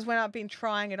 because when I've been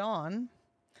trying it on,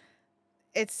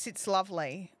 it sits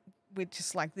lovely with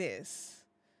just like this.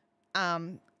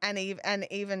 And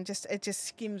even just, it just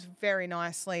skims very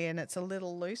nicely, and it's a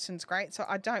little loose and it's great. So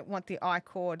I don't want the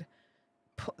I-cord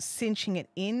cinching it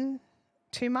in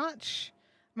too much.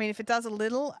 I mean, if it does a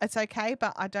little, it's okay,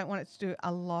 but I don't want it to do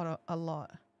a lot.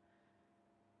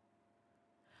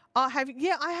 Oh, I have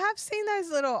seen those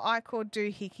little I-cord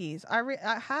doohickeys.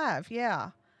 I have, yeah.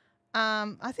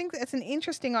 I think that's an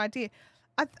interesting idea.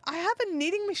 I have a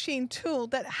knitting machine tool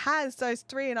that has those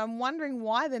 3, and I'm wondering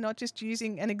why they're not just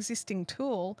using an existing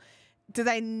tool. Do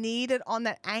they need it on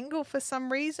that angle for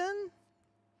some reason?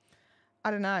 I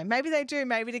don't know. Maybe they do.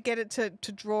 Maybe to get it to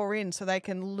draw in so they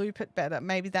can loop it better.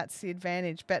 Maybe that's the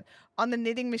advantage. But on the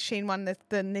knitting machine one,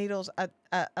 the needles are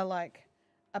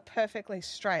perfectly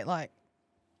straight. Like,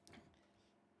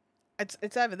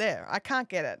 it's over there. I can't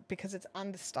get it because it's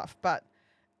under stuff. But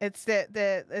it's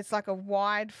it's like a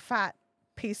wide, fat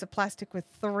piece of plastic with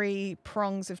 3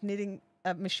 prongs of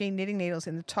machine knitting needles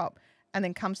in the top, and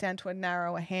then comes down to a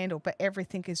narrower handle. But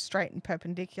everything is straight and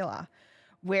perpendicular.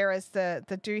 Whereas the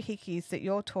doohickeys that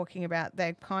you're talking about,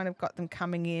 they've kind of got them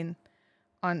coming in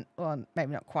on, well,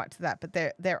 maybe not quite to that, but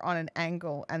they're on an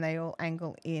angle, and they all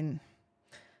angle in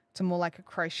to more like a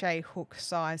crochet hook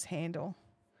size handle.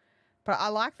 But I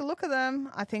like the look of them.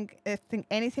 I think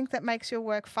anything that makes your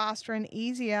work faster and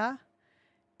easier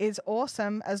is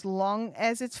awesome, as long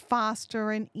as it's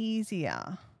faster and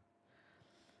easier.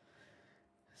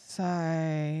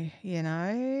 So, you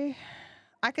know,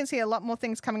 I can see a lot more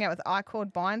things coming out with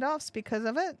I-cord bind-offs because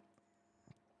of it.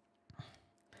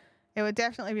 It would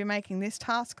definitely be making this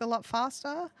task a lot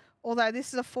faster, although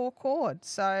this is a 4-cord,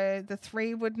 so the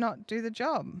 3 would not do the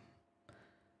job.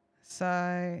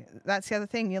 So that's the other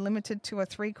thing. You're limited to a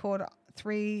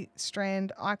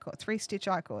 3-strand I-cord, 3-stitch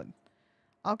I-cord.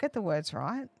 I'll get the words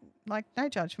right. Like, no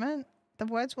judgment. The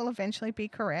words will eventually be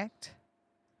correct.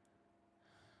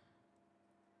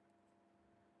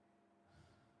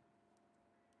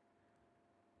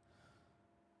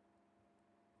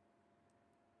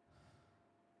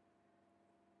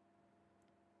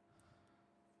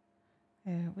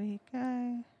 There we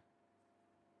go.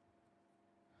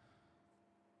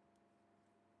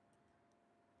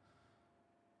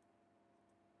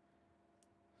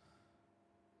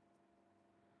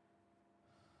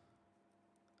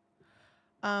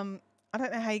 I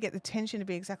don't know how you get the tension to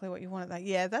be exactly what you want at that.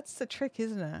 Yeah, that's the trick,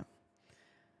 isn't it?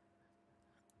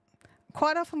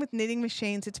 quite often with knitting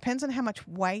machines, it depends on how much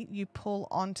weight you pull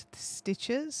onto the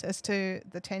stitches as to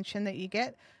the tension that you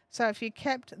get. So if you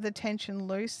kept the tension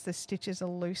loose, the stitches are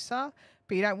looser,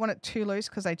 but you don't want it too loose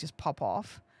because they just pop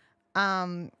off.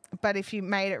 But if you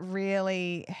made it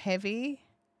really heavy,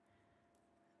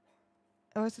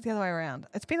 or is it the other way around?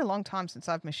 It's been a long time since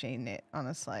I've machine knit,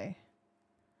 honestly.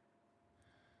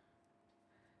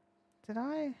 Did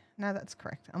I? No, that's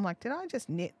correct. I'm like, did I just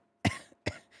knit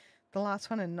the last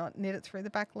one and not knit it through the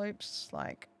back loops?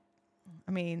 Like,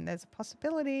 I mean, there's a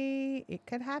possibility it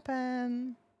could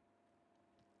happen.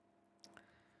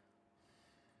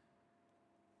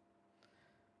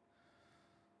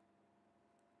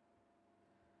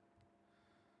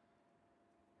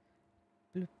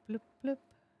 Bloop, bloop, bloop.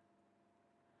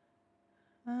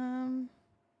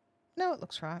 No, it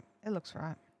looks right. It looks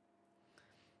right.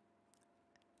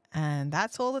 And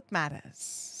that's all that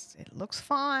matters. It looks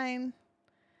fine.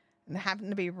 And it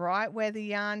happened to be right where the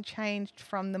yarn changed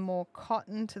from the more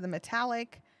cotton to the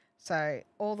metallic. So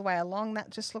all the way along,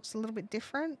 that just looks a little bit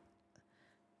different.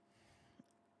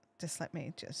 Just let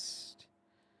me just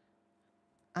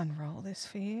unroll this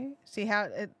for you. See how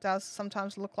it does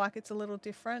sometimes look like it's a little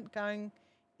different going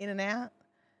in and out?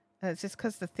 And it's just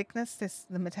because the thickness,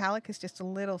 the metallic is just a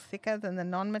little thicker than the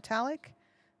non-metallic.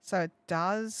 So it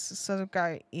does sort of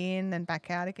go in and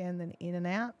back out again, then in and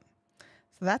out.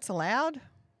 So that's allowed.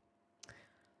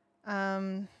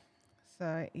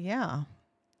 So yeah.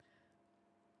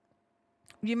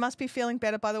 You must be feeling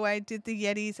better, by the way. Did the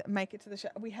Yetis make it to the show?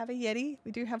 We have a Yeti.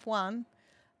 We do have one.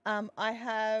 I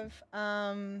have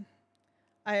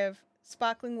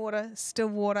sparkling water, still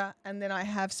water, and then I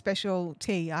have special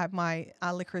tea. I have my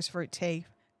licorice fruit tea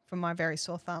for my very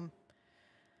sore thumb.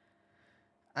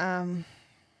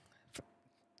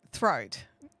 Throat.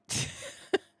 Don't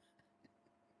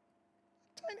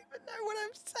even know what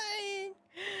I'm saying.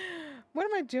 What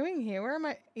am I doing here? Where am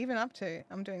I even up to?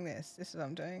 I'm doing this. This is what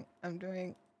I'm doing. I'm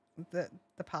doing the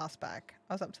pass back.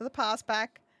 I was up to the pass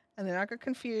back, and then I got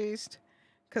confused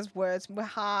because words were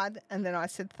hard, and then I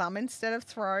said thumb instead of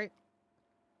throat.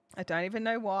 I don't even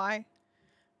know why.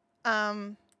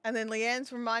 And then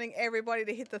Leanne's reminding everybody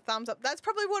to hit the thumbs up. That's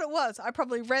probably what it was. I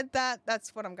probably read that.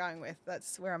 That's what I'm going with.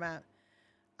 That's where I'm at.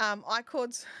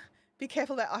 I-cords. Be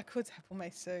careful that I-cords apple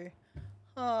may sue.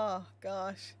 Oh,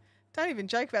 gosh. Don't even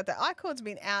joke about that. I-cord's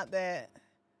been out there.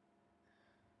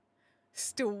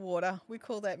 Still water. We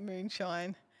call that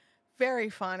moonshine. Very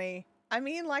funny. I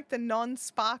mean, like the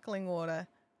non-sparkling water.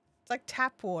 It's like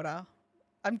tap water.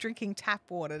 I'm drinking tap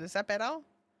water. Is that better?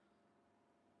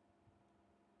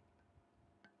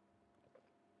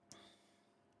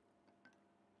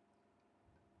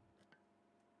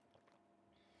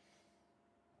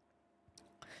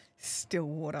 Still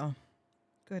water.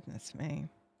 Goodness me.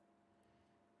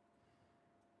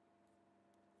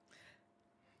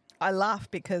 I laugh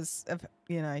because of,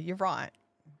 you're right.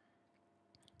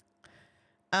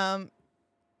 Yeah,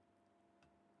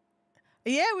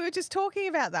 we were just talking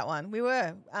about that one. We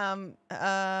were.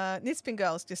 Nispin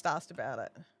Girls just asked about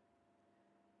it.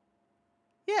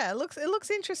 Yeah, it looks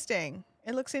interesting.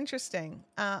 It looks interesting.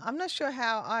 I'm not sure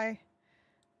how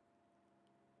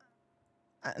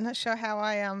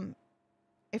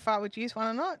if I would use one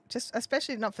or not. Just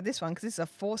especially not for this one because this is a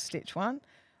 4-stitch one.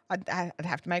 I'd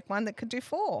have to make one that could do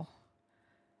 4.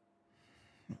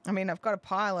 I mean, I've got a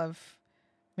pile of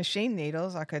machine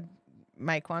needles. I could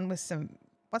make one with some.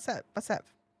 What's that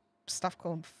stuff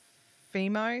called?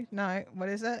 Fimo? No, what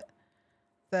is it?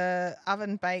 The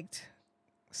oven baked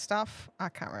stuff. I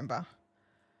can't remember.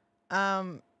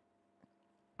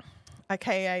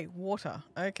 AKA water.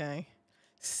 Okay.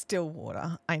 Still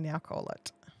water, I now call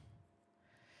it.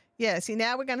 Yeah, see,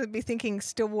 now we're going to be thinking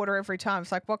still water every time.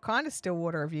 It's like, what kind of still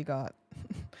water have you got?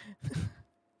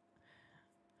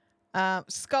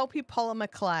 Sculpey polymer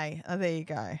clay. Oh, there you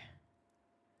go.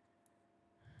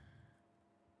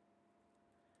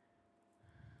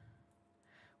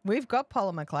 We've got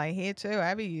polymer clay here too.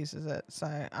 Abby uses it.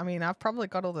 So, I mean, I've probably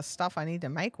got all the stuff I need to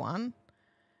make one.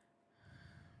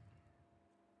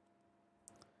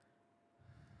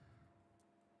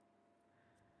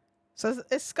 So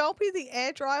is Sculpey the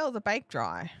air dry or the bake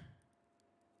dry?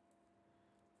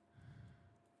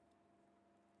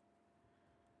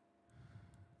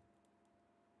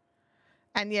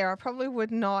 And yeah, I probably would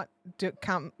not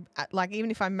even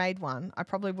if I made one, I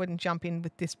probably wouldn't jump in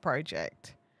with this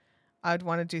project. I'd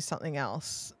want to do something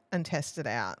else and test it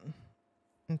out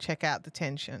and check out the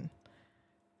tension.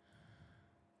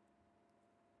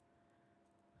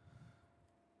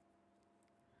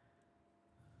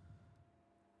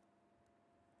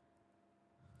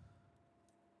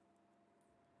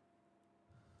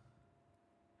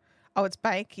 Oh, it's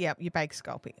bake? Yep, you bake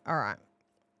Sculpey. All right.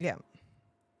 Yep.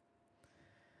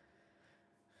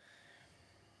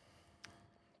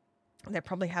 They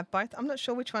probably have both. I'm not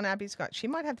sure which one Abby's got. She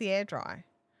might have the air dry.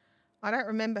 I don't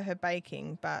remember her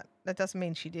baking, but that doesn't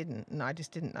mean she didn't, and I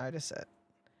just didn't notice it.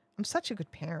 I'm such a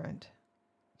good parent.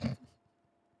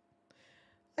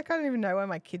 Like, I don't even know when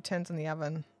my kid turns on the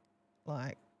oven.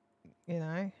 Like, you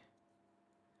know.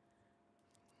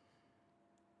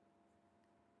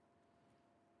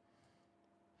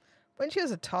 When she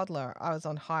was a toddler, I was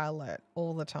on high alert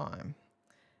all the time.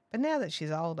 But now that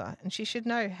she's older, and she should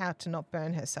know how to not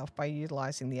burn herself by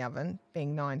utilising the oven,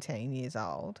 being 19 years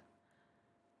old.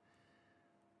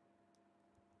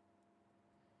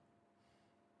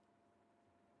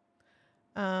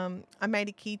 I made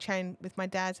a keychain with my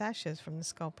dad's ashes from the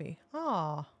Sculpey.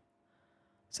 Oh,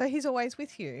 so he's always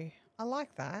with you. I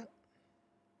like that.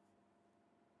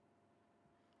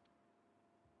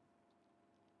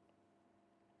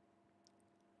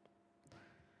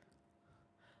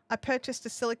 I purchased a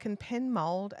silicone pen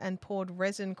mold and poured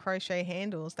resin crochet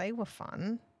handles. They were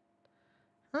fun.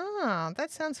 Ah, that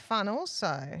sounds fun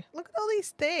also. Look at all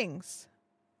these things.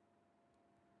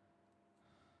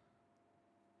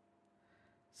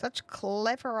 Such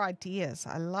clever ideas.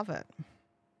 I love it.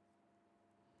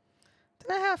 Don't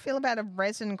know how I feel about a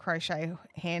resin crochet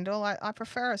handle. I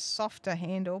prefer a softer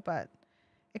handle, but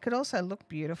it could also look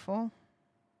beautiful.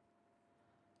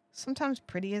 Sometimes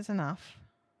pretty is enough.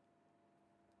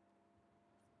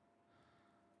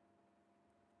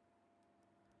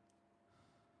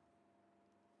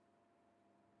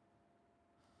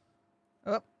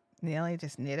 Oh, nearly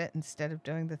just knit it instead of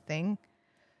doing the thing.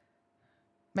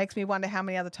 Makes me wonder how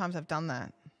many other times I've done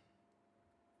that.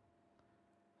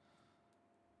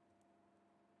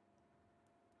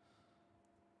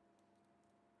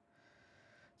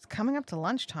 It's coming up to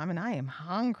lunchtime and I am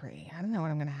hungry. I don't know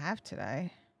what I'm going to have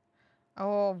today.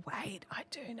 Oh, wait, I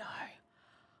do know.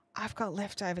 I've got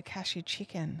leftover cashew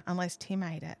chicken, unless Tim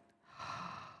ate it.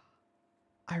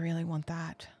 I really want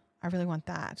that. I really want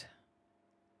that.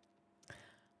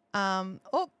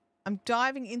 Oh, I'm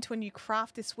diving into a new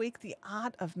craft this week, the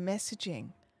art of messaging.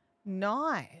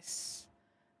 Nice.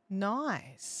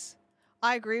 Nice.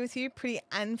 I agree with you. Pretty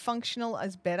unfunctional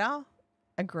is better.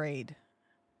 Agreed.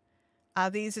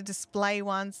 These are display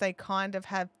ones. They kind of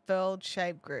have furled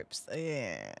shape groups.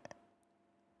 Yeah.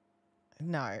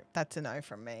 No, that's a no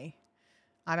from me.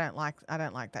 I don't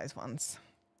like those ones.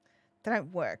 They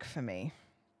don't work for me.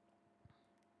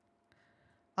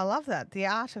 I love that. The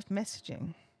art of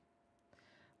messaging.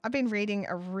 I've been reading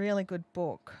a really good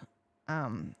book,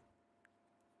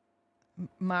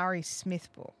 Mari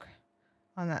Smith book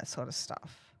on that sort of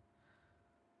stuff.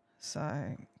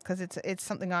 So, because it's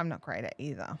something I'm not great at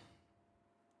either.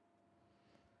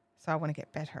 So I want to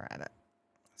get better at it.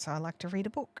 So I like to read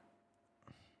a book.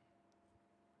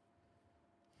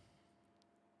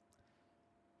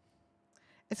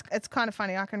 It's kind of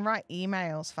funny. I can write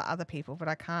emails for other people, but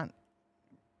I'm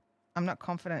not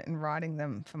confident in writing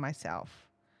them for myself.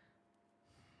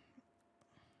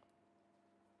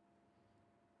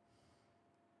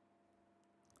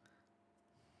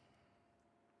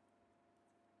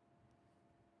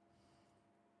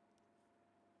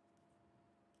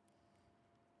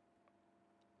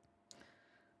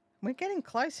 We're getting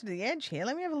closer to the edge here.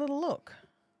 Let me have a little look.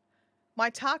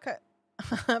 My Taco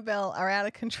Bell are out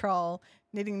of control.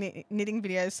 Knitting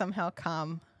videos somehow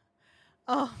come.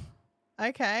 Oh,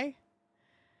 okay.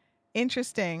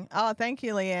 Interesting. Oh, thank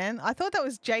you, Leanne. I thought that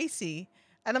was JC.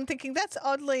 And I'm thinking that's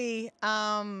oddly,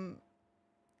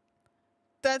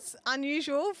 that's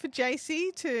unusual for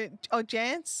JC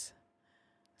Jance.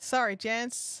 Sorry,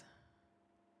 Jance.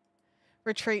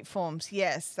 Retreat forms.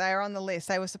 Yes, they are on the list.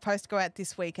 They were supposed to go out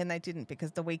this week and they didn't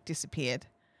because the week disappeared.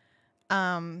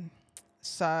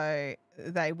 So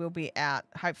they will be out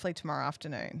hopefully tomorrow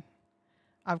afternoon.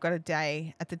 I've got a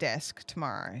day at the desk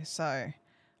tomorrow. So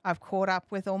I've caught up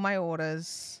with all my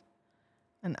orders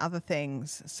and other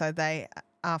things. So they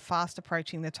are fast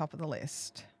approaching the top of the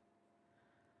list.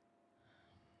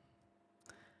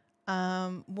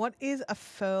 What is a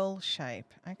furl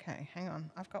shape? Okay, hang on.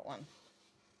 I've got one.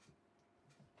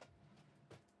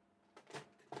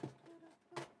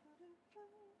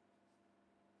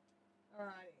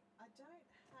 Alrighty. I don't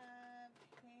have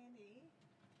handy.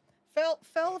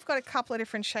 Furl have got a couple of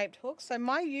different shaped hooks. So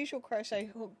my usual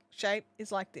crochet hook shape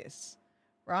is like this,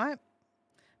 right?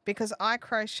 Because I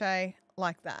crochet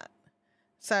like that.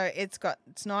 So it's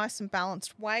nice and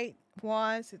balanced weight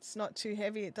wise. It's not too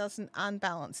heavy. It doesn't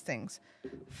unbalance things.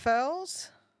 Furls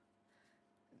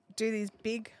do these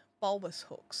big bulbous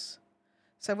hooks.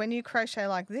 So when you crochet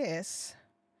like this,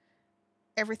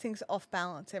 everything's off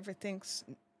balance. Everything's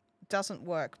doesn't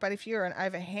work. But if you're an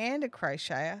overhanded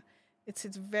crocheter, it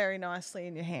sits very nicely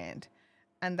in your hand,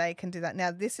 and they can do that.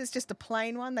 Now this is just a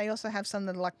plain one. They also have some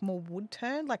that are like more wood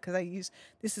turned, like they use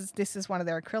this is one of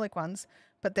their acrylic ones,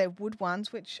 but they're wood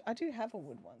ones, which I do have a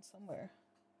wood one somewhere.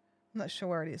 I'm not sure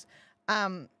where it is.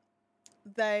 I've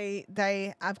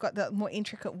got the more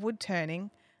intricate wood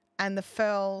turning, and the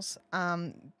furls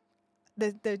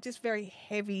they're just very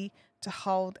heavy to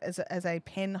hold as a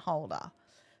pen holder.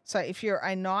 So if you're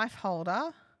a knife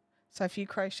holder, so if you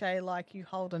crochet like you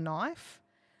hold a knife,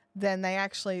 then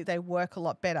they work a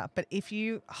lot better. But if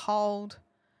you hold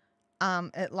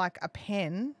it like a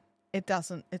pen, it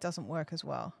doesn't work as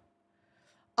well.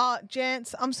 Oh,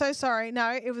 gents, I'm so sorry.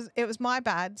 No, it was my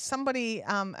bad. Somebody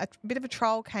a bit of a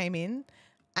troll came in,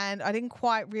 and I didn't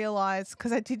quite realize,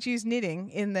 because I did use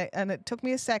knitting and it took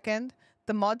me a second.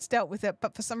 The mods dealt with it,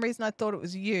 but for some reason I thought it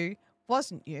was you.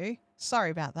 Wasn't you? Sorry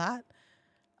about that.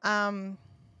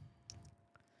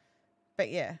 But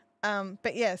yeah.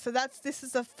 So this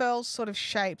is a furl sort of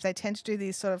shape. They tend to do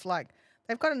these sort of like,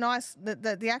 they've got a nice,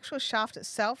 the actual shaft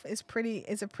itself is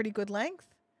a pretty good length,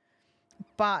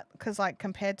 but because like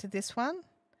compared to this one,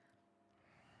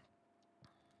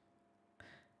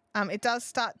 it does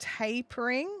start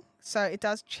tapering, so it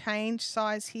does change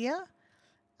size here.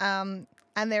 And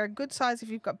they're a good size if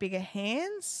you've got bigger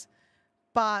hands,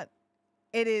 but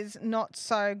it is not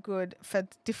so good for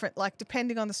different, like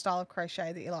depending on the style of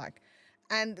crochet that you like.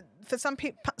 And for some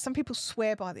people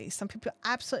swear by these. Some people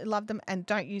absolutely love them and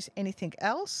don't use anything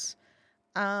else.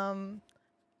 For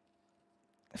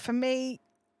me,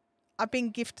 I've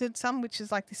been gifted some, which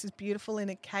is like, this is beautiful in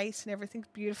a case and everything,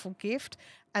 beautiful gift.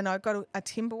 And I got a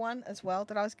timber one as well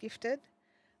that I was gifted.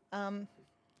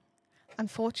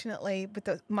 Unfortunately,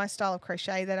 with my style of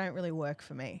crochet, they don't really work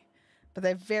for me, but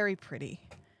they're very pretty.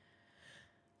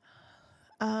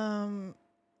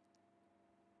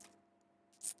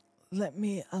 Let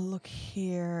me look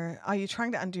here. Are you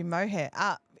trying to undo mohair?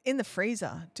 In the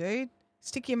freezer, dude.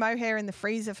 Stick your mohair in the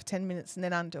freezer for 10 minutes and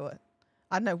then undo it.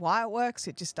 I don't know why it works.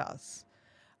 It just does.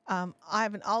 I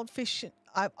have an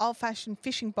old-fashioned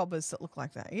fishing bobbers that look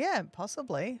like that. Yeah,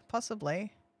 possibly.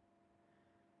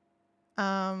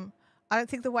 I don't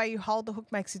think the way you hold the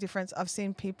hook makes a difference. I've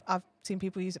seen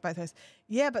people use it both ways.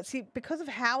 Yeah, but see, because of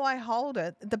how I hold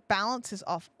it, the balance is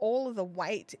off. All of the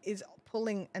weight is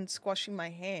pulling and squashing my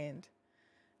hand,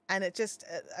 and it just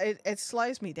it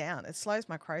slows me down. It slows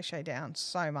my crochet down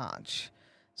so much.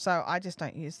 So I just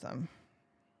don't use them.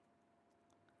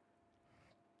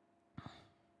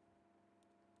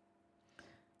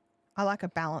 I like a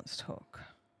balanced hook.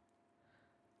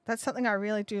 That's something I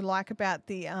really do like about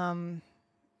the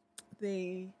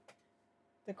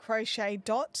crochet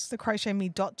dots, the Crochet Me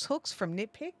Dots hooks from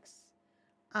Knit Picks.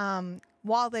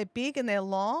 While they're big and they're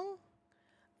long,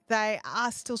 they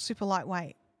are still super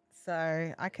lightweight.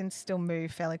 So I can still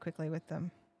move fairly quickly with them.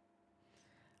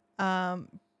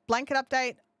 Blanket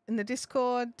update in the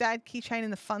Discord, Dad keychain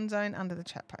in the fun zone under the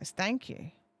chat post. Thank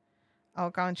you. I'll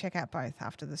go and check out both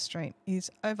after the stream is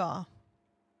over.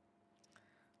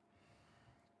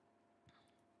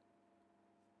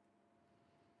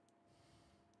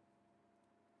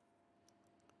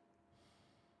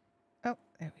 Oh,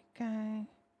 there we go.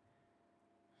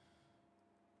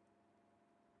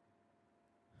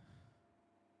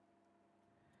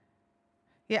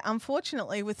 Yeah,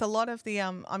 unfortunately, with a lot of the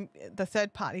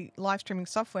third-party live streaming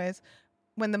softwares,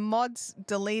 when the mods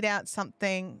delete out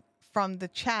something from the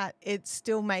chat, it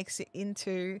still makes it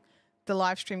into the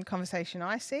live stream conversation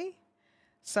I see.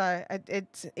 So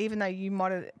it's even though you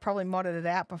probably modded it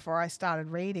out before I started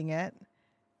reading it,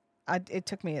 it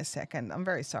took me a second. I'm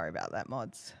very sorry about that,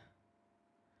 mods.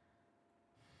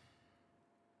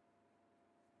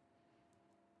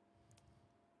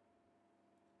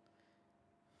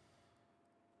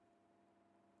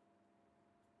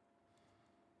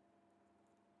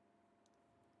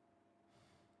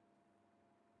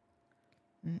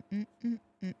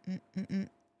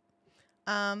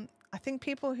 I think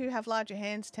people who have larger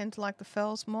hands tend to like the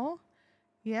furls more.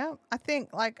 Yeah, I think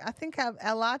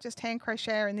our largest hand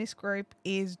crocheter in this group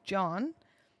is John,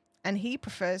 and he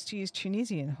prefers to use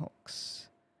Tunisian hooks,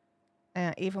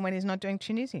 even when he's not doing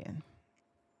Tunisian.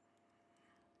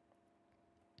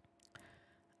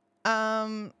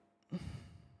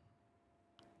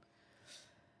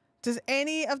 Does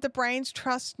any of the Brains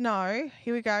Trust know?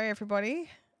 Here we go, everybody.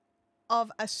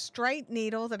 Of a straight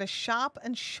needle that is sharp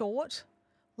and short,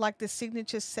 like the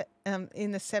signature set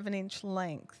in the 7-inch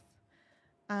length.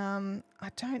 I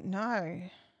don't know.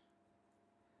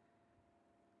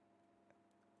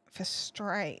 For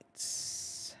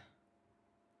straights.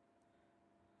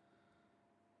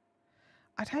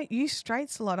 I don't use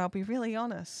straights a lot, I'll be really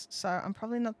honest. So I'm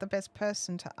probably not the best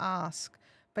person to ask.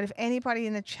 But if anybody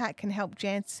in the chat can help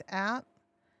Jance out,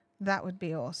 that would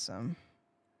be awesome.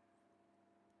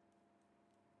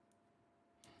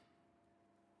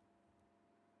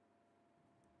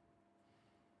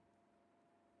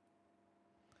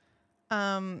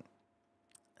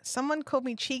 Someone called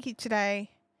me cheeky today.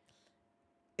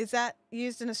 Is that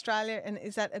used in Australia, and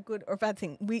is that a good or bad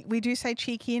thing? We do say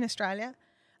cheeky in Australia.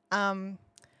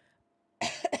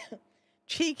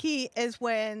 Cheeky is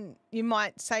when you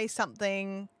might say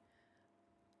something.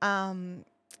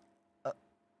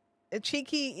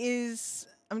 Cheeky is,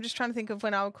 I'm just trying to think of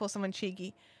when I would call someone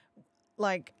cheeky.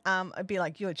 Like, I'd be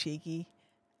like, you're cheeky.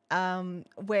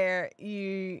 Where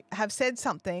you have said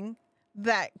something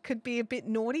that could be a bit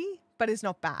naughty, but is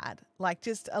not bad. Like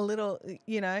just a little,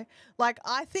 like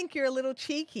I think you're a little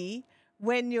cheeky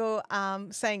when you're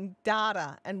saying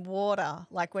data and water,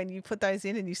 like when you put those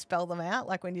in and you spell them out,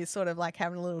 like when you're sort of like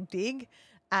having a little dig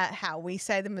at how we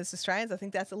say them as Australians. I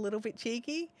think that's a little bit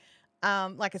cheeky.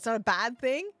 Like it's not a bad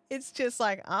thing. It's just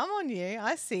like, I'm on you.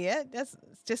 I see it. It's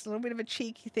just a little bit of a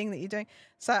cheeky thing that you're doing.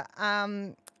 So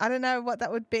I don't know what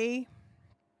that would be.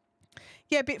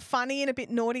 Yeah, a bit funny and a bit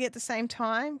naughty at the same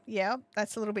time. Yeah,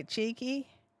 that's a little bit cheeky.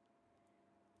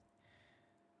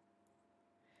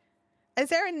 Is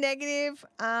there a negative?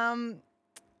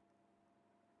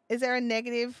 Is there a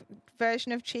negative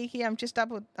version of cheeky? I'm just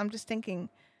thinking.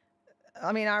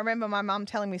 I mean, I remember my mum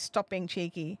telling me stop being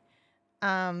cheeky.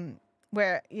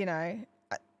 Where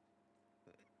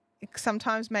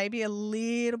sometimes maybe a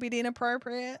little bit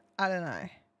inappropriate. I don't know.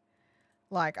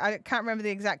 Like, I can't remember the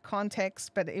exact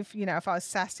context, but if I was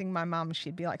sassing my mum,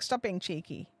 she'd be like, stop being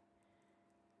cheeky.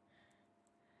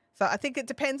 So I think it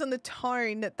depends on the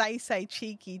tone that they say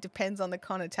cheeky, depends on the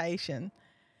connotation.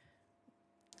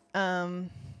 So,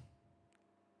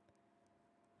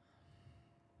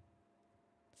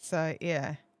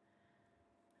 yeah.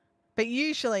 But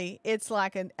usually it's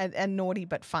like a naughty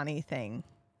but funny thing.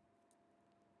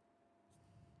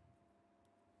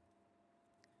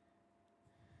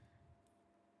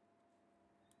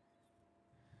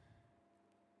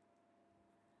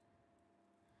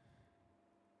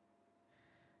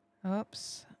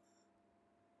 Oops.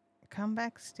 Come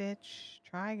back, Stitch.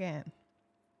 Try again.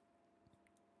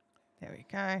 There we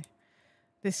go.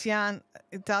 This yarn,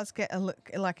 it does get a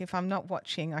look, like if I'm not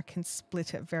watching, I can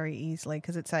split it very easily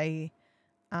because it's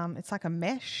it's like a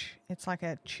mesh. It's like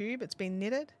a tube. It's been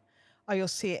knitted. Oh, you'll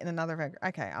see it in another.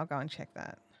 Okay, I'll go and check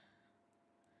that.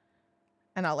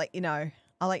 And I'll let you know.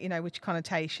 I'll let you know which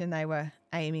connotation they were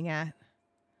aiming at.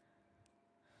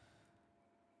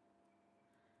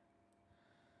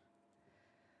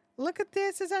 Look at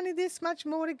this. There's only this much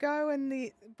more to go and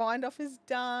the bind off is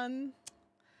done.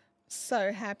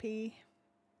 So happy.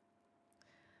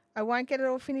 I won't get it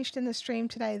all finished in the stream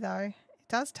today though. It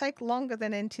does take longer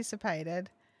than anticipated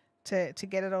to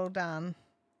get it all done.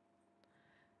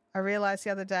 I realized the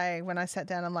other day when I sat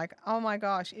down, I'm like, oh my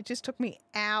gosh, it just took me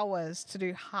hours to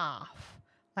do half.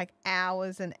 Like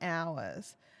hours and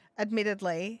hours.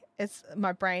 Admittedly,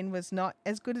 my brain was not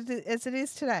as good as it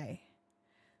is today.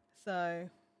 So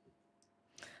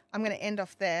I'm going to end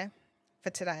off there for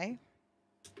today.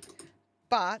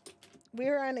 But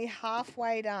we're only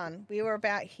halfway done. We were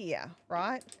about here,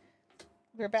 right?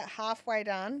 We're about halfway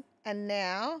done. And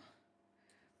now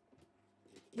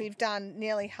we've done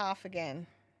nearly half again.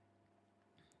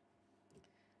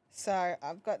 So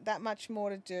I've got that much more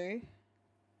to do.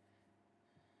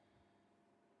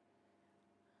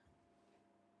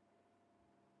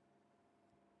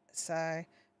 So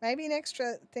maybe an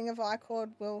extra thing of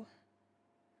I-cord will...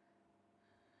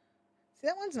 See,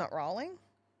 that one's not rolling.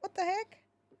 What the heck?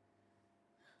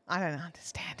 I don't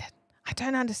understand it. I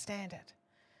don't understand it.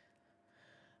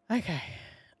 Okay.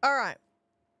 All right.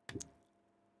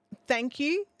 Thank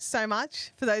you so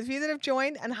much for those of you that have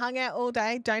joined and hung out all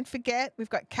day. Don't forget, we've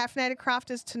got Caffeinated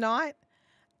Crafters tonight.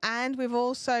 And we've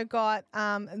also got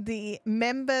the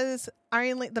members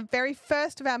only, the very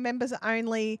first of our members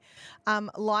only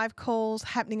live calls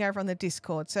happening over on the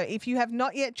Discord. So if you have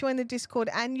not yet joined the Discord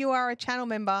and you are a channel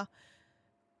member,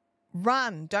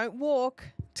 run, don't walk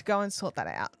to go and sort that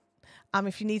out.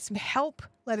 If you need some help,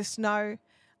 let us know.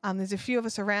 There's a few of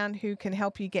us around who can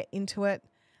help you get into it,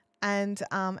 and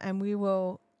we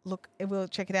will we'll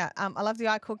check it out. I love the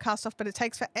I-cord cast off, but it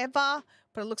takes forever,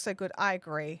 but it looks so good. I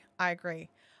agree.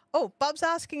 Oh, Bob's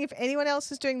asking if anyone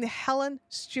else is doing the Helen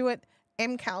Stewart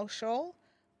MCAL shawl.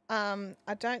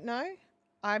 I don't know.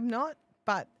 I'm not,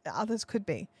 but others could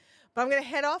be. But I'm going to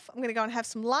head off. I'm going to go and have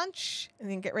some lunch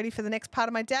and then get ready for the next part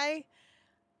of my day.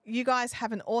 You guys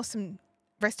have an awesome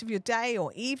rest of your day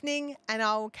or evening, and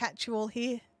I'll catch you all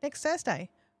here next Thursday.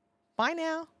 Bye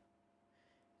now.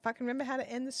 If I can remember how to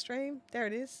end the stream, there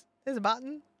it is. There's a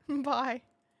button. Bye.